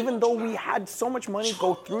church, even though we had so much money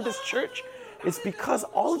go through this church? It's because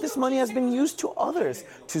all of this money has been used to others,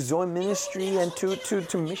 to Zoe ministry and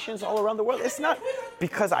to missions all around the world. It's not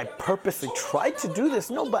because I purposely tried to do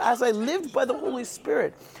this. No, but as I lived by the Holy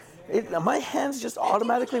Spirit, my hands just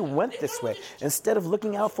automatically went this way. Instead of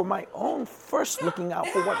looking out for my own, first looking out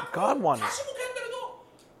for what God wanted.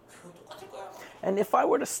 And if I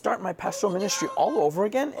were to start my pastoral ministry all over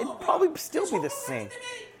again, it'd probably still be the same.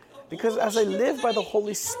 Because as I live by the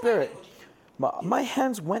Holy Spirit, my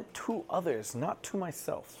hands went to others, not to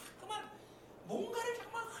myself.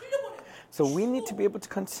 So we need to be able to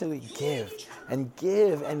continually give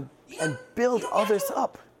and build others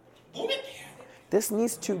up. This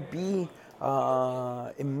needs to be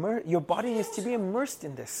your body needs to be immersed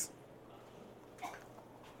in this.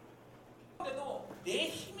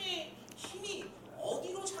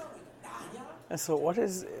 And so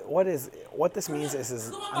what this means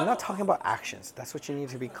is I'm not talking about actions. That's what you need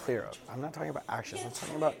to be clear of. I'm not talking about actions. I'm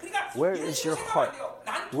talking about where is your heart?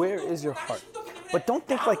 Where is your heart? But don't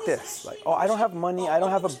think like this, like, oh, I don't have money, I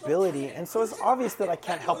don't have ability, and so it's obvious that I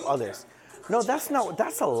can't help others. No,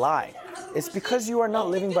 that's a lie. It's because you are not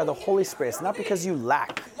living by the Holy Spirit. It's not because you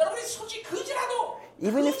lack.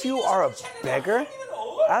 Even if you are a beggar,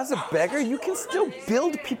 as a beggar, you can still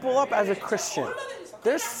build people up as a Christian.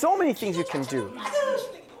 There's so many things you can do.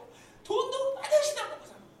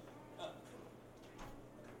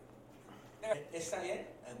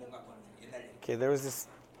 Okay, there was this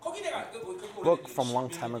book from a long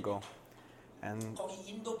time ago, and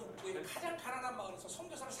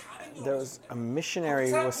there was a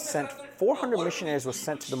missionary was sent, 400 missionaries were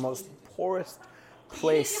sent to the most poorest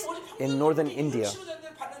place in northern India.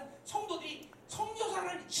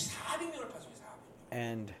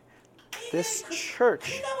 And this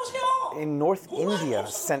church in North India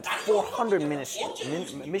sent 400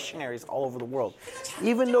 missionaries all over the world.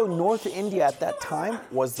 Even though North India at that time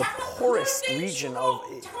was the poorest region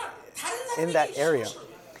in that area.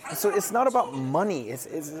 So it's not about money.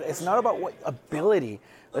 It's not about what ability.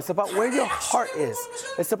 It's about where your heart is.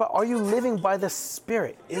 It's about, are you living by the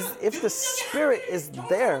Spirit? If the Spirit is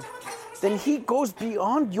there, then He goes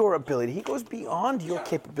beyond your ability. He goes beyond your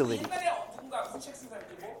capability.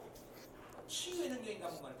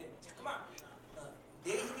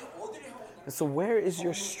 And so where is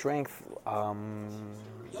your strength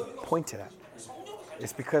pointed at?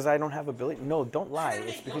 It's because I don't have ability? No, don't lie.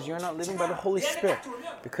 It's because you're not living by the Holy Spirit.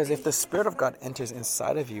 Because if the Spirit of God enters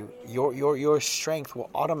inside of you, your strength will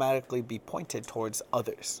automatically be pointed towards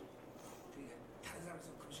others.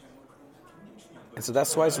 And so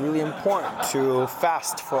that's why it's really important to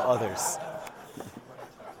fast for others.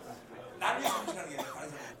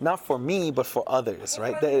 Not for me, but for others,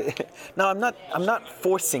 right? No, I'm not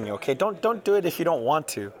forcing you, okay? Don't do it if you don't want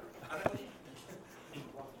to.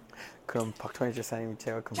 그럼 박통일 집사님이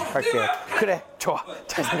제가 그럼 할게요. 그래, 좋아,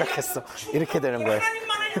 잘 생각했어. 이렇게 되는 거예요.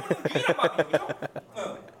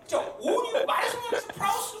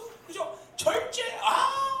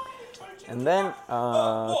 And then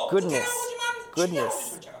goodness.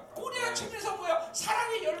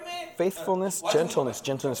 Faithfulness,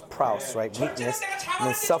 gentleness, praus, right? Meekness, and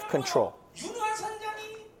then self-control.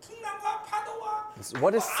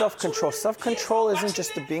 What is self-control? Self-control isn't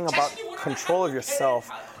just being about control of yourself,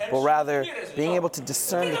 but rather being able to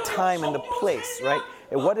discern the time and the place, right?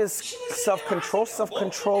 And what is self-control?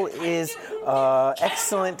 Self-control is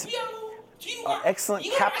excellent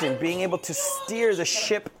captain being able to steer the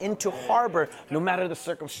ship into harbor no matter the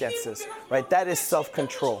circumstances, right? That is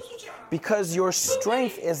self-control. Because your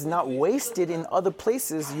strength is not wasted in other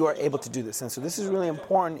places, you are able to do this. And so this is really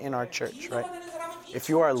important in our church, right? If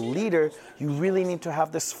you are a leader, you really need to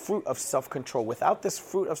have this fruit of self-control. Without this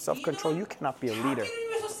fruit of self-control, you cannot be a leader.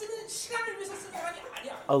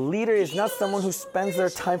 A leader is not someone who spends their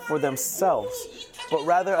time for themselves, but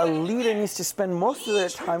rather a leader needs to spend most of their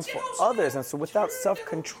time for others. And so without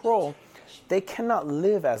self-control, they cannot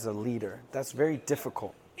live as a leader. That's very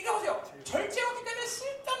difficult.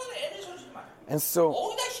 And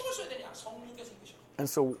so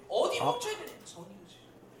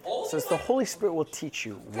it's the Holy Spirit will teach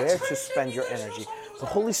you where to spend your energy. The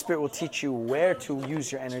Holy Spirit will teach you where to use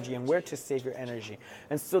your energy and where to save your energy.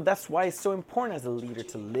 And so that's why it's so important as a leader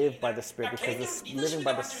to live by the Spirit, because this living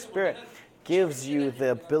by the Spirit gives you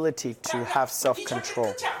the ability to have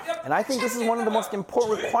self-control. And I think this is one of the most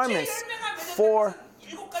important requirements for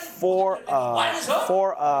for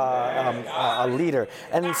a leader.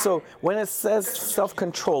 And so when it says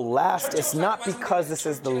self-control last, it's not because this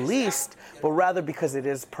is the least, but rather because it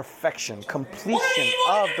is perfection, completion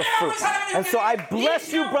of the fruit. And so I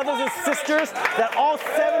bless you, brothers and sisters, that all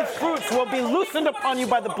 7 fruits will be loosened upon you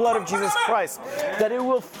by the blood of Jesus Christ, that it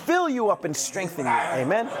will fill you up and strengthen you.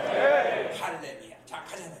 Amen?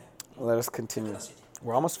 Let us continue.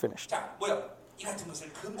 We're almost finished.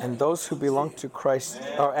 And those who belong to Christ,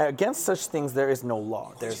 or against such things there is no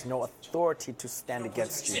law. There is no authority to stand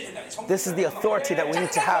against you. This is the authority that we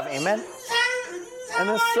need to have. Amen? And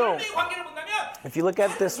then so, if you look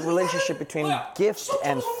at this relationship between gift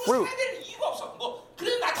and fruit,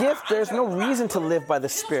 gift, there's no reason to live by the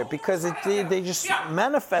Spirit because they just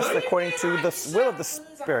manifest according to the will of the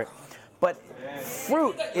Spirit. But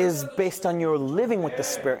fruit is based on your living with the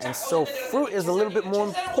Spirit. And so fruit is a little bit more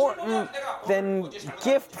important than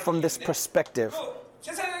gift from this perspective.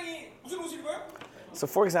 So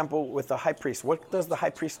for example, with the high priest, what does the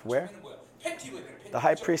high priest wear? The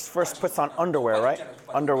high priest first puts on underwear, right?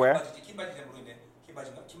 Underwear.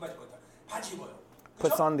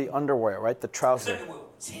 Puts on the underwear, right? The trouser.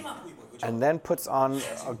 And then puts on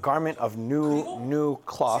a garment of new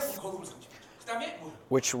cloth,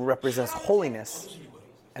 which represents holiness.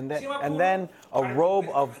 And then a robe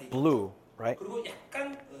of blue, right?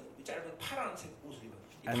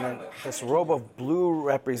 And then this robe of blue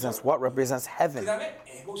represents what? Represents heaven.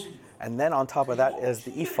 And then on top of that is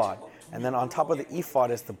the ephod. And then on top of the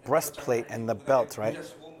ephod is the breastplate and the belt, right?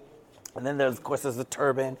 And then there's, of course, there's the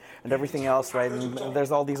turban and everything else, right? And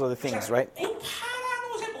there's all these other things, right?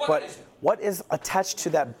 But what is attached to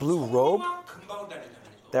that blue robe?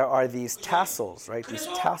 There are these tassels, right? These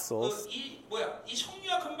tassels.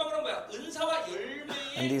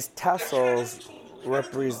 And these tassels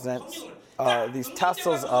represent these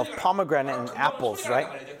tassels of pomegranate and apples, right?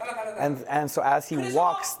 And so as he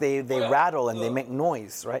walks, they rattle and they make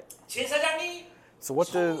noise, right? So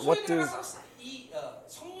what do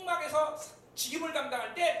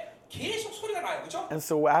and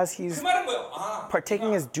so as he's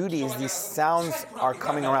partaking his duties, these sounds are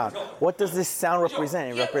coming around. What does this sound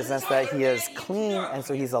represent? It represents that he is clean and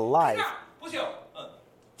so he's alive.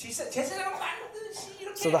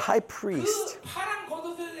 So the high priest,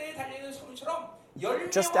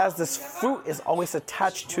 just as this fruit is always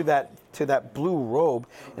attached to that blue robe,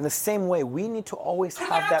 in the same way, we need to always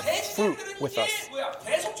have that fruit with us.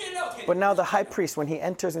 But now the high priest, when he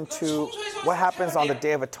enters into what happens on the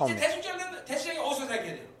Day of Atonement,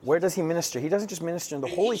 where does he minister? He doesn't just minister in the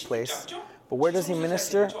holy place, but where does he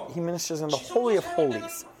minister? He ministers in the Holy of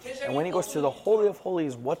Holies. And when he goes to the Holy of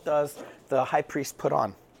Holies, what does the high priest put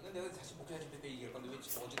on?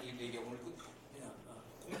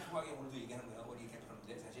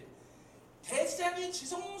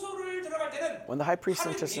 When the high priest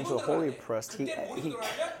enters into the Holy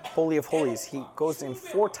of Holies, he goes in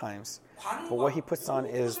 4 times. But what he puts on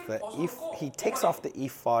is he takes off the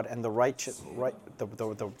ephod and the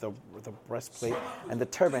breastplate and the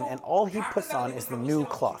turban, and all he puts on is the new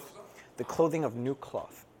cloth, the clothing of new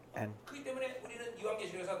cloth. And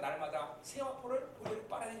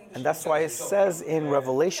that's why it says in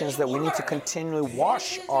Revelations that we need to continually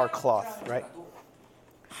wash our cloth, right?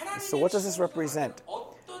 So what does this represent?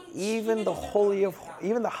 Even the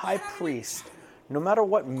high priest, no matter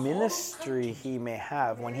what ministry he may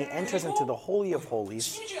have, when he enters into the Holy of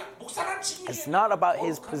Holies, it's not about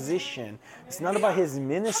his position, it's not about his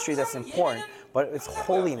ministry that's important, but it's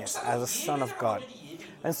holiness as a son of God.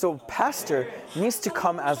 And so pastor needs to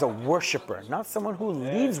come as a worshiper, not someone who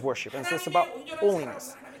leads worship. And so it's about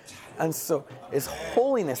holiness. And so it's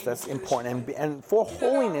holiness that's important. And for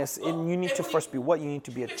holiness, you need to first be what? You need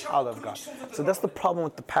to be a child of God. So that's the problem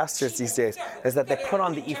with the pastors these days, is that they put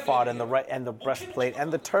on the ephod and the breastplate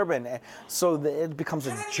and the turban, so that it becomes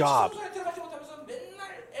a job.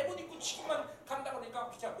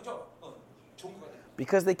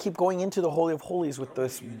 Because they keep going into the Holy of Holies with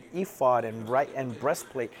this ephod and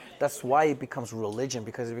breastplate, that's why it becomes religion,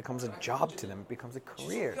 because it becomes a job to them, it becomes a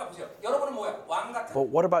career. But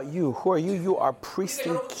what about you? Who are you? You are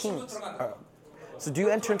priestly kings. So do you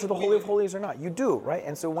enter into the Holy of Holies or not? You do, right?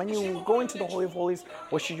 And so when you go into the Holy of Holies,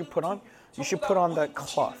 what should you put on? You should put on that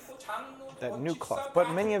cloth. That new cloth.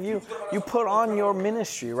 But many of you put on your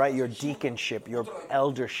ministry, right? Your deaconship, your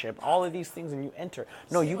eldership, all of these things, and you enter.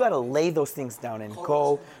 No, you got to lay those things down and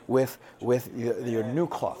go with your new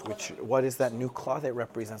cloth. What is that new cloth? It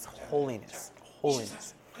represents holiness.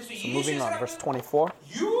 Holiness. So moving on, verse 24.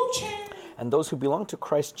 And those who belong to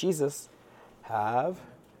Christ Jesus have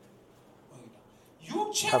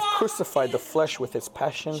crucified the flesh with its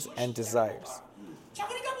passions and desires.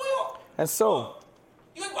 And so,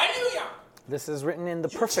 이건 완료형이야. this is written in the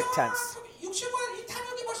perfect tense. 육체와 이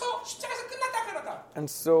탐욕이 벌써 십자가에서 끝났다. And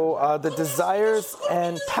so the desires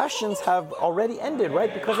and passions have already ended,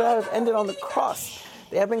 right? Because that has ended on the cross.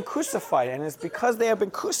 They have been crucified, and it's because they have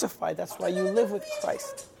been crucified, that's why you live with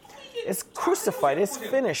Christ. It's crucified, it's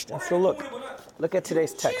finished. And so look at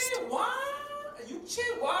today's text.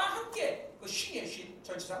 육체와 함께 그 쉰이에요, 쉰.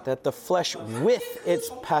 전치사. That the flesh with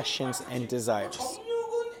its passions and desires.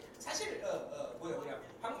 정욕은 사실 뭐야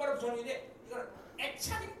한국말로 부정인데 이거는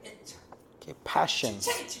애착. Okay, passions,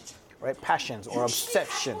 집착. right? Passions or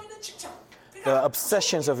obsession. 육신이 갖고 있는 집착. The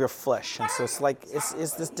obsessions of your flesh. And so it's like,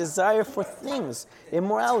 it's this desire for things,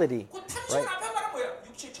 immorality, 그 탐욕 right? 앞에 말은 뭐야?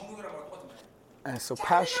 육체 정욕이라는 거랑 똑같은 거야. And so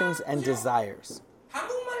passions and desires.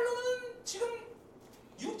 한국말로는 지금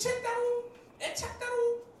육체 따로, 애착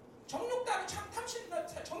따로, 정욕 따로,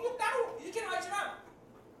 정욕 따로 이렇게 나와있지만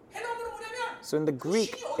헬라어는 뭐냐면 So in the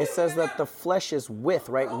Greek, it says that the flesh is with,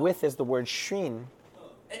 right? With is the word shin,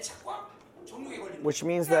 애착과 정욕에 걸리는 which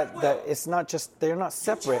means that it's not just, they're not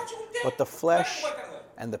separate, but the flesh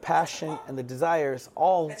and the passion and the desires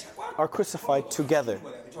all are crucified together.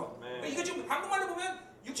 그렇죠? 이거 지금 한국말로 보면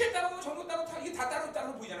육체 따로, 정욕 따로 이게 다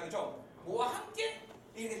따로 보이잖아요, 그렇죠? 뭐와 함께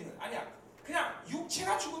이게 되는 거야. 아니야. 그냥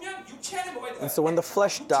육체가 죽으면 육체 안에 뭐가 있는 거야? And so when the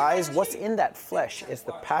flesh dies, what's in that flesh is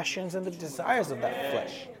the passions and the desires of that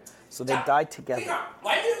flesh. So they die together. 그러니까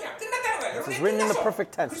완료형이야. 끝났다는 거야. It's written in the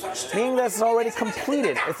perfect tense, meaning that it's already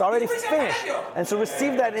completed, it's already finished. And so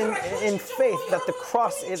receive that in faith that the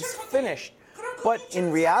cross is finished. But in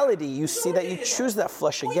reality, you see that you choose that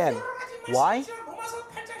flesh again. Why?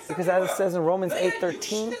 Because as it says in Romans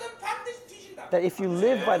 8:13, that if you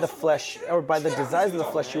live by the flesh or by the desires of the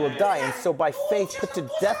flesh, you will die. And so by faith, put to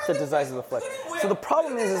death the desires of the flesh. So the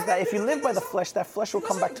problem is that if you live by the flesh, that flesh will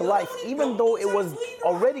come back to life, even though it was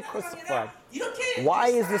already crucified. Why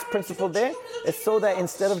is this principle there? It's so that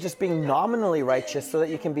instead of just being nominally righteous, so that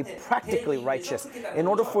you can be practically righteous, in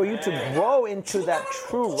order for you to grow into that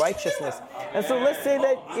true righteousness. And so let's say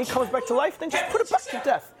that it comes back to life, then just put it back to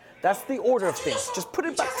death. That's the order of things. Just put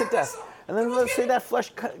it back to death. And then let's say that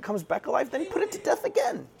flesh comes back alive, then put it to death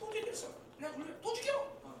again.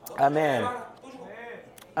 Amen.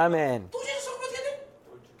 Amen.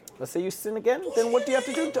 Let's say you sin again, then what do you have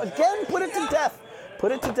to do? Again, put it to death.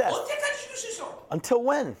 Put it to death. Until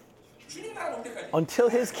when? Until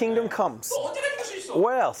his kingdom comes.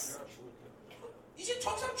 Where else?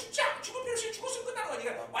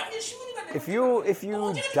 If you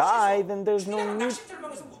die, then there's no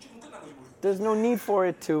need for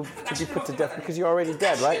it to be put to death because you're already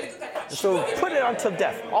dead, right? So put it until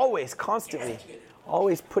death, always, constantly.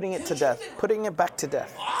 Always putting it to death, putting it back to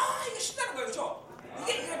death.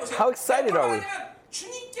 How excited are we?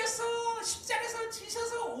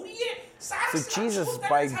 So Jesus,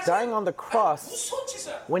 by dying on the cross,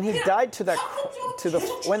 when he died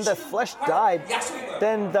when the flesh died,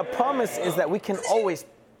 then the promise is that we can always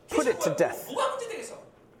put it to death.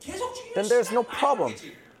 Then there's no problem.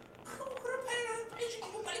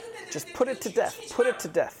 Just put it to death. Put it to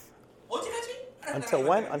death. Until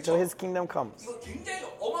when? Until his kingdom comes.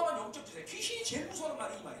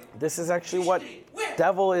 This is actually what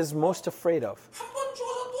devil is most afraid of.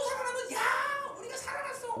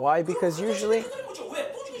 Why? Because usually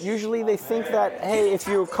they think that, hey, if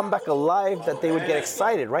you come back alive, that they would get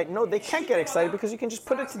excited, right? No, they can't get excited because you can just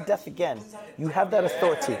put it to death again. You have that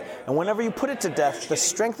authority. And whenever you put it to death, the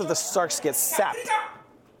strength of the sarks gets sapped.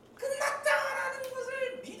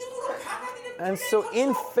 And so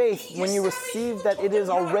in faith, when you receive that it is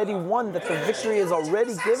already won, that the victory is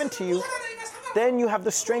already given to you, then you have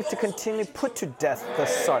the strength to continue to put to death the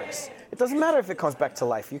sarks. It doesn't matter if it comes back to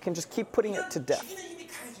life. You can just keep putting it to death.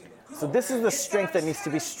 So this is the strength that needs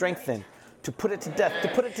to be strengthened, to put it to death, to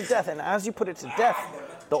put it to death. And as you put it to death,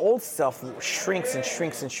 the old self shrinks and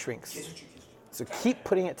shrinks and shrinks. So keep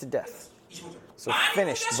putting it to death. So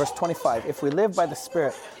finished, verse 25. If we live by the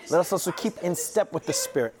Spirit, let us also keep in step with the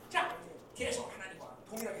Spirit.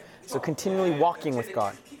 So continually walking with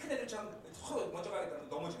God.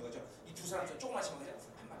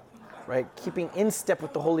 Right? Keeping in step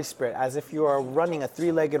with the Holy Spirit, as if you are running a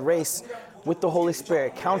three-legged race with the Holy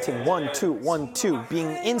Spirit, counting 1, 2, 1, 2, being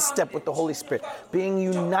in step with the Holy Spirit, being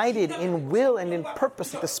united in will and in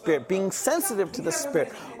purpose with the Spirit, being sensitive to the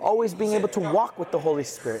Spirit, always being able to walk with the Holy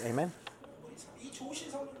Spirit. Amen?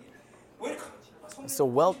 So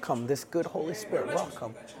welcome this good Holy Spirit.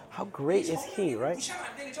 Welcome. How great is He, right?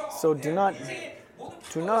 So do not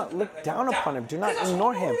look down upon Him. Do not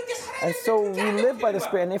ignore Him. And so we live by the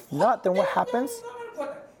Spirit. And if not, then what happens?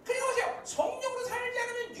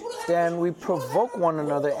 then we provoke one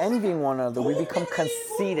another, envying one another. We become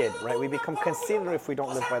conceited, right? We become conceited if we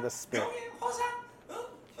don't live by the Spirit.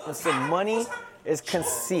 And so money is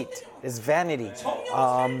conceit, is vanity.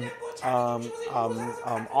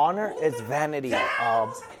 Honor is vanity.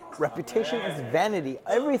 Reputation is vanity.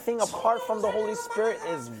 Everything apart from the Holy Spirit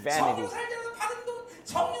is vanity.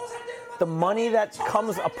 The money that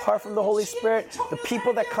comes apart from the Holy Spirit, the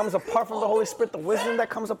people that comes apart from the Holy Spirit, the wisdom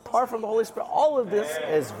that comes apart from the Holy Spirit, all of this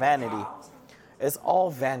is vanity. It's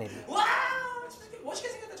all vanity.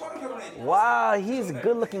 Wow, he's a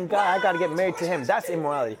good-looking guy. I got to get married to him. That's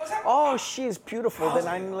immorality. Oh, she's beautiful.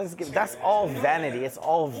 That's all vanity. It's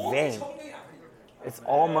all vain. It's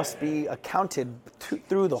all must be accounted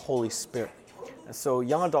through the Holy Spirit. And so,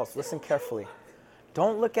 young adults, listen carefully.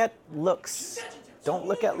 Don't look at looks. Don't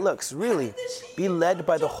look at looks. Really, be led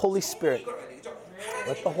by the Holy Spirit.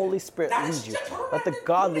 Let the Holy Spirit lead you. Let the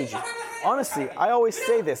God lead you. Honestly, I always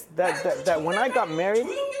say this, that when I got married,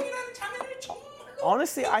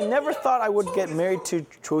 honestly, I never thought I would get married to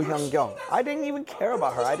Cho Hyung-kyung. I didn't even care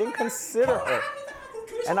about her. I didn't consider her.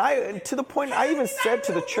 And to the point, I even said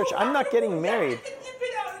to the church, I'm not getting married.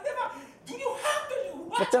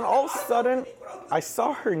 But then all of a sudden, I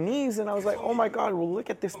saw her knees and I was like, oh my God, well, look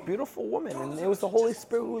at this beautiful woman. And it was the Holy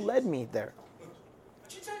Spirit who led me there.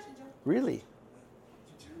 Really.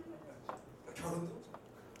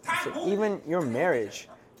 So even your marriage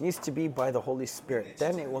needs to be by the Holy Spirit.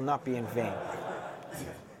 Then it will not be in vain.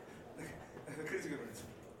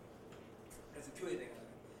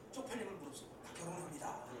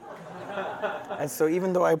 And so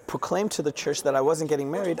even though I proclaimed to the church that I wasn't getting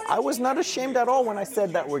married, I was not ashamed at all when I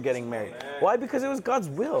said that we're getting married. Why? Because it was God's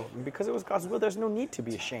will. Because it was God's will, there's no need to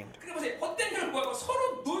be ashamed.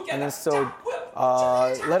 And so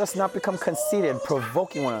let us not become conceited,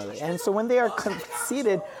 provoking one another. And so when they are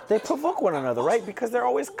conceited, they provoke one another, right? Because they're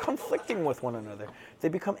always conflicting with one another. They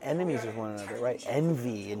become enemies with one another, right?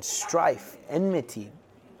 Envy and strife, enmity,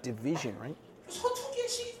 division, right?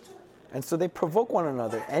 And so they provoke one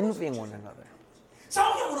another, envying one another.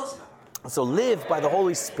 So live by the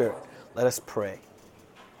Holy Spirit. Let us pray.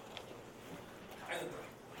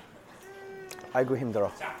 아이고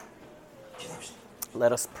힘들어.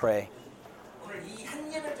 Let us pray.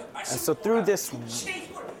 And so through this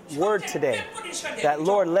word today, that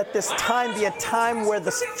Lord, let this time be a time where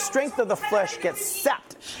the strength of the flesh gets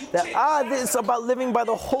sapped. That this is about living by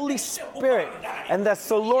the Holy Spirit. And that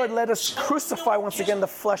so Lord, let us crucify once again the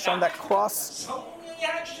flesh on that cross.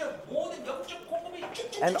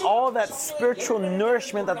 And all that spiritual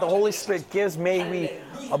nourishment that the Holy Spirit gives, may we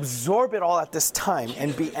absorb it all at this time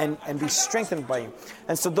and be strengthened by you.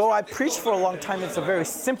 And so though I preached for a long time, it's a very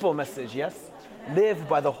simple message, yes? Live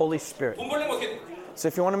by the Holy Spirit. So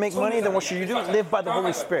if you want to make money, then what should you do? Live by the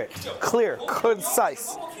Holy Spirit. Clear,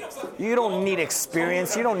 concise. You don't need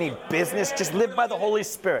experience. You don't need business. Just live by the Holy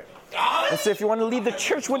Spirit. And so if you want to lead the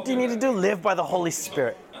church, what do you need to do? Live by the Holy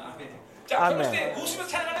Spirit. Amen.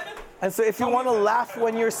 And so if you want to laugh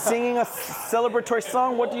when you're singing a celebratory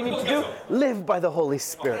song, what do you need to do? Live by the Holy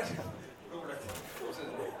Spirit.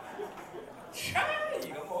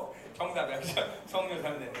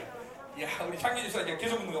 야, 우리 창기 집사 이제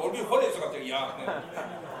계속 보면 얼굴이 허해서 갑자기 야.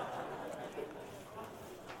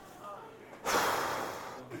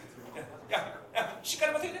 야,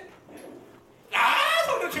 시간을 맞춰야 돼? 아,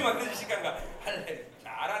 성령 충만 되지 시간가. 할래.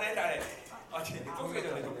 잘하네. 아, 진짜 동생이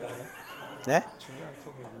전에 좀. 네?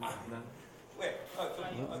 왜?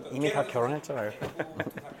 이미 다 결혼했잖아요.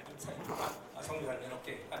 성령 잘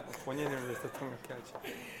내놓게. 본인을 위해서 통역해야지.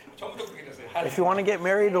 If you want to get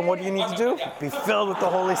married, then what do you need to do? Be filled with the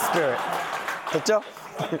Holy Spirit. 됐죠?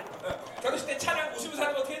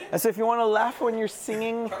 And so if you want to laugh when you're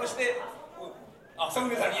singing,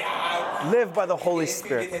 live by the Holy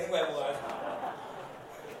Spirit.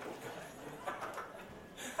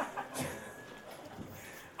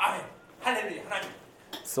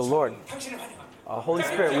 So Lord, Holy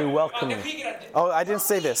Spirit, we welcome you. Oh, I didn't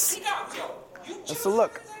say this. And so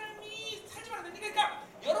look,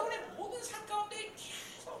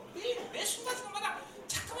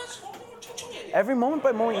 every moment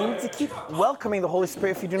by moment, you need to keep welcoming the Holy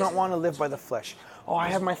Spirit if you do not want to live by the flesh. Oh, I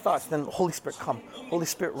have my thoughts. Then Holy Spirit, come. Holy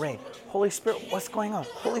Spirit, reign. Holy Spirit, what's going on?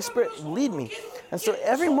 Holy Spirit, lead me. And so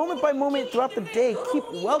every moment by moment throughout the day, keep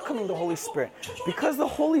welcoming the Holy Spirit. Because the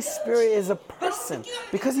Holy Spirit is a person.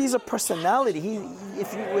 Because he's a personality.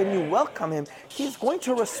 When you welcome him, he's going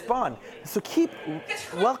to respond. So keep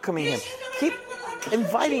welcoming him. Keep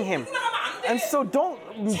inviting him. And so don't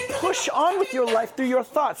push on with your life through your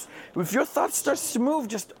thoughts. If your thoughts starts to move,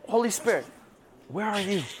 just Holy Spirit, where are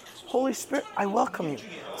you? Holy Spirit, I welcome you.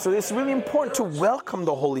 So it's really important to welcome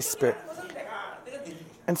the Holy Spirit.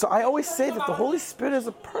 And so I always say that the Holy Spirit is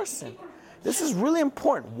a person. This is really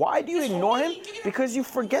important. Why do you ignore him? Because you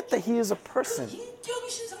forget that he is a person.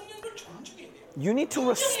 You need to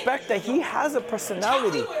respect that he has a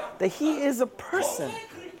personality, that he is a person.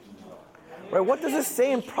 Right? What does it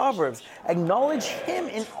say in Proverbs? Acknowledge him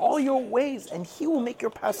in all your ways and he will make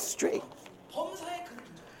your path straight.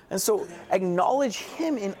 And so acknowledge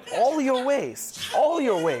him in all your ways, all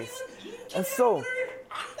your ways. And so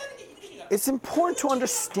it's important to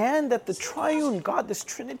understand that the triune God, this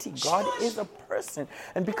Trinity God, is a person.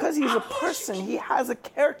 And because he's a person, he has a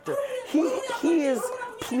character. He is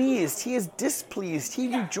pleased, he is displeased,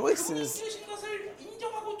 he rejoices.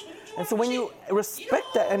 And so when you respect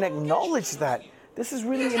that and acknowledge that, this is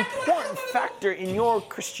really an important factor in your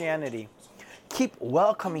Christianity. Keep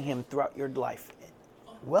welcoming him throughout your life.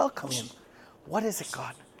 Welcome him. What is it,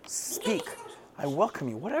 God? Speak. I welcome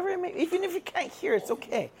you. Whatever it may be. Even if you can't hear, it's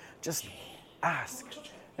okay. Just ask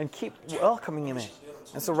and keep welcoming him in.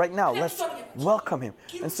 And so right now, let's welcome him.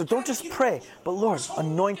 And so don't just pray, but Lord,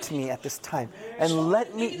 anoint me at this time and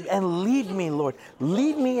lead me, Lord.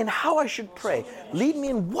 Lead me in how I should pray. Lead me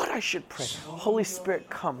in what I should pray. Holy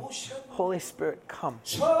Spirit, come. Holy Spirit, come.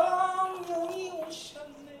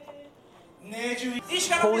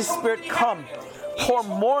 Holy Spirit, come. Pour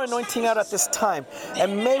more anointing out at this time.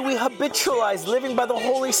 And may we habitualize living by the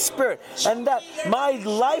Holy Spirit. And that my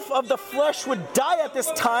life of the flesh would die at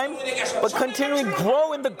this time, but continually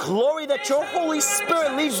grow in the glory that your Holy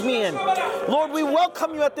Spirit leads me in. Lord, we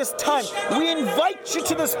welcome you at this time. We invite you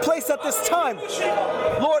to this place at this time.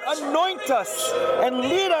 Lord, anoint us and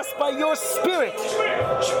lead us by your Spirit.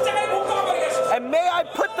 And may I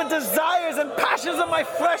put the desires and passions of my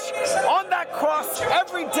flesh on that cross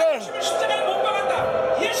every day.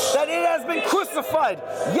 That it has been crucified.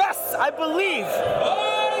 Yes, I believe.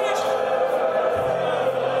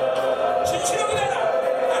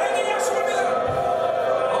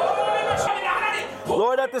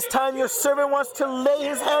 Lord, at this time, your servant wants to lay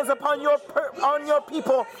his hands upon your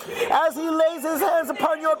people. As he lays his hands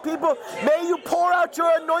upon your people, may you pour out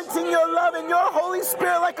your anointing, your love, and your Holy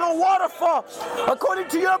Spirit like a waterfall, according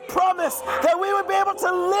to your promise, that we would be able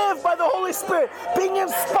to live by the Holy Spirit, being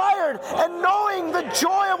inspired and knowing the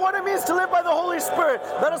joy of what it means to live by the Holy Spirit.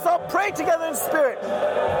 Let us all pray together in spirit.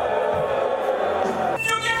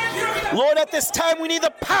 Lord, at this time, we need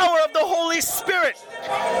the power of the Holy Spirit.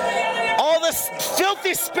 All the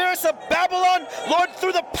filthy spirits of Babylon, Lord,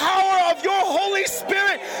 through the power of your Holy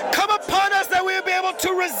Spirit, come upon us that we will be able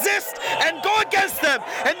to resist and go against them.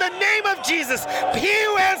 In the name of Jesus, he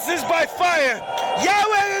who answers by fire,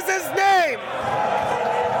 Yahweh is his name.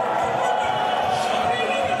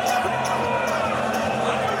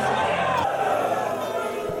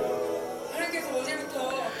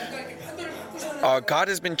 God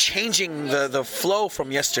has been changing the flow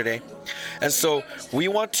from yesterday. And so we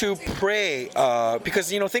want to pray because,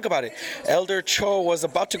 think about it. Elder Cho was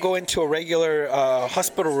about to go into a regular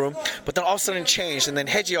hospital room, but then all of a sudden changed. And then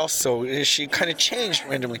Heji also, she kind of changed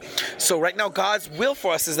randomly. So right now God's will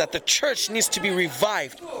for us is that the church needs to be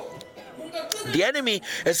revived. The enemy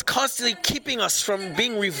is constantly keeping us from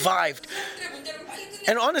being revived.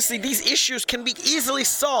 And honestly, these issues can be easily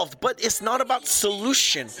solved, but it's not about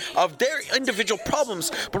solution of their individual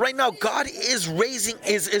problems. But right now, God is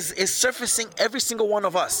is surfacing every single one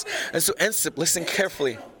of us. And so, Ensip, listen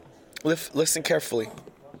carefully. Listen carefully.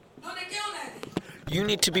 You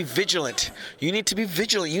need to be vigilant. You need to be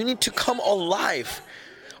vigilant. You need to come alive.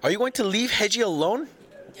 Are you going to leave Heji alone?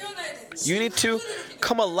 You need to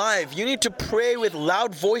come alive. You need to pray with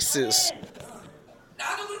loud voices.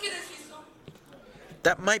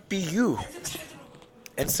 That might be you.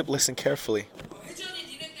 And listen carefully.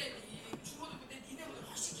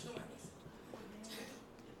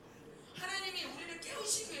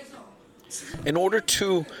 In order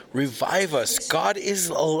to revive us, God is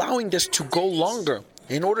allowing this to go longer.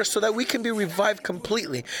 In order so that we can be revived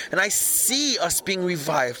completely. And I see us being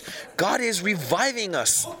revived. God is reviving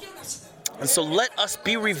us. And so let us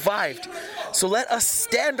be revived. So let us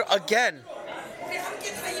stand again.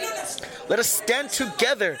 Let us stand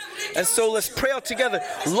together. And so let's pray out together.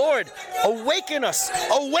 Lord, awaken us.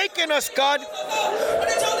 Awaken us, God.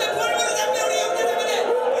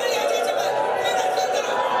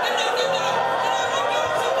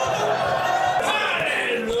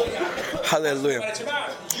 Hallelujah.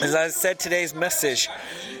 As I said today's message,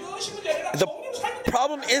 the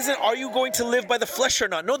problem isn't are you going to live by the flesh or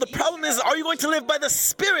not. No, the problem is are you going to live by the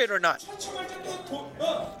Spirit or not.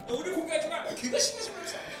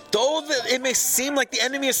 Though it may seem like the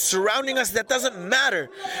enemy is surrounding us, that doesn't matter.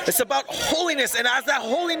 It's about holiness, and as that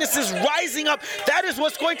holiness is rising up, that is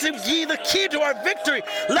what's going to be the key to our victory.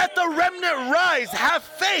 Let the remnant rise. Have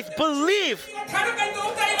faith. Believe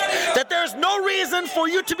that there's no reason for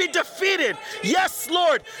you to be defeated. Yes,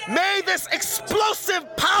 Lord, may this explosive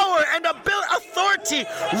power and authority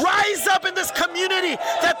rise up in this community,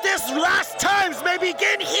 that this last times may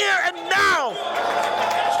begin here and now.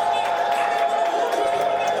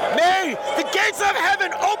 May the gates of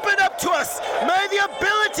heaven open up to us. May the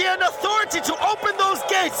ability and authority to open those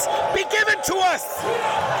gates be given to us.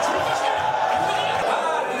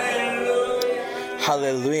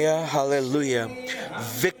 Hallelujah, hallelujah.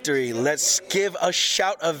 Victory. Let's give a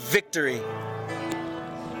shout of victory.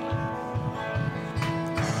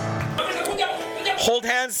 Hold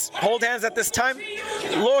hands at this time.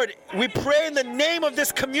 Lord, we pray in the name of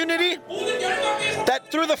this community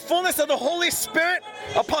that through the fullness of the Holy Spirit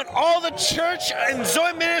upon all the church and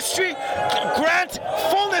Zoe ministry, grant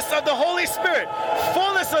fullness of the Holy Spirit.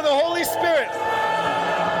 Fullness of the Holy Spirit.